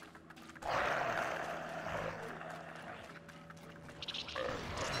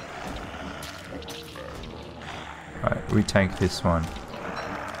 Alright, we tank this one.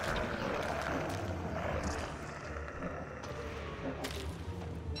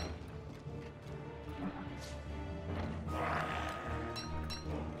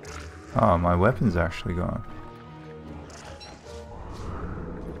 Oh, my weapon's actually gone.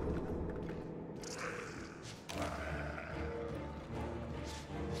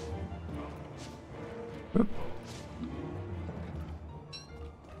 Whoop.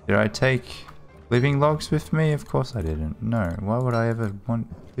 Did I take living logs with me? Of course I didn't. No, why would I ever want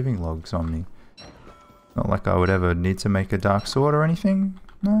living logs on me? Not like I would ever need to make a dark sword or anything.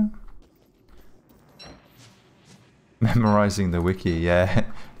 No. Memorizing the wiki, yeah.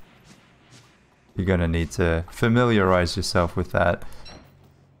 You're gonna need to familiarize yourself with that.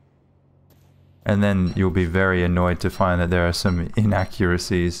 And then you'll be very annoyed to find that there are some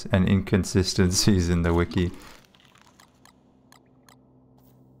inaccuracies and inconsistencies in the wiki.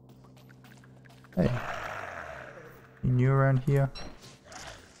 Hey. You new around here?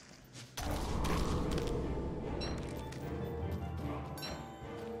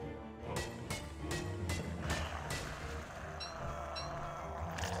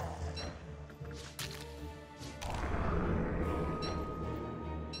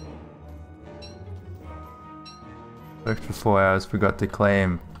 Worked for 4 hours, forgot to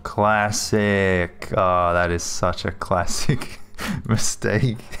claim. Classic! Oh, that is such a classic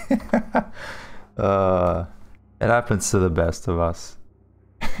mistake. It happens to the best of us.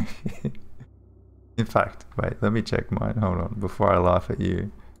 In fact, wait, let me check mine. Hold on, before I laugh at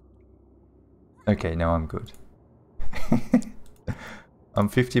you. Okay, now I'm good. I'm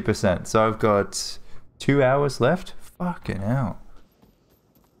 50%, so I've got 2 hours left? Fucking hell.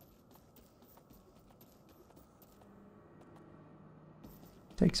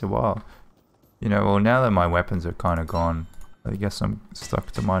 Takes a while. You know, well, now that my weapons are kind of gone, I guess I'm stuck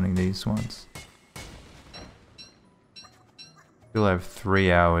to mining these ones. Still have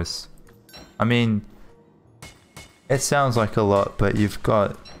 3 hours. I mean, it sounds like a lot, but you've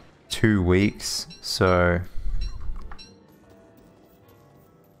got 2 weeks, so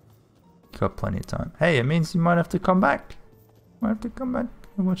got plenty of time. Hey, it means you might have to come back. Might have to come back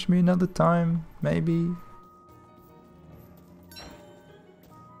and watch me another time, maybe.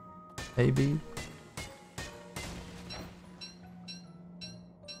 Maybe.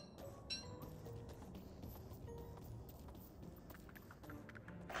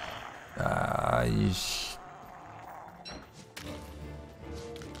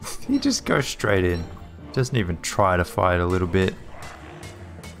 He just goes straight in. Doesn't even try to fight a little bit.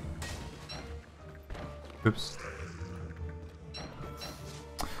 Oops.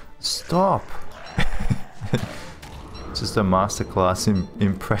 Stop! Just a masterclass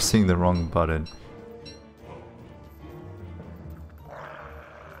in pressing the wrong button.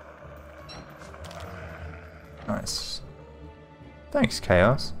 Nice. Thanks,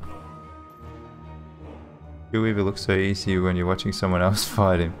 Chaos. Weaver looks so easy when you're watching someone else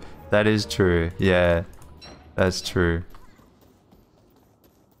fight him. That is true. Yeah, that's true.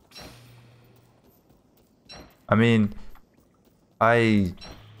 I mean,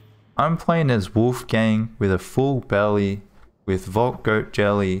 I'm playing as Wolfgang with a full belly, with Vault Goat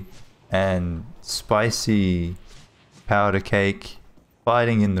Jelly and spicy powder cake,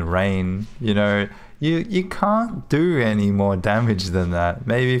 fighting in the rain. You know, you can't do any more damage than that.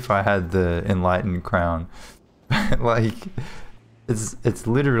 Maybe if I had the Enlightened Crown. Like, it's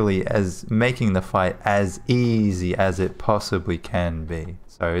literally as making the fight as easy as it possibly can be.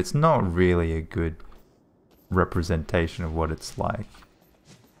 So it's not really a good representation of what it's like.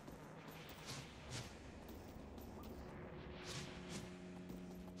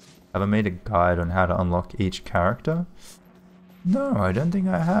 Have I made a guide on how to unlock each character? No, I don't think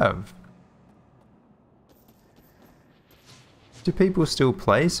I have. Do people still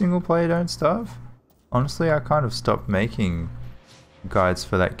play single player don't starve? Honestly, I kind of stopped making guides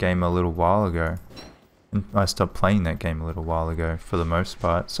for that game a little while ago. And I stopped playing that game a little while ago for the most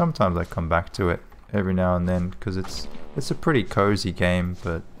part. Sometimes I come back to it every now and then because it's a pretty cozy game,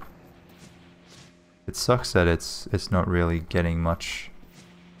 but it sucks that it's not really getting much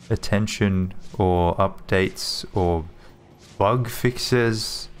attention or updates or bug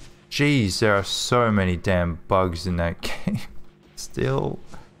fixes. Jeez, there are so many damn bugs in that game. Still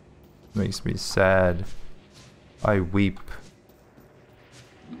makes me sad. I weep.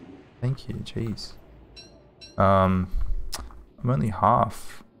 Thank you, jeez. I'm only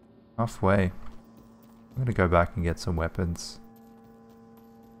halfway. I'm gonna go back and get some weapons.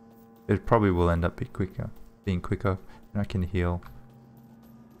 It probably will end up being quicker, and I can heal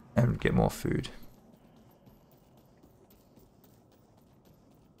and get more food.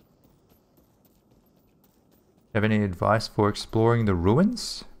 Have any advice for exploring the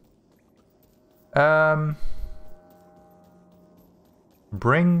ruins?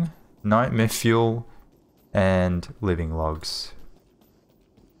 Bring nightmare fuel and living logs.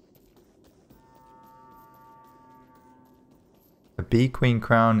 A bee queen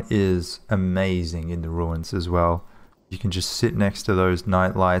crown is amazing in the ruins as well. You can just sit next to those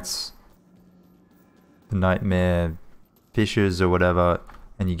night lights, the nightmare fishes or whatever,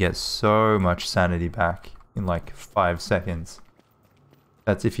 and you get so much sanity back in like 5 seconds.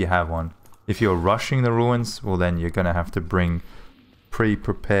 That's if you have one. If you're rushing the ruins, well then you're gonna have to bring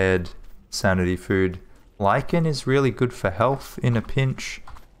pre-prepared sanity food. Lichen is really good for health in a pinch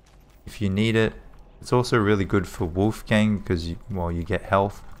if you need it. It's also really good for Wolfgang because you get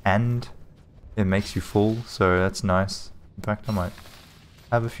health and it makes you full, so that's nice. In fact, I might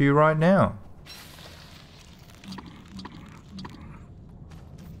have a few right now.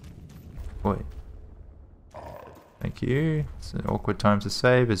 Boy. Thank you. It's an awkward time to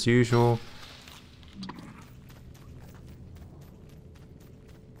save as usual.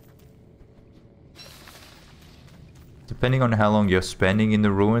 Depending on how long you're spending in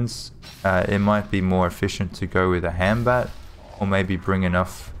the ruins, it might be more efficient to go with a handbat, or maybe bring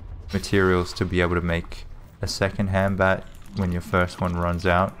enough materials to be able to make a second handbat when your first one runs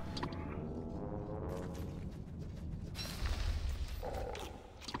out.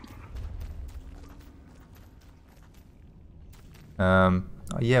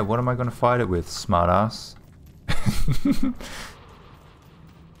 Yeah, what am I gonna fight it with, smartass?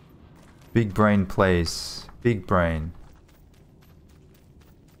 Big brain plays. Big brain.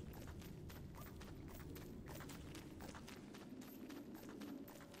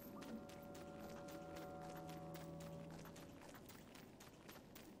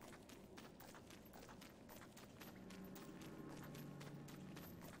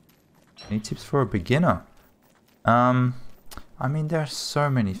 Any tips for a beginner? I mean, there are so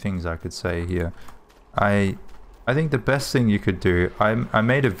many things I could say here. I think the best thing you could do, I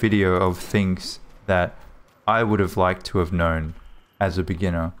made a video of things that I would have liked to have known as a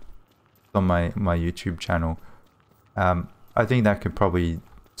beginner on my YouTube channel. I think that could probably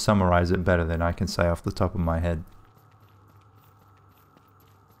summarize it better than I can say off the top of my head.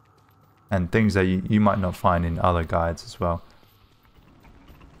 And things that you might not find in other guides as well.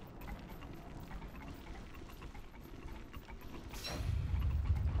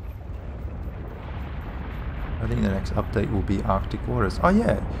 I think the next update will be Arctic waters. Oh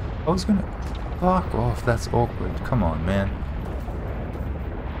yeah, I was gonna... Fuck off, that's awkward. Come on, man.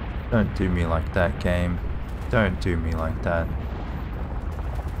 Don't do me like that, game. Don't do me like that.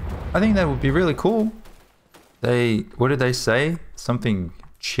 I think that would be really cool. What did they say? Something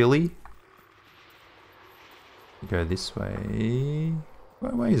chilly? Go this way.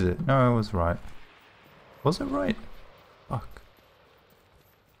 What way is it? No, I was right. Was it right? Fuck.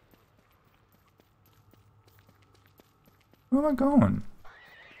 Where am I going?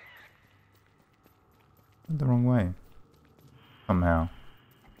 Went the wrong way. Somehow.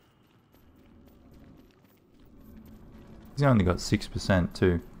 He's only got 6%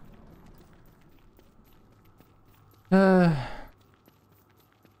 too.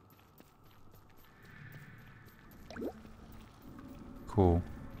 Cool.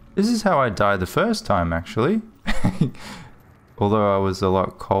 This is how I died the first time, actually. Although I was a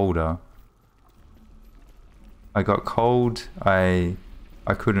lot colder. I got cold, I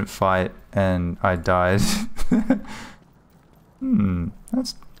couldn't fight, and I died.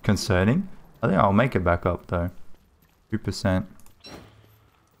 That's concerning. I think I'll make it back up though. 2%.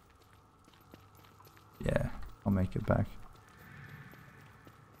 Yeah, I'll make it back.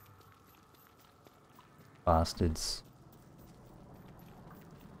 Bastards.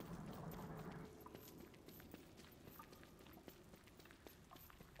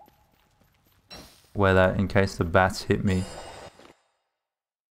 Wear that in case the bats hit me.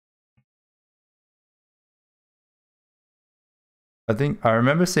 I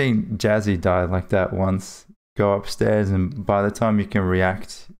remember seeing Jazzy die like that once. Go upstairs, and by the time you can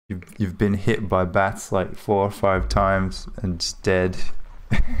react, you've been hit by bats like 4 or 5 times and just dead.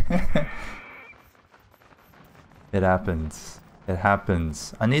 It happens. It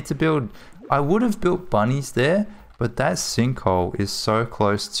happens. I need to build... I would have built bunnies there, but that sinkhole is so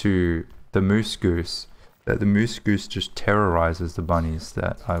close to the moose goose that the moose goose just terrorizes the bunnies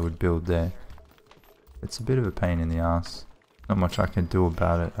that I would build there. It's a bit of a pain in the ass. Not much I can do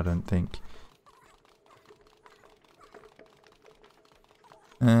about it, I don't think.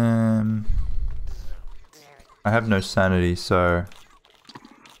 I have no sanity, so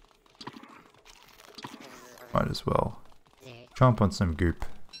might as well chomp on some goop.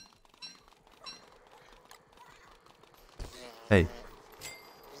 Hey.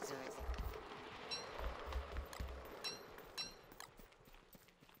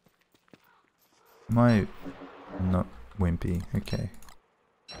 Am I not wimpy? Okay.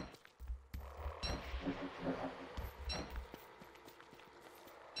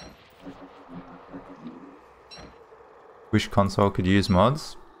 Wish console could use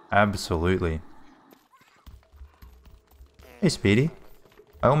mods? Absolutely. Hey Speedy.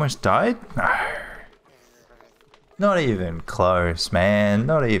 I almost died? No. Not even close, man.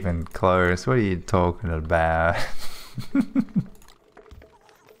 Not even close. What are you talking about?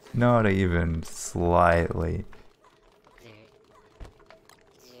 Not even slightly.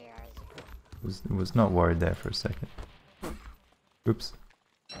 Was not worried there for a second. Oops.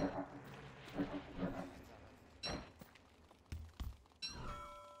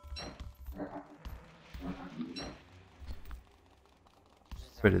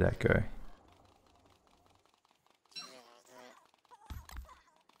 Where did that go?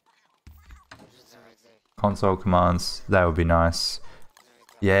 Console commands, that would be nice.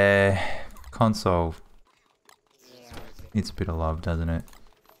 Yeah, console needs a bit of love, doesn't it?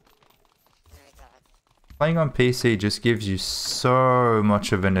 Playing on PC just gives you so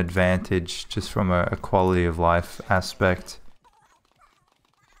much of an advantage just from a quality of life aspect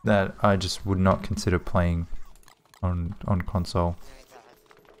that I just would not consider playing on console.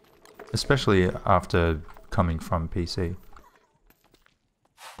 Especially after coming from PC.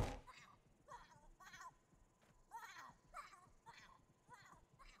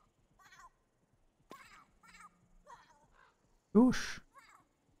 Goosh.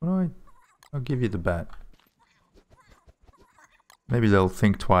 I'll give you the bat. Maybe they'll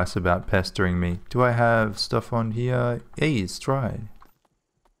think twice about pestering me. Do I have stuff on here? Hey, it's dried.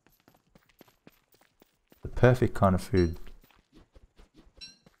 The perfect kind of food.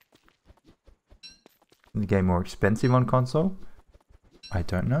 The game more expensive on console? I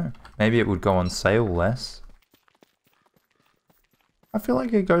don't know. Maybe it would go on sale less. I feel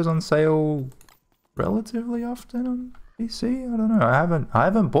like it goes on sale relatively often on PC. I don't know. I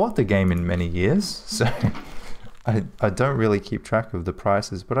haven't bought the game in many years, so I don't really keep track of the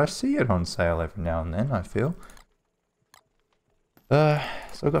prices, but I see it on sale every now and then, I feel. So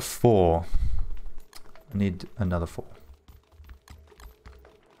I've got 4. I need another 4.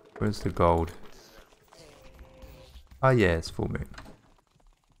 Where's the gold? Oh yeah, it's full moon.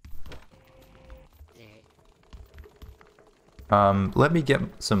 Let me get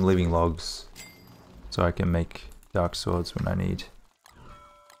some living logs so I can make dark swords when I need.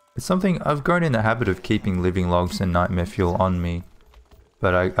 It's something I've grown in the habit of keeping living logs and nightmare fuel on me,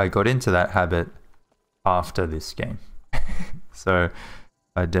 but I got into that habit after this game. So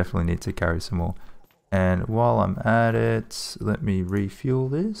I definitely need to carry some more. And while I'm at it, let me refuel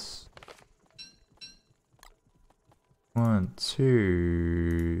this. 1,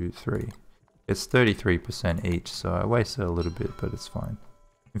 2, 3. It's 33% each, so I wasted a little bit, but it's fine.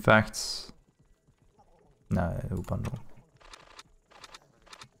 In fact, no, it'll bundle.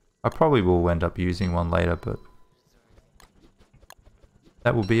 I probably will end up using one later, but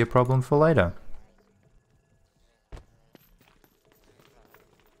that will be a problem for later.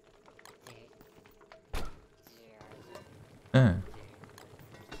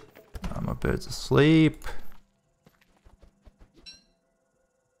 My bird's asleep.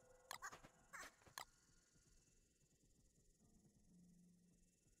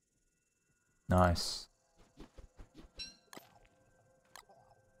 Nice.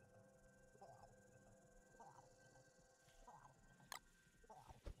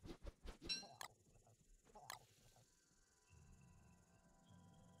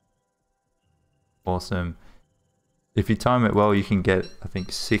 Awesome. If you time it well, you can get, I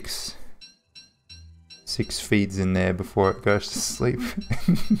think, 6 feeds in there before it goes to sleep.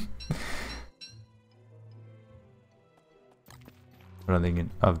 I don't think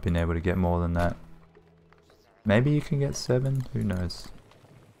I've been able to get more than that. Maybe you can get 7, who knows.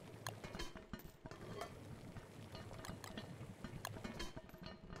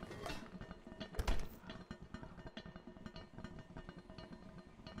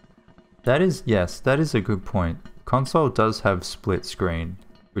 That is, yes, that is a good point. Console does have split screen,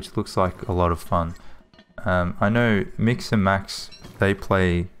 which looks like a lot of fun. I know Mix and Max, they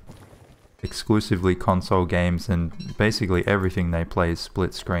play exclusively console games, and basically everything they play is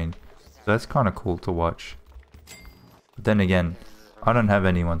split screen. So that's kind of cool to watch. But then again, I don't have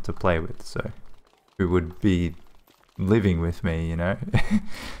anyone to play with, so who would be living with me, you know?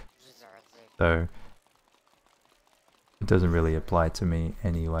 So it doesn't really apply to me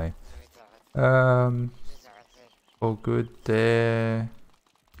anyway. All good there.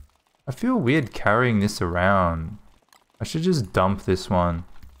 I feel weird carrying this around. I should just dump this one.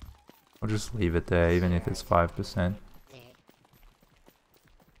 I'll just leave it there, even if it's 5%.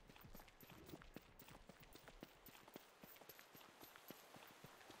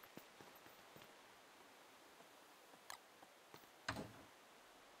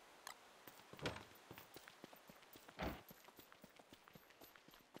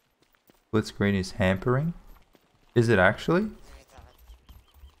 Split screen is hampering? Is it actually?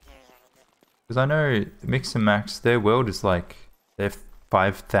 Because I know Mix and Max, their world is like, they're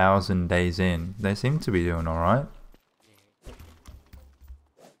 5,000 days in. They seem to be doing alright.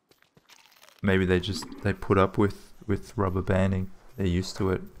 Maybe they put up with rubber banding. They're used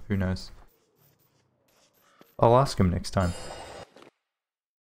to it. Who knows? I'll ask them next time.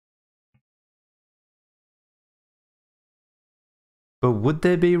 But would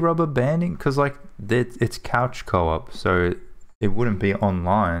there be rubber banding? Because like it's couch co-op, so it wouldn't be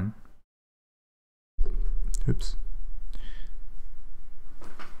online. Oops.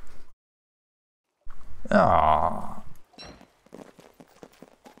 Ah.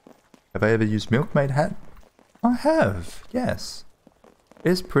 Have I ever used Milkmaid Hat? I have, yes.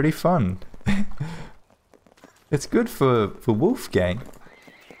 It's pretty fun. It's good for Wolfgang.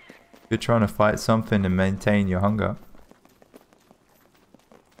 You're trying to fight something and maintain your hunger.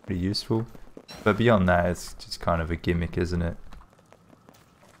 Pretty useful. But beyond that, it's just kind of a gimmick, isn't it?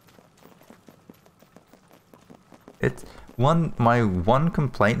 My one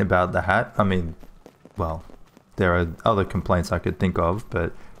complaint about the hat, I mean, well, there are other complaints I could think of,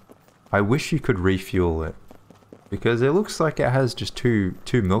 but I wish you could refuel it. Because it looks like it has just two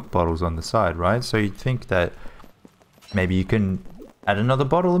milk bottles on the side, right? So you'd think that maybe you can add another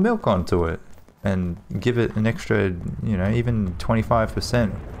bottle of milk onto it and give it an extra, you know, even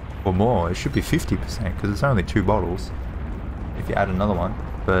 25% or more. It should be 50% because it's only 2 bottles if you add another one.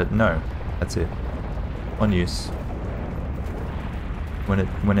 But no, that's it. One use.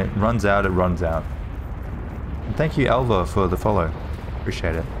 When it runs out, it runs out. And thank you, Elva, for the follow.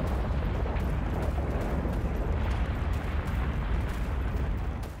 Appreciate it.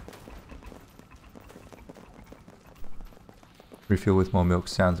 Refill with more milk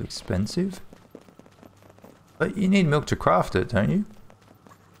sounds expensive. But you need milk to craft it, don't you?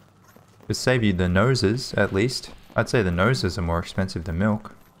 To save you the noses, at least. I'd say the noses are more expensive than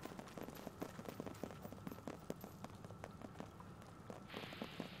milk.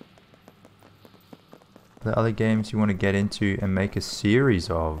 The other games you want to get into and make a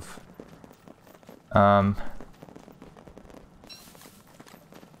series of.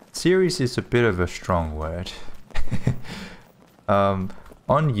 Series is a bit of a strong word. On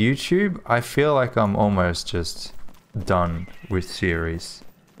YouTube, I feel like I'm almost just done with series.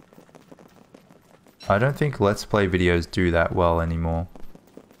 I don't think Let's Play videos do that well anymore.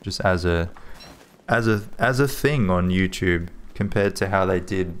 Just as a thing on YouTube compared to how they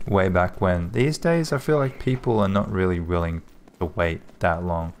did way back when. These days, I feel like people are not really willing to wait that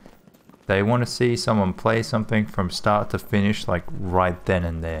long. They want to see someone play something from start to finish, like right then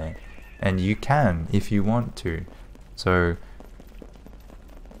and there. And you can if you want to. So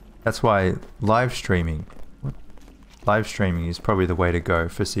that's why live streaming is probably the way to go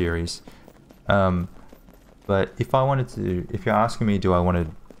for series. But if you're asking me, do I want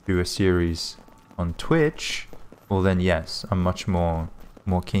to do a series on Twitch? Well then yes, I'm much more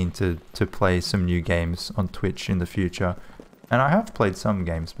keen to play some new games on Twitch in the future. And I have played some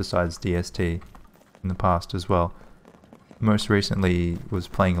games besides DST in the past as well. Most recently was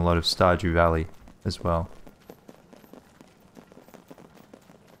playing a lot of Stardew Valley as well.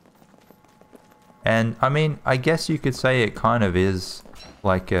 And I mean, I guess you could say it kind of is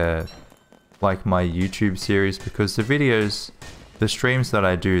like my YouTube series, because the videos, the streams that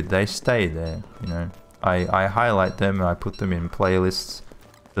I do, they stay there, you know. I highlight them and I put them in playlists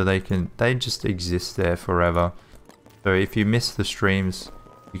so they just exist there forever. So if you miss the streams,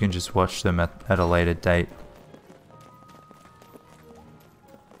 you can just watch them at a later date.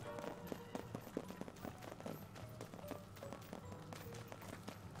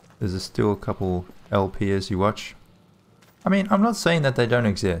 There's still a couple LPs you watch. I mean, I'm not saying that they don't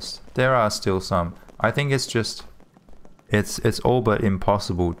exist. There are still some. I think it's just, it's all but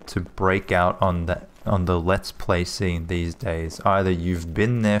impossible to break out on the Let's Play scene these days. Either you've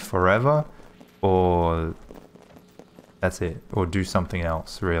been there forever, or that's it, or do something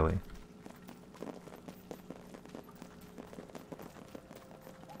else, really.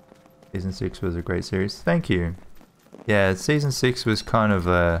 Season 6 was a great series. Thank you. Yeah, Season 6 was kind of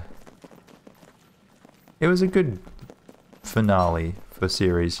it was a good finale for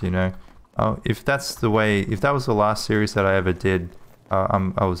series, you know. If that was the last series that I ever did,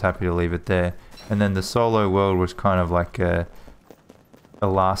 I was happy to leave it there. And then the solo world was kind of like a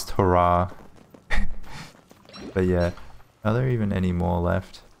last hurrah. But yeah, are there even any more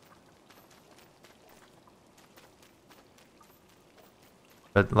left?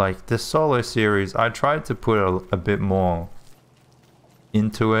 But like the solo series, I tried to put a bit more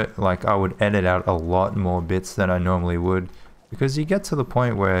into it. Like I would edit out a lot more bits than I normally would, because you get to the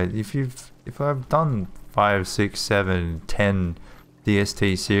point where if I've done 5, 6, 7, 10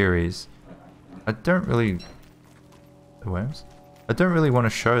 DST series, I don't really want to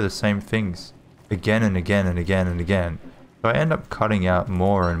show the same things again and again and again and again. So I end up cutting out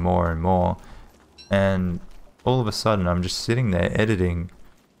more and more and more, and all of a sudden I'm just sitting there editing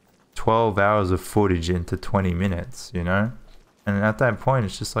 12 hours of footage into 20 minutes, you know? And at that point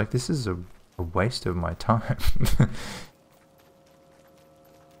it's just like, this is a waste of my time.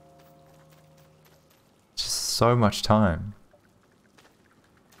 Just so much time.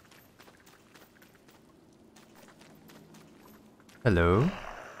 Hello?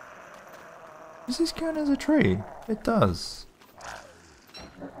 Does this count as a tree? It does.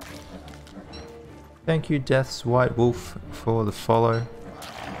 Thank you, Death's White Wolf, for the follow.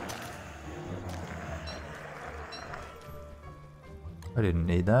 I didn't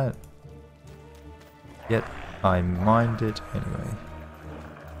need that. Yet I mined it anyway.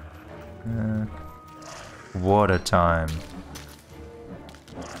 Water time.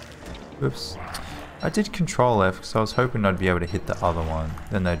 Oops. I did Control F because I was hoping I'd be able to hit the other one.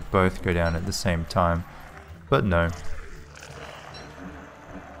 Then they'd both go down at the same time. But no.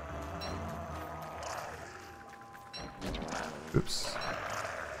 Oops.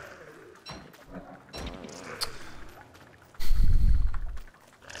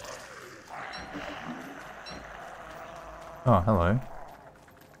 Oh, hello.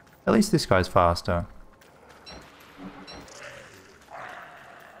 At least this guy's faster.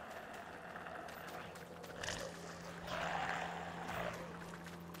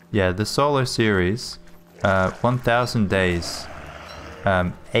 Yeah, the solo series, 1000 days,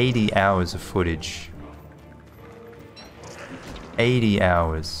 80 hours of footage. 80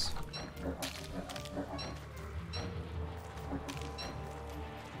 hours.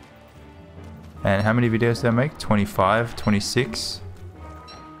 And how many videos did I make? 25, 26?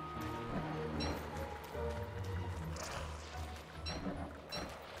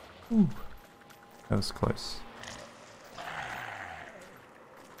 Ooh, that was close.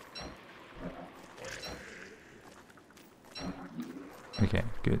 Okay,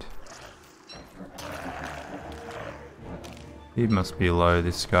 good. He must be low,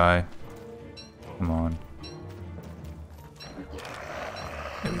 this guy. Come on.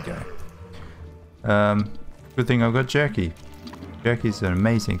 There we go. Good thing I've got jerky. Jerky's an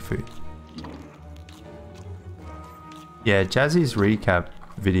amazing food. Yeah, Jazzy's recap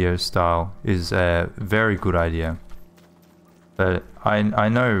video style is a very good idea. But I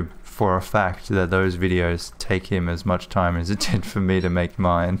know for a fact that those videos take him as much time as it did for me to make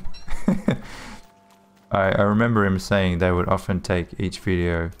mine. I remember him saying they would often take each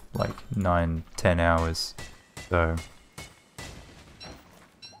video like 9-10 hours. So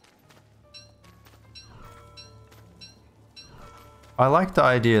I like the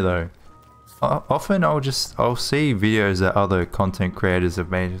idea though. Often I'll see videos that other content creators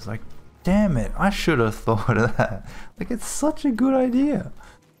have made. It's like, damn it, I should have thought of that. Like, it's such a good idea.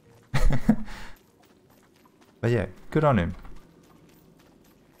 But yeah, good on him.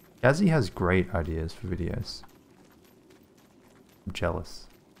 Jazzy has great ideas for videos. I'm jealous.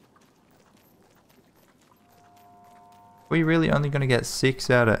 We really only gonna get 6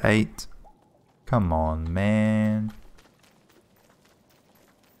 out of 8? Come on, man.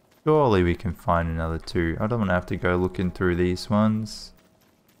 Surely we can find another 2. I don't want to have to go looking through these ones.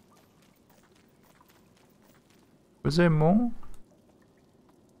 Was there more?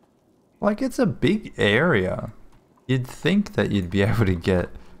 Like, it's a big area. You'd think that you'd be able to get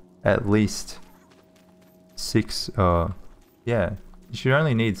at least 6, yeah. You should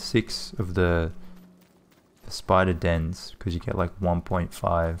only need 6 of the spider dens, because you get like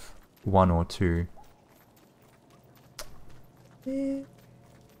 1.5, 1 or 2. Yeah.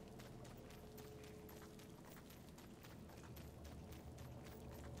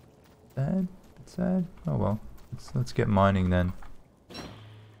 Sad? It's sad? Oh well. Let's get mining then.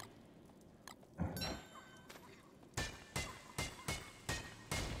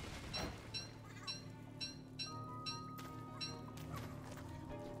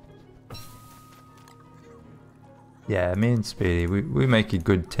 Yeah, me and Speedy, we make a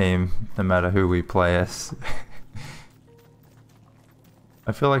good team no matter who we play as.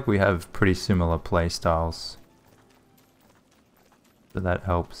 I feel like we have pretty similar play styles. So that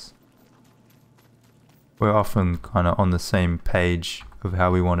helps. We're often kind of on the same page of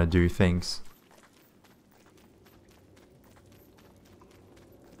how we want to do things.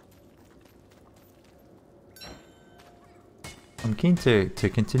 I'm keen to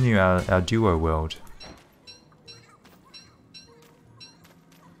continue our duo world.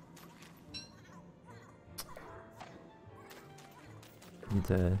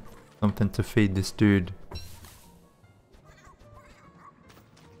 Need something to feed this dude.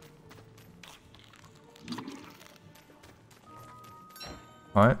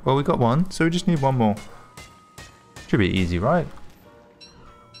 Alright, well we got one, so we just need one more. Should be easy, right?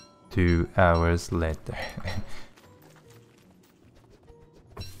 2 hours later.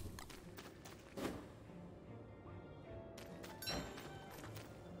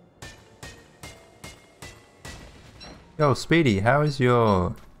 Yo, Speedy, how is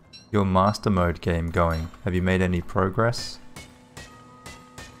your master mode game going? Have you made any progress?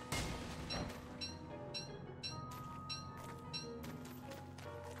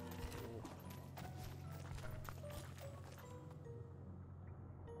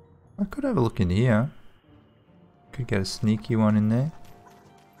 I could have a look in here. Could get a sneaky one in there.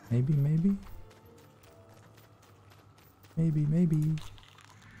 Maybe, maybe. Maybe, maybe.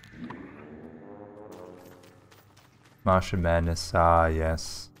 Martian Madness, ah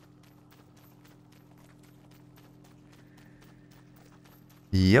yes.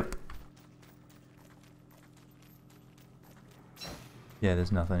 Yep. Yeah,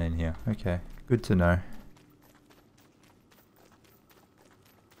 there's nothing in here. Okay, good to know.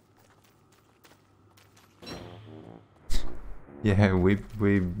 Yeah, we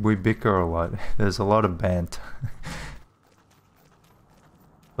bicker a lot. There's a lot of banter.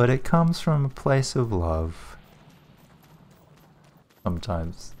 But it comes from a place of love.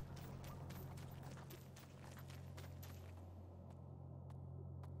 Sometimes.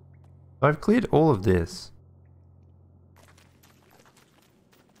 I've cleared all of this.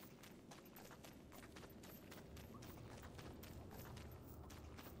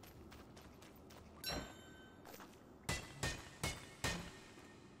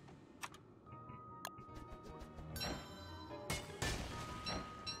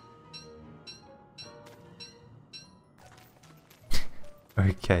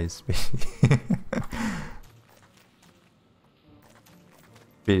 Okay, Speedy.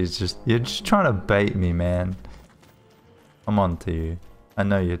 You're just trying to bait me, man. I'm on to you. I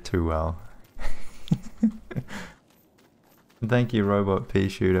know you too well. Thank you, Robot P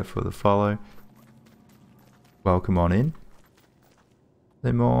Shooter, for the follow. Welcome on in.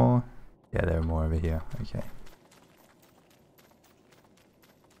 There more? Yeah, there are more over here. Okay.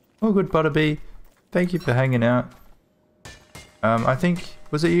 Oh, good, Butterbee. Thank you for hanging out. I think,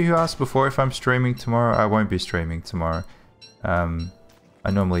 was it you who asked before if I'm streaming tomorrow? I won't be streaming tomorrow.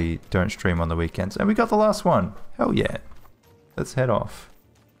 I normally don't stream on the weekends. And we got the last one. Hell yeah. Let's head off.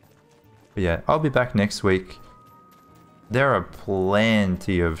 But yeah, I'll be back next week. There are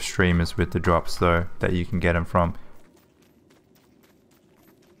plenty of streamers with the drops though that you can get them from.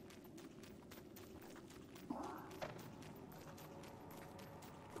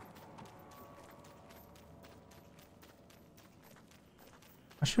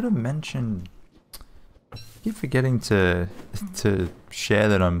 I should have mentioned. I keep forgetting to share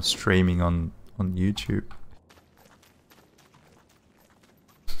that I'm streaming on YouTube.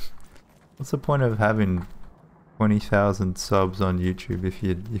 What's the point of having 20,000 subs on YouTube if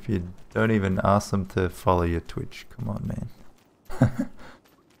you don't even ask them to follow your Twitch? Come on, man.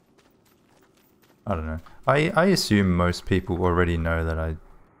 I don't know. I assume most people already know that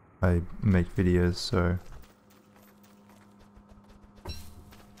I make videos, so.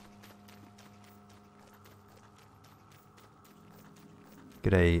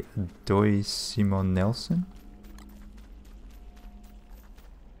 G'day, Doi Simon Nelson.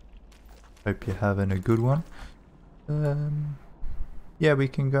 Hope you're having a good one. Yeah, we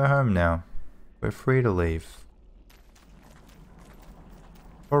can go home now. We're free to leave.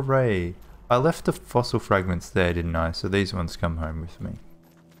 Hooray! I left the fossil fragments there, didn't I? So these ones come home with me.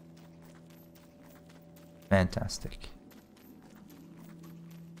 Fantastic.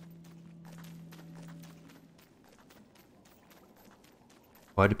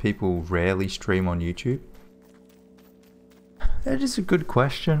 Why do people rarely stream on YouTube? That is a good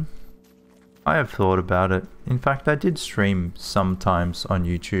question. I have thought about it. In fact, I did stream sometimes on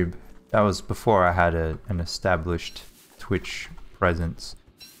YouTube. That was before I had an established Twitch presence.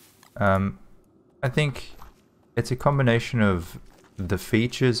 I think it's a combination of the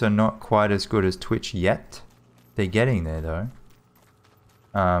features are not quite as good as Twitch yet. They're getting there though.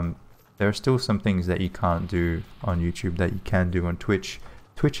 There are still some things that you can't do on YouTube that you can do on Twitch.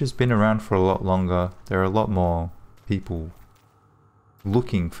 Twitch has been around for a lot longer. There are a lot more people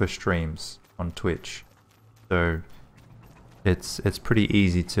looking for streams on Twitch. So it's pretty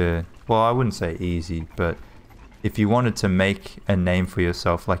easy to, well, I wouldn't say easy, but if you wanted to make a name for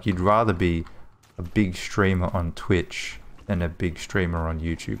yourself, like you'd rather be a big streamer on Twitch than a big streamer on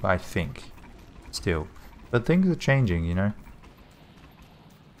YouTube, I think, still. But things are changing, you know?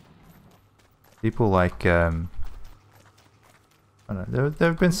 People like, I don't know, there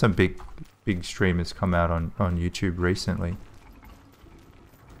have been some big streamers come out on YouTube recently.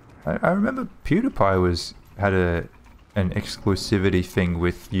 I remember PewDiePie had an exclusivity thing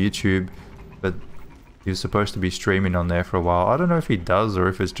with YouTube, but he was supposed to be streaming on there for a while. I don't know if he does or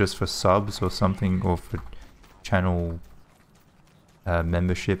if it's just for subs or something, or for channel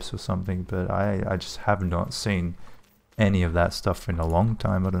memberships or something, but I just have not seen any of that stuff in a long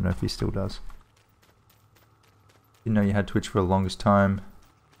time. I don't know if he still does. Didn't know you had Twitch for the longest time.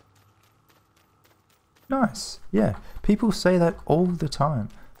 Nice. Yeah, people say that all the time.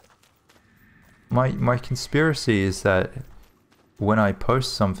 My conspiracy is that when I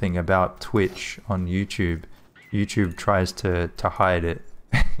post something about Twitch on YouTube, YouTube tries to hide it.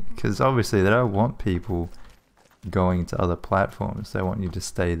 Because obviously they don't want people going to other platforms. They want you to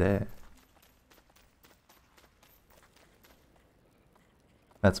stay there.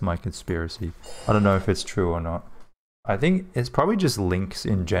 That's my conspiracy. I don't know if it's true or not. I think it's probably just links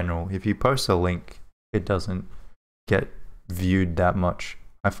in general. If you post a link, it doesn't get viewed that much.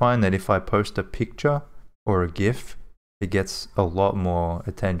 I find that if I post a picture or a GIF, it gets a lot more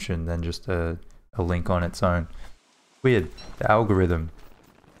attention than just a link on its own. Weird. The algorithm.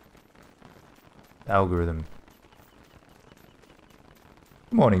 The algorithm.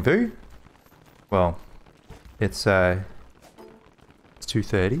 Good morning, Vu. Well, it's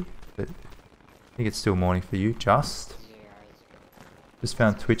 2:30, but I think it's still morning for you. Just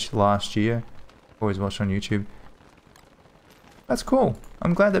found Twitch last year. Always watched on YouTube. That's cool.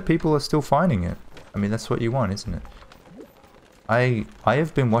 I'm glad that people are still finding it. I mean, that's what you want, isn't it? I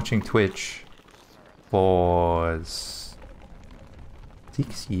have been watching Twitch for 6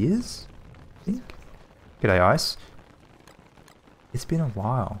 years, I think. G'day, Ice. It's been a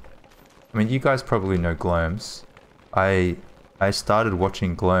while. I mean, you guys probably know Glomes. I I started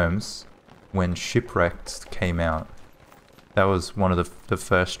watching Glurms when Shipwrecked came out. That was one of the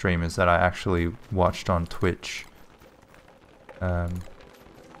first streamers that I actually watched on Twitch. Long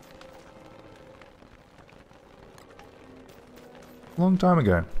time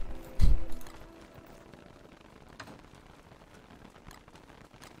ago.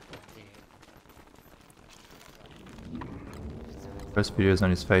 First videos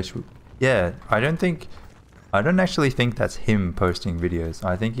on his face. Yeah, I don't actually think that's him posting videos.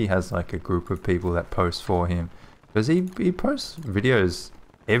 I think he has like a group of people that post for him. Because he posts videos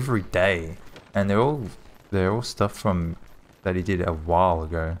every day. And they're all stuff from that he did a while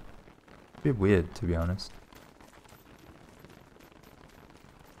ago. A bit weird, to be honest.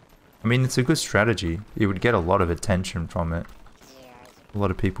 I mean, it's a good strategy. You would get a lot of attention from it. A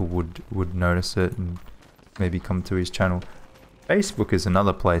lot of people would notice it and maybe come to his channel. Facebook is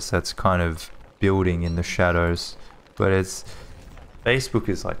another place that's kind of building in the shadows, but Facebook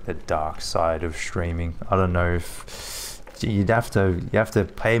is like the dark side of streaming. I don't know if you have to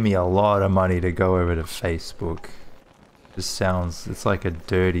pay me a lot of money to go over to Facebook. It's like a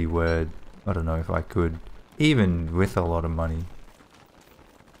dirty word. I don't know if I could, even with a lot of money.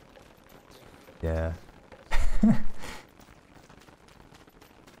 Yeah.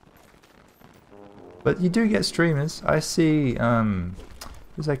 But you do get streamers. I see,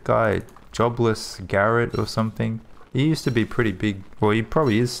 who's that guy? Jobless Garrett or something. He used to be pretty big. Well, he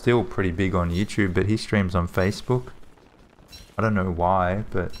probably is still pretty big on YouTube, but he streams on Facebook. I don't know why,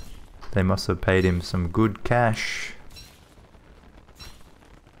 but they must have paid him some good cash.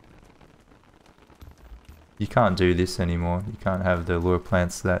 You can't do this anymore. You can't have the lure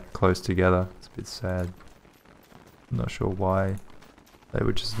plants that close together. It's a bit sad. I'm not sure why. They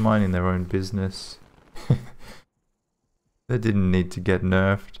were just minding their own business. They didn't need to get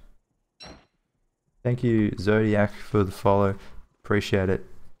nerfed. Thank you, Zodiac, for the follow. Appreciate it.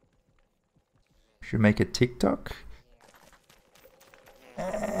 Should make a TikTok?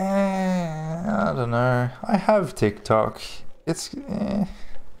 I don't know. I have TikTok. It's... I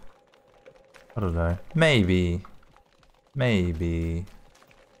don't know. Maybe. Maybe.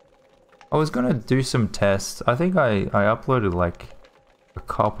 I was gonna do some tests. I think I uploaded like a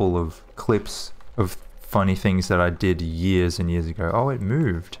couple of clips of funny things that I did years and years ago. Oh, it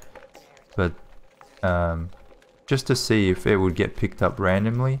moved. But just to see if it would get picked up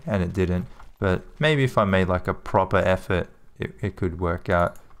randomly, and it didn't. But maybe if I made like a proper effort, it could work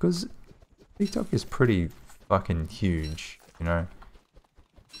out. Because TikTok is pretty fucking huge, you know?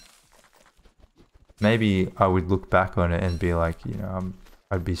 Maybe I would look back on it and be like, you know,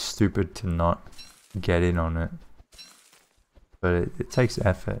 I'd be stupid to not get in on it. But it takes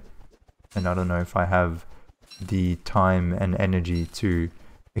effort. And I don't know if I have the time and energy to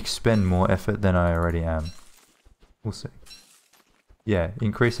expend more effort than I already am. We'll see. Yeah,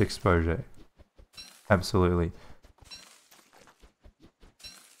 increase exposure. Absolutely.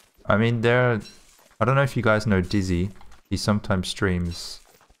 I mean, I don't know if you guys know Dizzy. He sometimes streams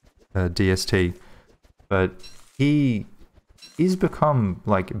DST. But he's become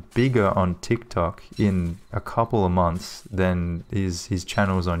like bigger on TikTok in a couple of months than his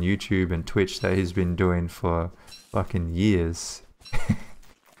channels on YouTube and Twitch that he's been doing for fucking years.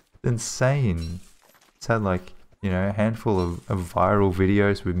 Insane. It's had like, you know, a handful of viral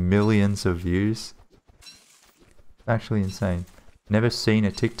videos with millions of views. Actually insane. Never seen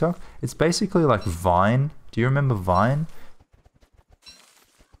a TikTok? It's basically like Vine. Do you remember Vine?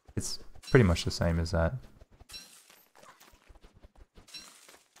 It's pretty much the same as that.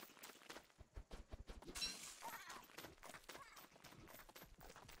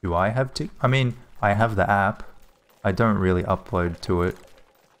 Do I have TikTok? I mean, I have the app. I don't really upload to it.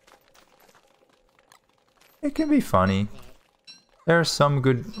 It can be funny. There are some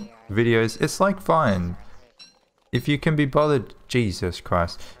good videos. It's like Vine. If you can be bothered... Jesus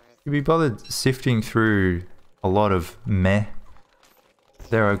Christ. You be bothered sifting through a lot of meh.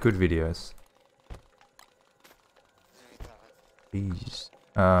 There are good videos. Jeez.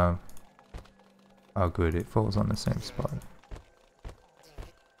 Oh good, it falls on the same spot.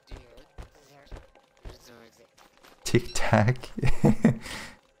 Tic Tac?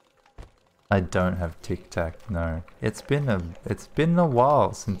 I don't have Tic Tac, no. It's been a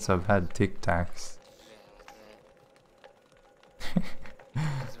while since I've had Tic Tacs.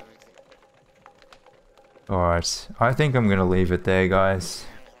 Alright, I think I'm gonna leave it there, guys.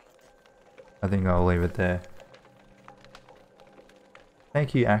 I think I'll leave it there.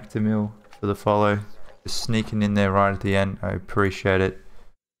 Thank you, Actimil, for the follow. Just sneaking in there right at the end. I appreciate it.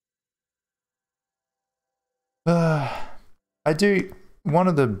 I do one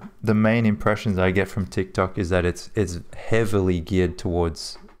of the main impressions I get from TikTok is that it's heavily geared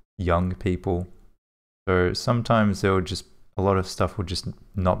towards young people. So sometimes a lot of stuff will just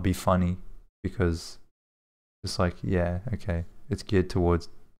not be funny because it's like, yeah, okay, it's geared towards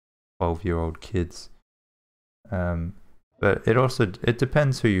 12-year-old kids. But it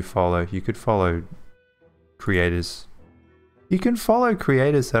depends who you follow. You could follow creators. You can follow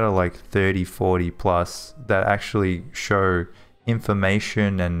creators that are like 30, 40 plus that actually show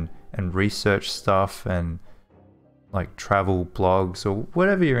information and research stuff and like travel blogs or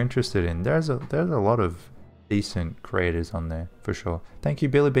whatever you're interested in. There's a lot of decent creators on there for sure. Thank you,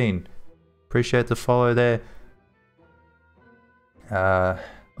 Billy Bean. Appreciate the follow there.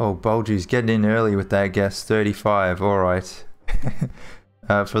 Oh, Bulgy's getting in early with that guess. 35. All right.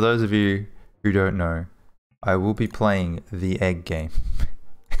 For those of you who don't know, I will be playing the egg game.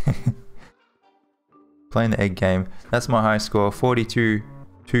 Playing the egg game. That's my high score,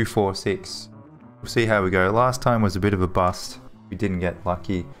 42,246. We'll see how we go. Last time was a bit of a bust. We didn't get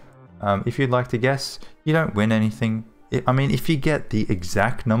lucky. If you'd like to guess, you don't win anything. I mean, if you get the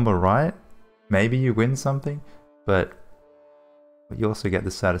exact number right, maybe you win something, but you also get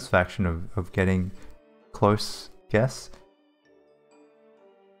the satisfaction of getting close guess.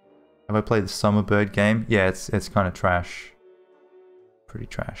 Have I played the Summer Bird game? Yeah, it's kind of trash. Pretty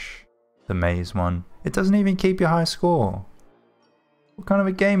trash. The maze one. It doesn't even keep your high score. What kind of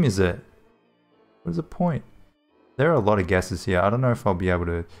a game is it? What is the point? There are a lot of guesses here. I don't know if I'll be able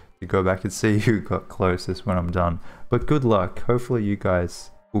to go back and see who got closest when I'm done. But good luck. Hopefully you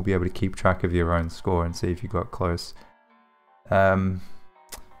guys will be able to keep track of your own score and see if you got close. Let's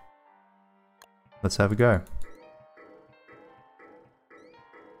have a go.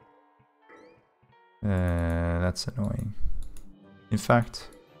 That's annoying. In fact,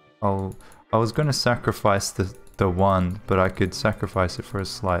 I was going to sacrifice the 1, but I could sacrifice it for a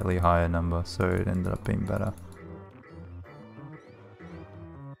slightly higher number, so it ended up being better.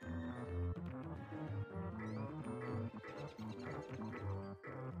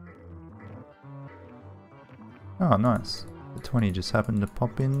 Oh, nice. The 20 just happened to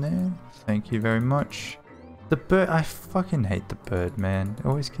pop in there. Thank you very much. The bird, I fucking hate the bird, man. It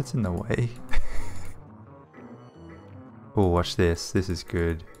always gets in the way. Oh, watch this. This is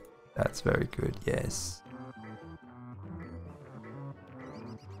good. That's very good. Yes.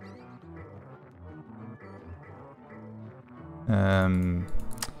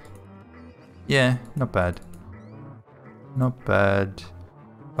 Yeah, not bad. Not bad.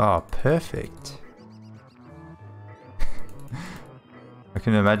 Oh, perfect. I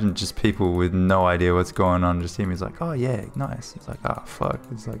can imagine just people with no idea what's going on. Just him, he's like, oh yeah, nice. It's like, oh fuck.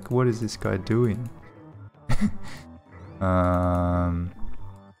 It's like, what is this guy doing?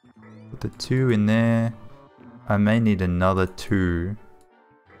 Put the 2 in there. I may need another 2.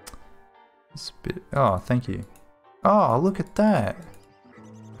 It's a bit. Oh, thank you. Oh, look at that.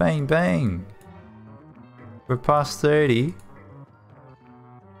 Bang, bang. We're past 30.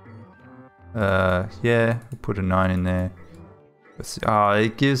 Yeah, we'll put a 9 in there. Oh,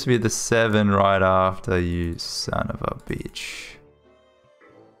 it gives me the 7 right after, you son of a bitch.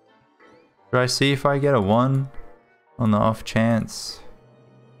 Should I see if I get a 1 on the off chance?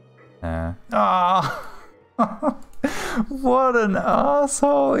 Nah. Ah! Oh, what an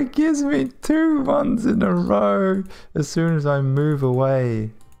asshole! It gives me 2 1s in a row as soon as I move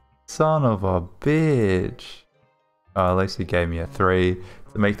away. Son of a bitch. Oh, at least he gave me a 3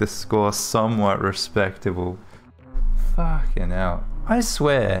 to make the score somewhat respectable. Fucking hell. I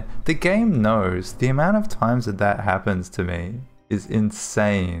swear, the game knows the amount of times that happens to me is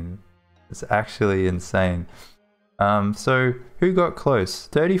insane. It's actually insane. So, who got close?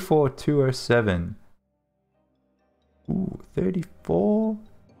 34,207. Ooh, 34?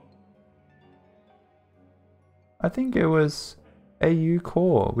 I think it was AU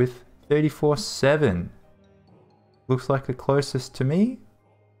Core with 34.7. Looks like the closest to me.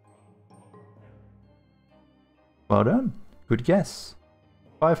 Well done. Good guess.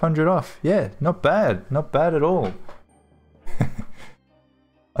 500 off. Yeah, not bad. Not bad at all.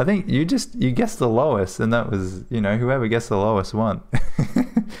 I think you guessed the lowest, and that was, you know, whoever guessed the lowest won.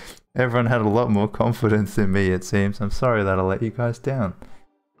 Everyone had a lot more confidence in me, it seems. I'm sorry that I let you guys down.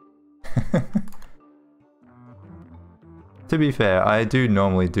 To be fair, I do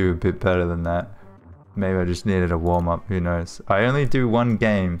normally do a bit better than that. Maybe I just needed a warm-up, who knows. I only do 1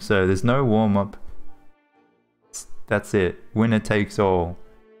 game, so there's no warm-up. That's it. Winner takes all.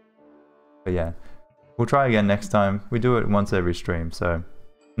 But yeah, we'll try again next time. We do it once every stream, so...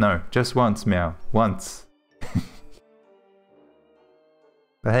 No, just once, Meow. Once.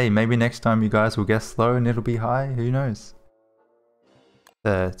 But hey, maybe next time you guys will guess low and it'll be high. Who knows?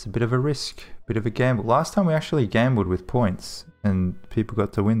 It's a bit of a risk, a bit of a gamble. Last time we actually gambled with points and people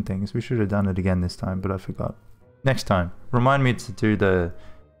got to win things. We should have done it again this time, but I forgot. Next time, remind me to do the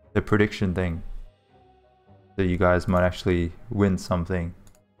prediction thing, so you guys might actually win something.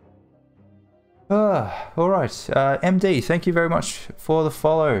 Alright, MD, thank you very much for the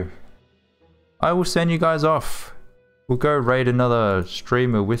follow. I will send you guys off. We'll go raid another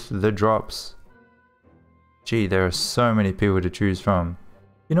streamer with the drops. Gee, there are so many people to choose from.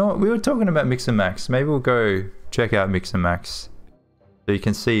 You know what, we were talking about Mix and Max. Maybe we'll go check out Mix and Max, so you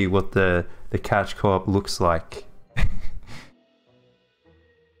can see what the catch co-op looks like.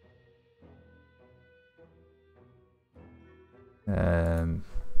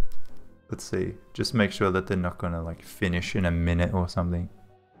 Let's see. Just make sure that they're not gonna like finish in a minute or something.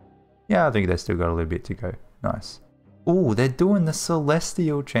 Yeah, I think they still got a little bit to go. Nice. Oh, they're doing the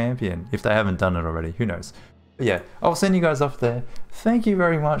Celestial Champion. If they haven't done it already, who knows? But yeah, I'll send you guys off there. Thank you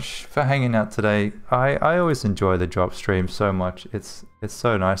very much for hanging out today. I always enjoy the drop stream so much. It's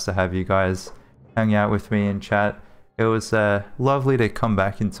so nice to have you guys hang out with me and chat. It was lovely to come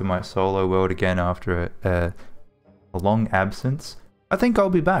back into my solo world again after a long absence. I think I'll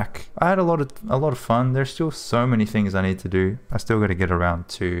be back. I had a lot of fun. There's still so many things I need to do. I still got to get around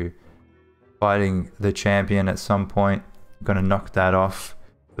to fighting the champion at some point. I'm gonna knock that off,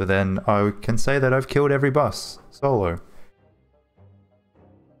 but then I can say that I've killed every boss solo.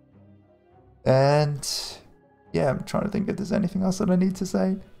 And yeah, I'm trying to think if there's anything else that I need to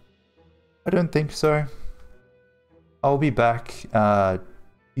say. I don't think so. I'll be back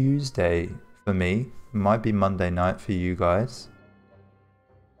Tuesday for me. Might be Monday night for you guys.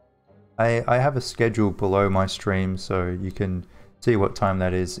 I have a schedule below my stream, so you can see what time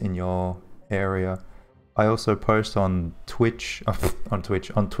that is in your area. I also post on Twitch, on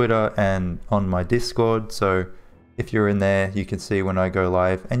Twitter and on my Discord, so if you're in there you can see when I go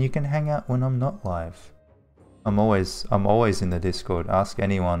live, and you can hang out when I'm not live. I'm always in the Discord. Ask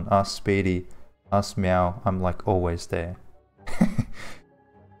anyone, ask Speedy, ask Meow, I'm like always there.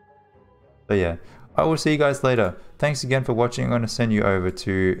 So yeah, I will see you guys later. Thanks again for watching. I'm going to send you over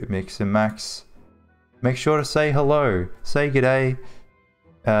to Mix and Max. Make sure to say hello, say g'day,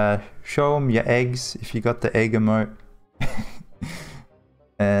 show them your eggs if you got the egg emote.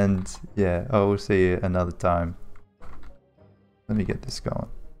 And yeah, I will see you another time. Let me get this going.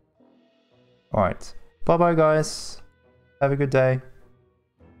 Alright, bye bye guys, have a good day.